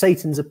alludes to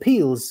Satan's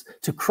appeals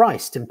to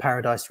Christ in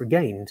Paradise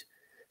Regained.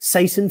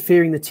 Satan,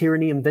 fearing the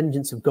tyranny and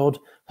vengeance of God,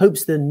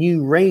 hopes the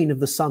new reign of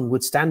the sun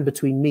would stand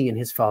between me and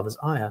his father's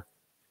ire.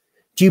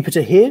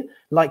 Jupiter here,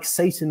 like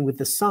Satan with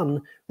the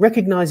sun,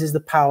 recognizes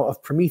the power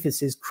of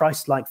Prometheus's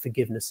Christ-like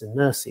forgiveness and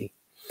mercy.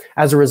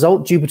 As a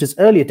result, Jupiter's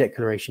earlier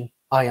declaration,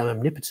 I am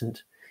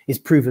omnipotent, is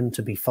proven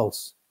to be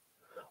false.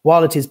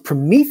 While it is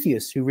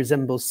Prometheus who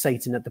resembles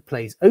Satan at the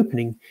play's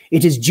opening,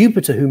 it is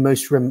Jupiter who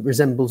most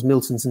resembles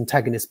Milton's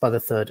antagonist by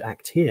the third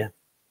act here.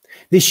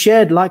 This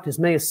shared likeness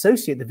may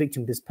associate the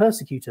victim with his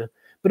persecutor,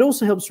 but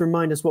also helps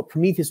remind us what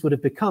Prometheus would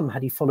have become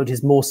had he followed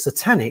his more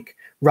satanic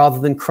rather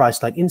than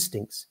Christ-like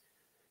instincts.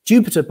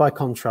 Jupiter, by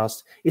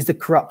contrast, is the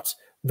corrupt,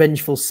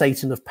 vengeful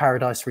Satan of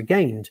Paradise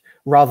Regained,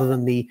 rather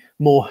than the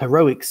more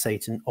heroic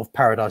Satan of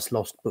Paradise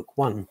Lost, Book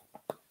 1.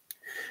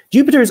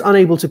 Jupiter is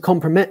unable to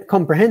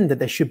comprehend that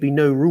there should be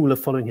no ruler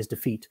following his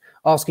defeat,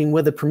 asking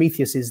whether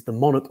Prometheus is the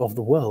monarch of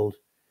the world.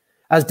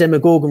 As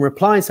Demogorgon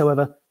replies,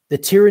 however, the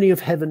tyranny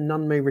of heaven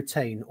none may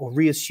retain, or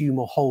reassume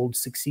or hold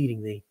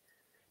succeeding thee.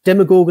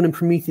 Demogorgon and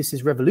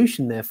Prometheus's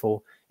revolution,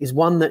 therefore, is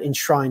one that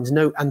enshrines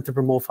no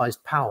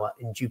anthropomorphized power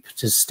in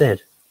Jupiter's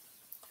stead.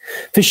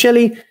 For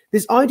Shelley,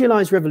 this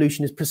idealized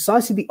revolution is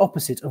precisely the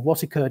opposite of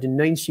what occurred in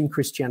mainstream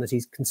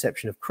Christianity's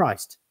conception of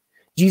Christ.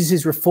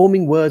 Jesus'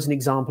 reforming words and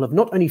example have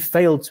not only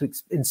failed to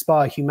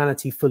inspire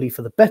humanity fully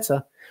for the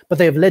better, but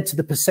they have led to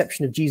the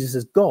perception of Jesus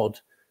as God.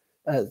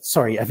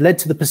 Have led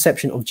to the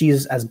perception of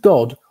Jesus as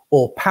God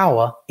or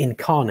power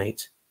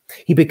incarnate.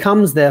 He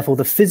becomes, therefore,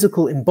 the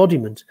physical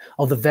embodiment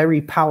of the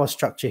very power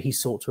structure he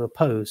sought to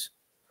oppose.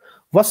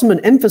 Wasserman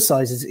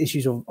emphasizes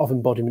issues of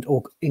embodiment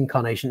or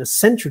incarnation as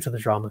central to the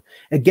drama,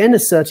 again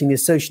asserting the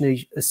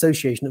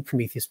association of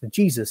Prometheus with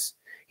Jesus.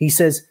 He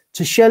says,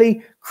 to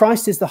Shelley,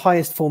 Christ is the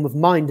highest form of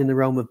mind in the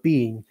realm of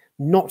being,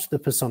 not the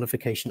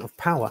personification of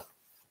power.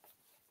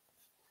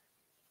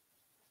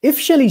 If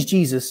Shelley's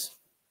Jesus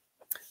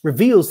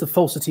reveals the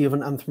falsity of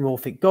an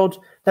anthropomorphic God,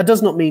 that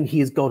does not mean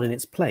he is God in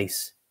its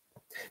place.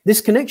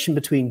 This connection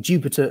between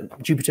Jupiter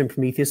and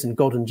Prometheus and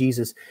God and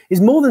Jesus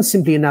is more than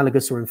simply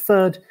analogous or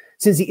inferred,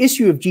 since the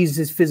issue of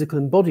Jesus' physical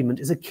embodiment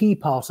is a key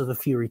part of the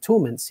Fury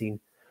torment scene.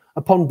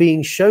 Upon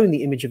being shown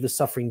the image of the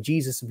suffering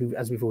Jesus,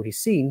 as we've already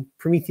seen,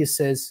 Prometheus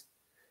says,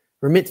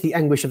 remit the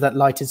anguish of that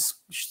lighted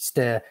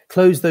stare,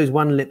 close those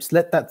wan lips,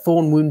 let that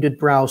thorn-wounded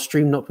brow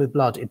stream not with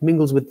blood, it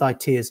mingles with thy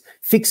tears,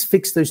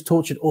 fix those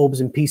tortured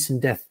orbs in peace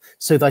and death,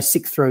 so thy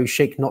sick throes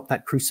shake not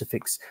that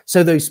crucifix,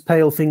 so those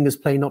pale fingers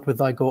play not with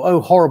thy gore,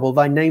 oh horrible,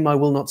 thy name I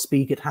will not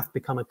speak, it hath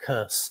become a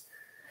curse.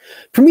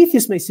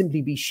 Prometheus may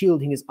simply be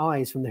shielding his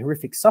eyes from the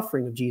horrific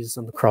suffering of Jesus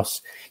on the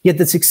cross, yet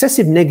the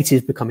successive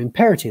negatives become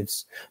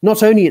imperatives.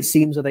 Not only, it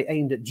seems, are they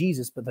aimed at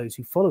Jesus, but those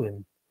who follow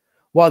him.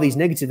 While these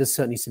negatives are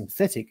certainly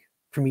sympathetic,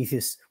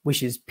 Prometheus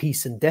wishes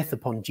peace and death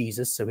upon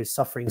Jesus, so his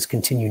sufferings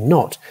continue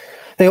not.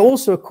 They are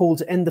also a call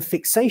to end the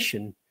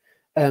fixation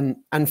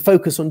and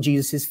focus on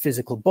Jesus'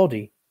 physical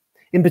body.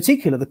 In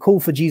particular, the call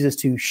for Jesus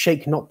to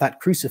shake not that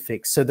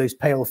crucifix, so those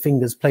pale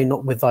fingers play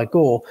not with thy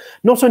gore,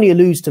 not only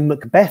alludes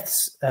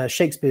to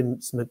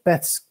Shakespeare's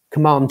Macbeth's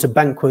command to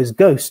Banquo's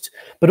ghost,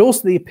 but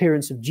also the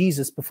appearance of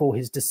Jesus before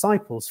his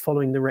disciples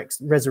following the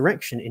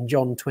resurrection in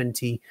John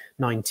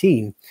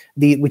 20:19,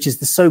 which is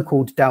the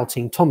so-called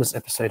Doubting Thomas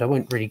episode. I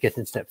won't really get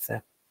into depth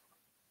there.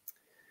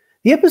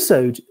 The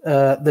episode,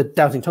 the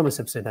Doubting Thomas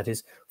episode, that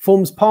is,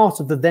 forms part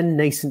of the then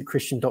nascent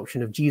Christian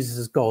doctrine of Jesus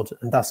as God,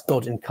 and thus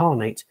God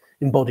incarnate,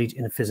 embodied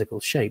in a physical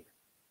shape.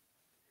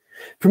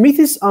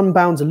 Prometheus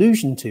Unbound's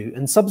allusion to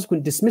and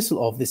subsequent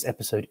dismissal of this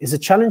episode is a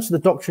challenge to the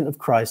doctrine of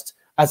Christ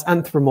as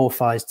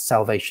anthropomorphized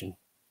salvation.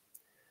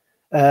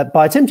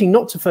 By attempting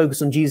not to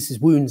focus on Jesus'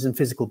 wounds and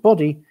physical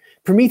body,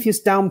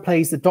 Prometheus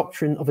downplays the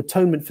doctrine of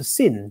atonement for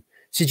sin,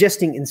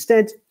 suggesting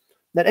instead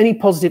that any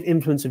positive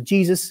influence of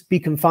Jesus be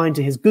confined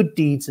to his good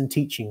deeds and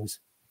teachings.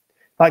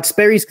 Like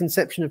Sperry's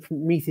conception of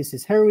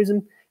Prometheus'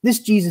 heroism, this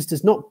Jesus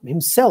does not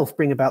himself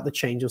bring about the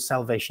change or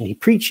salvation he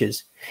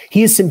preaches.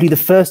 He is simply the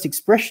first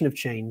expression of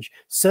change,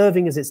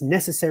 serving as its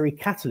necessary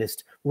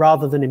catalyst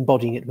rather than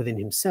embodying it within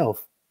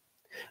himself.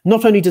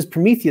 Not only does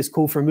Prometheus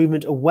call for a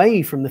movement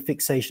away from the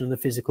fixation on the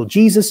physical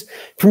Jesus,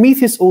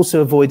 Prometheus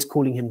also avoids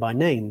calling him by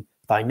name.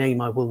 Thy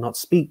name I will not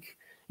speak.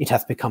 It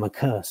hath become a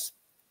curse.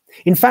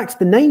 In fact,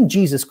 the name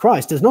Jesus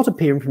Christ does not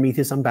appear in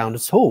Prometheus Unbound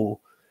at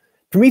all.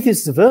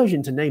 Prometheus'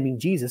 aversion to naming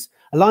Jesus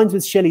aligns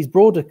with Shelley's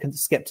broader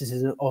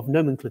skepticism of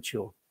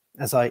nomenclature,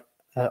 as I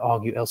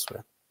argue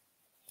elsewhere.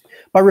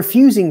 By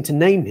refusing to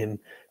name him,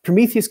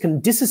 Prometheus can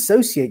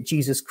disassociate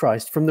Jesus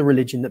Christ from the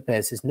religion that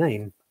bears his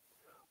name.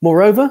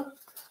 Moreover,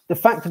 the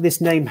fact that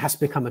this name has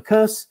become a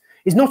curse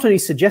is not only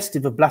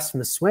suggestive of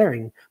blasphemous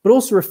swearing, but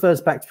also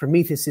refers back to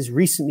Prometheus'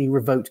 recently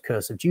revoked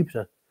curse of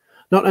Jupiter.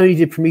 Not only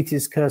did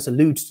Prometheus' curse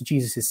allude to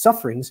Jesus'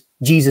 sufferings,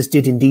 Jesus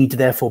did indeed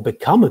therefore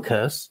become a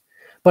curse,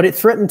 but it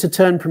threatened to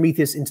turn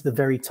Prometheus into the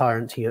very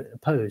tyrant he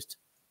opposed.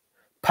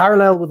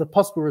 Parallel with the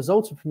possible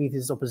result of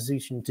Prometheus'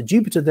 opposition to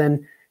Jupiter,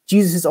 then,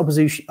 Jesus'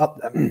 opposition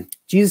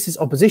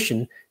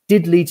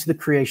did lead to the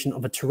creation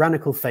of a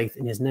tyrannical faith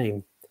in his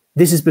name.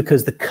 This is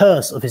because the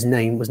curse of his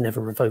name was never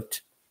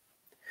revoked.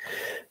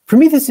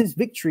 Prometheus'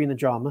 victory in the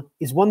drama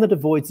is one that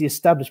avoids the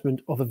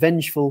establishment of a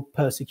vengeful,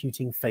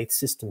 persecuting faith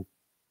system.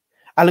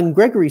 Alan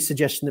Gregory's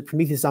suggestion that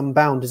Prometheus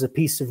Unbound is a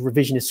piece of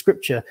revisionist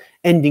scripture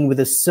ending with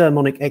a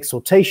sermonic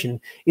exhortation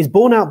is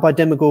borne out by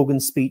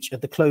Demogorgon's speech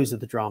at the close of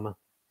the drama.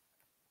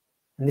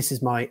 And this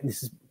is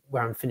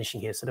where I'm finishing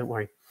here, so don't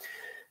worry.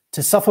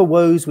 To suffer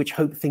woes which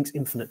hope thinks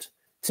infinite,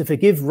 to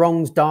forgive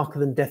wrongs darker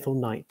than death or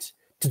night,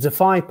 to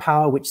defy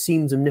power which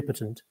seems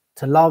omnipotent,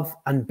 to love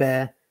and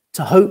bear,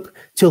 to hope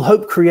till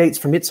hope creates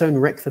from its own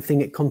wreck the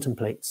thing it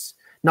contemplates,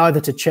 neither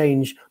to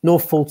change, nor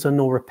falter,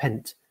 nor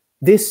repent.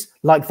 This,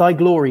 like thy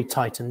glory,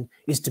 Titan,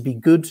 is to be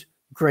good,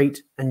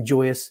 great, and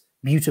joyous,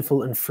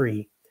 beautiful and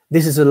free.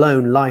 This is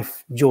alone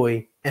life,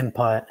 joy,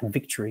 empire, and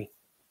victory.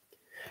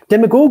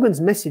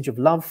 Demogorgon's message of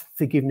love,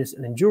 forgiveness,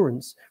 and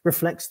endurance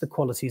reflects the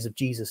qualities of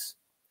Jesus.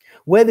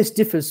 Where this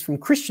differs from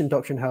Christian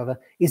doctrine, however,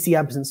 is the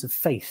absence of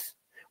faith,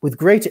 with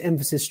greater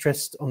emphasis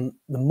stressed on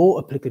the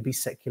more applicably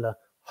secular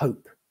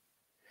hope.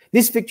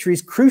 This victory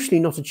is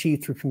crucially not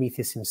achieved through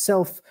Prometheus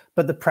himself,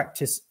 but the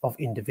practice of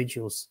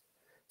individuals.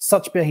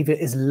 Such behavior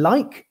is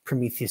like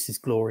Prometheus's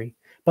glory,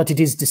 but it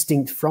is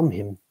distinct from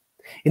him.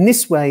 In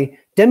this way,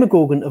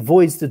 Demogorgon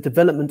avoids the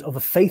development of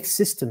a faith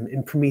system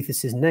in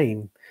Prometheus's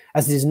name,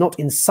 as it is not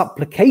in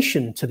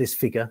supplication to this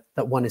figure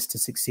that one is to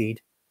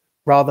succeed.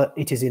 Rather,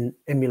 it is in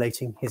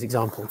emulating his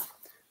example.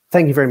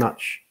 Thank you very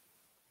much.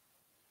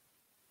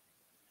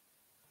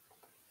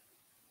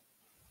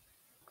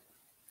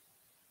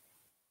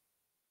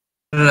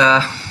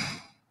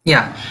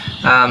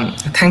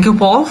 Thank you,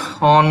 Paul,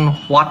 on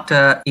what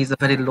is a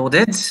very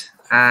loaded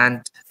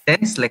and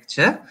dense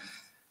lecture.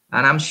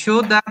 And I'm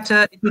sure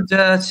that it would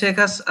take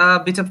us a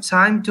bit of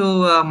time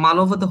to mull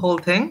over the whole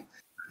thing.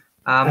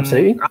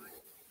 Absolutely. I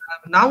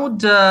now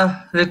would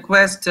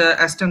request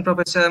Assistant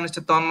Professor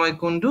Mr. Tanmoy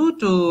Kundu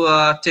to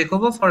take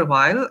over for a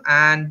while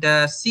and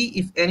see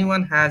if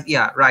anyone has,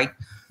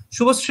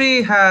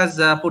 Shubhashree has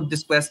put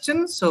this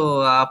question.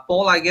 So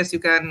Paul, I guess you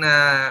can,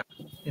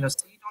 see it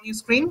on your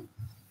screen.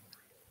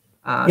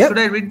 Yep. Should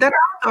I read that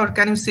out or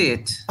can you see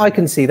it? I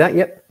can see that,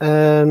 yep.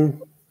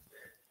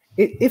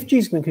 If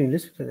Jesus can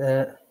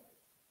listen,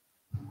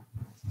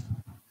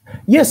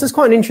 yes, that's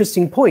quite an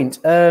interesting point.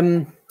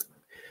 So,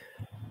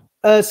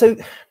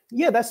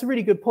 yeah, that's a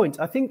really good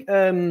point. I think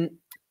there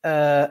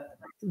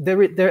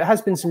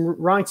has been some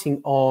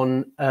writing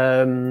on.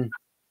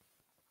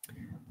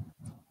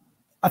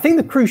 I think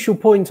the crucial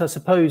point, I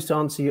suppose, to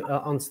answer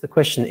the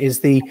question is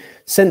the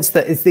sense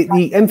that is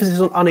the emphasis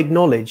on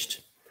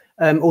unacknowledged.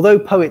 Although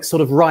poets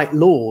sort of write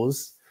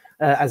laws,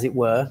 as it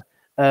were,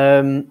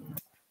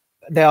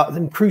 they are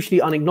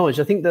crucially unacknowledged.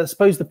 I think that I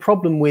suppose the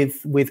problem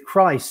with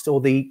Christ, or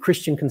the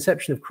Christian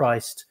conception of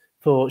Christ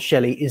for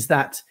Shelley, is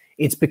that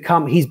he's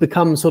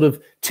become sort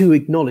of too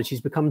acknowledged. He's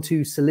become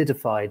too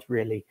solidified,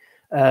 really.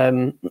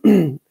 I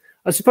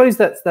suppose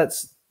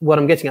that's what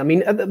I'm getting at. I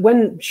mean,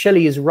 when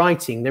Shelley is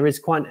writing, there is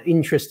quite an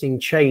interesting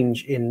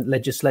change in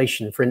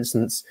legislation. For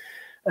instance,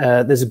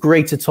 there's a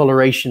greater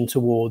toleration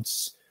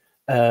towards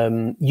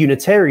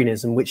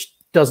Unitarianism, which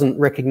doesn't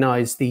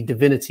recognize the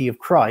divinity of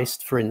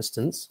Christ, for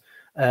instance.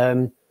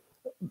 And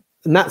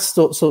that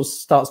sort of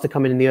starts to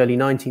come in the early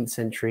 19th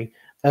century.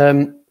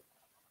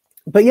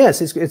 But yes,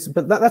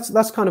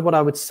 that's kind of what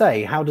I would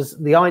say. How does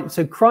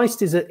so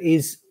Christ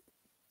is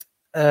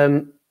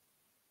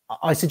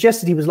I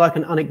suggested he was like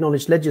an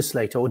unacknowledged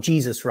legislator, or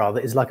Jesus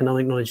rather is like an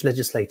unacknowledged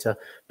legislator,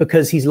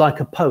 because he's like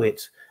a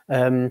poet.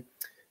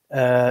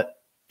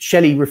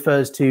 Shelley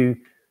refers to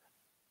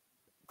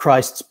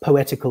Christ's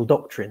poetical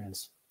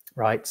doctrines,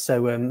 right?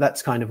 So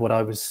that's kind of what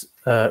I was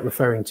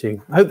referring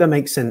to. I hope that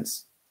makes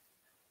sense.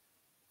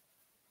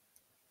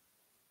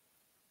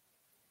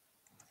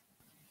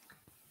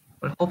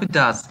 I hope it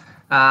does.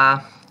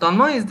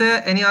 Tanmoy, is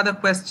there any other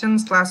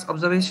questions /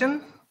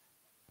 observation?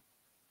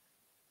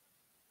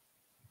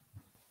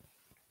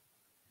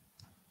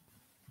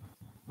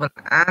 Well,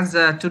 as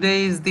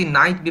today is the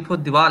night before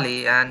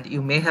Diwali, and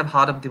you may have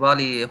heard of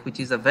Diwali,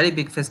 which is a very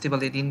big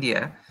festival in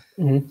India.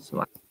 Mm-hmm.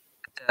 So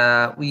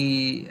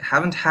we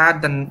haven't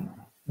had the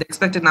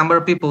expected number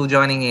of people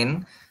joining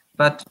in,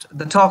 but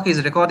the talk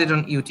is recorded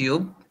on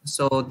YouTube,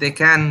 so they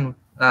can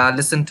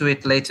listen to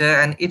it later,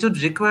 and it would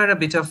require a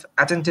bit of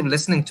attentive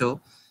listening to,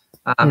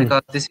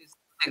 because this is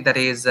something that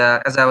is,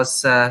 as I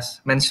was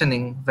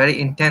mentioning, very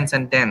intense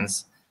and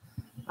dense.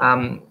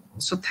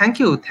 So thank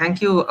you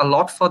a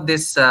lot for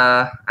this,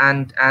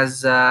 and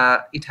as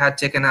it had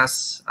taken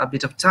us a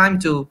bit of time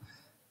to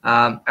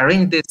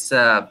arrange this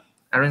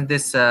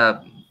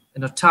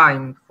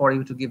time for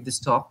you to give this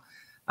talk.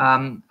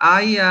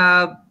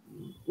 I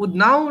would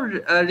now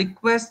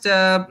request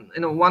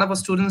one of our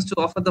students to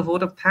offer the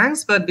vote of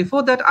thanks, but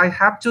before that I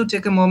have to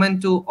take a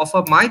moment to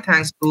offer my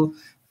thanks to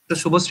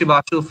Shubhashree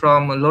Basu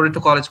from Loreto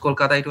College,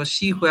 Kolkata. It was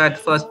she who had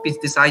first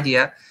pitched this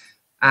idea,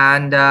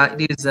 and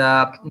it is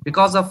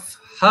because of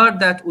her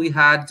that we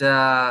had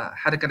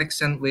had a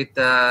connection with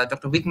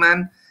Dr.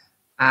 Whickman,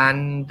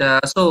 and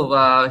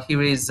so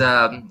here is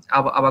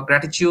our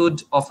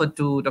gratitude offered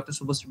to Dr.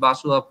 Shubhashree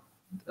Basu of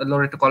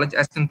Loreto College,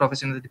 assistant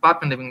professor in the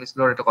Department of English,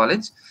 Loreto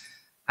College.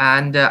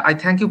 And I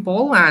thank you,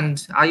 Paul,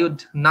 and I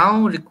would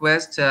now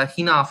request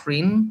Hina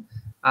Afrin,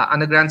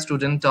 undergrad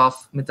student of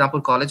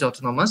Midnapur College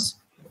Autonomous,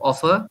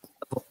 offer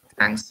a vote of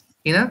thanks.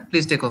 Hina,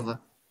 please take over.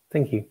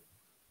 Thank you.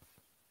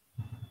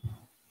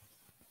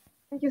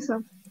 Thank you,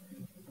 sir.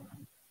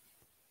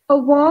 A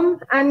warm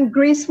and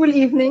graceful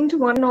evening to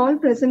one and all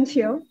present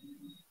here.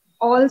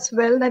 All's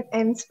well that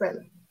ends well.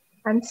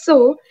 And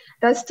so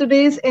does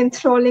today's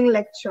enthralling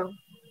lecture.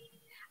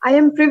 I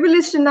am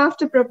privileged enough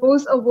to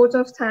propose a vote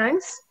of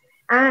thanks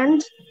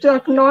and to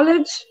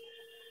acknowledge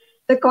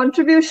the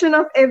contribution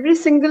of every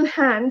single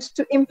hand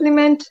to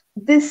implement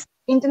this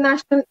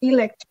international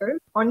e-lecture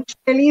on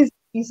Shelley's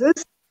Jesus,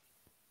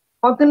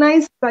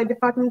 organized by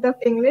Department of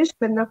English,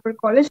 Midnapur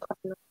College,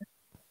 Autonomous.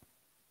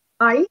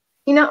 I,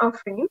 Hina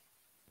Afrin,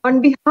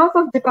 on behalf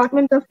of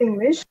Department of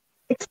English,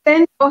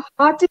 extend a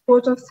hearty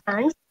vote of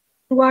thanks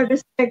to our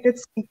respected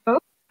speaker,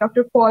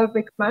 Dr. Paul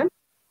Whickman,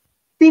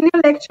 Senior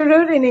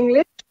Lecturer in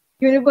English,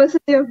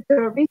 University of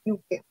Derby,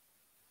 UK.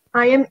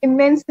 I am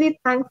immensely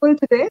thankful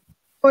today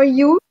for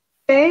you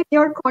to share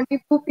your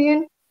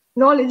Confucian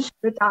knowledge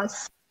with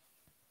us.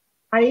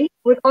 I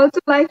would also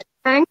like to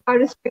thank our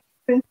respected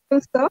principal,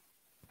 sir,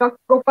 Dr.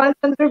 Gopal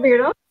Chandra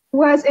Bera,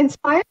 who has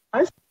inspired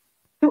us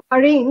to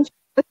arrange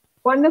a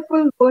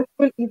wonderful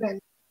virtual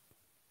event.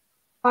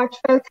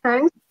 Heartfelt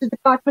thanks to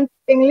Department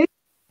of English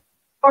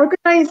for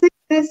organizing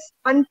this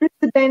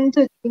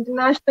unprecedented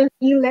international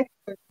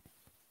e-lecture.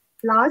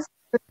 Last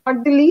but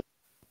not the least,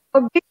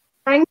 a big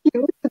thank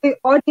you to the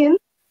audience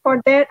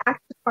for their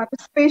active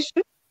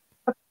participation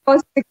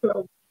across the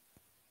globe.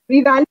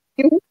 We value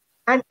you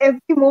and every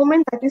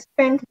moment that is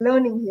spent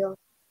learning here.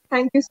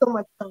 Thank you so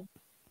much, sir.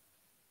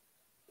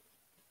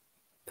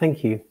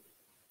 Thank you.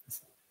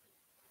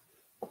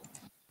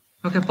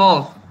 Okay,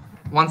 Paul,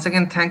 once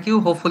again, thank you.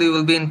 Hopefully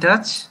we'll be in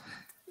touch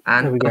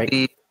and That'd be great.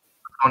 there'll be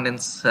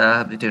correspondence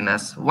between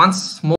us. Once more.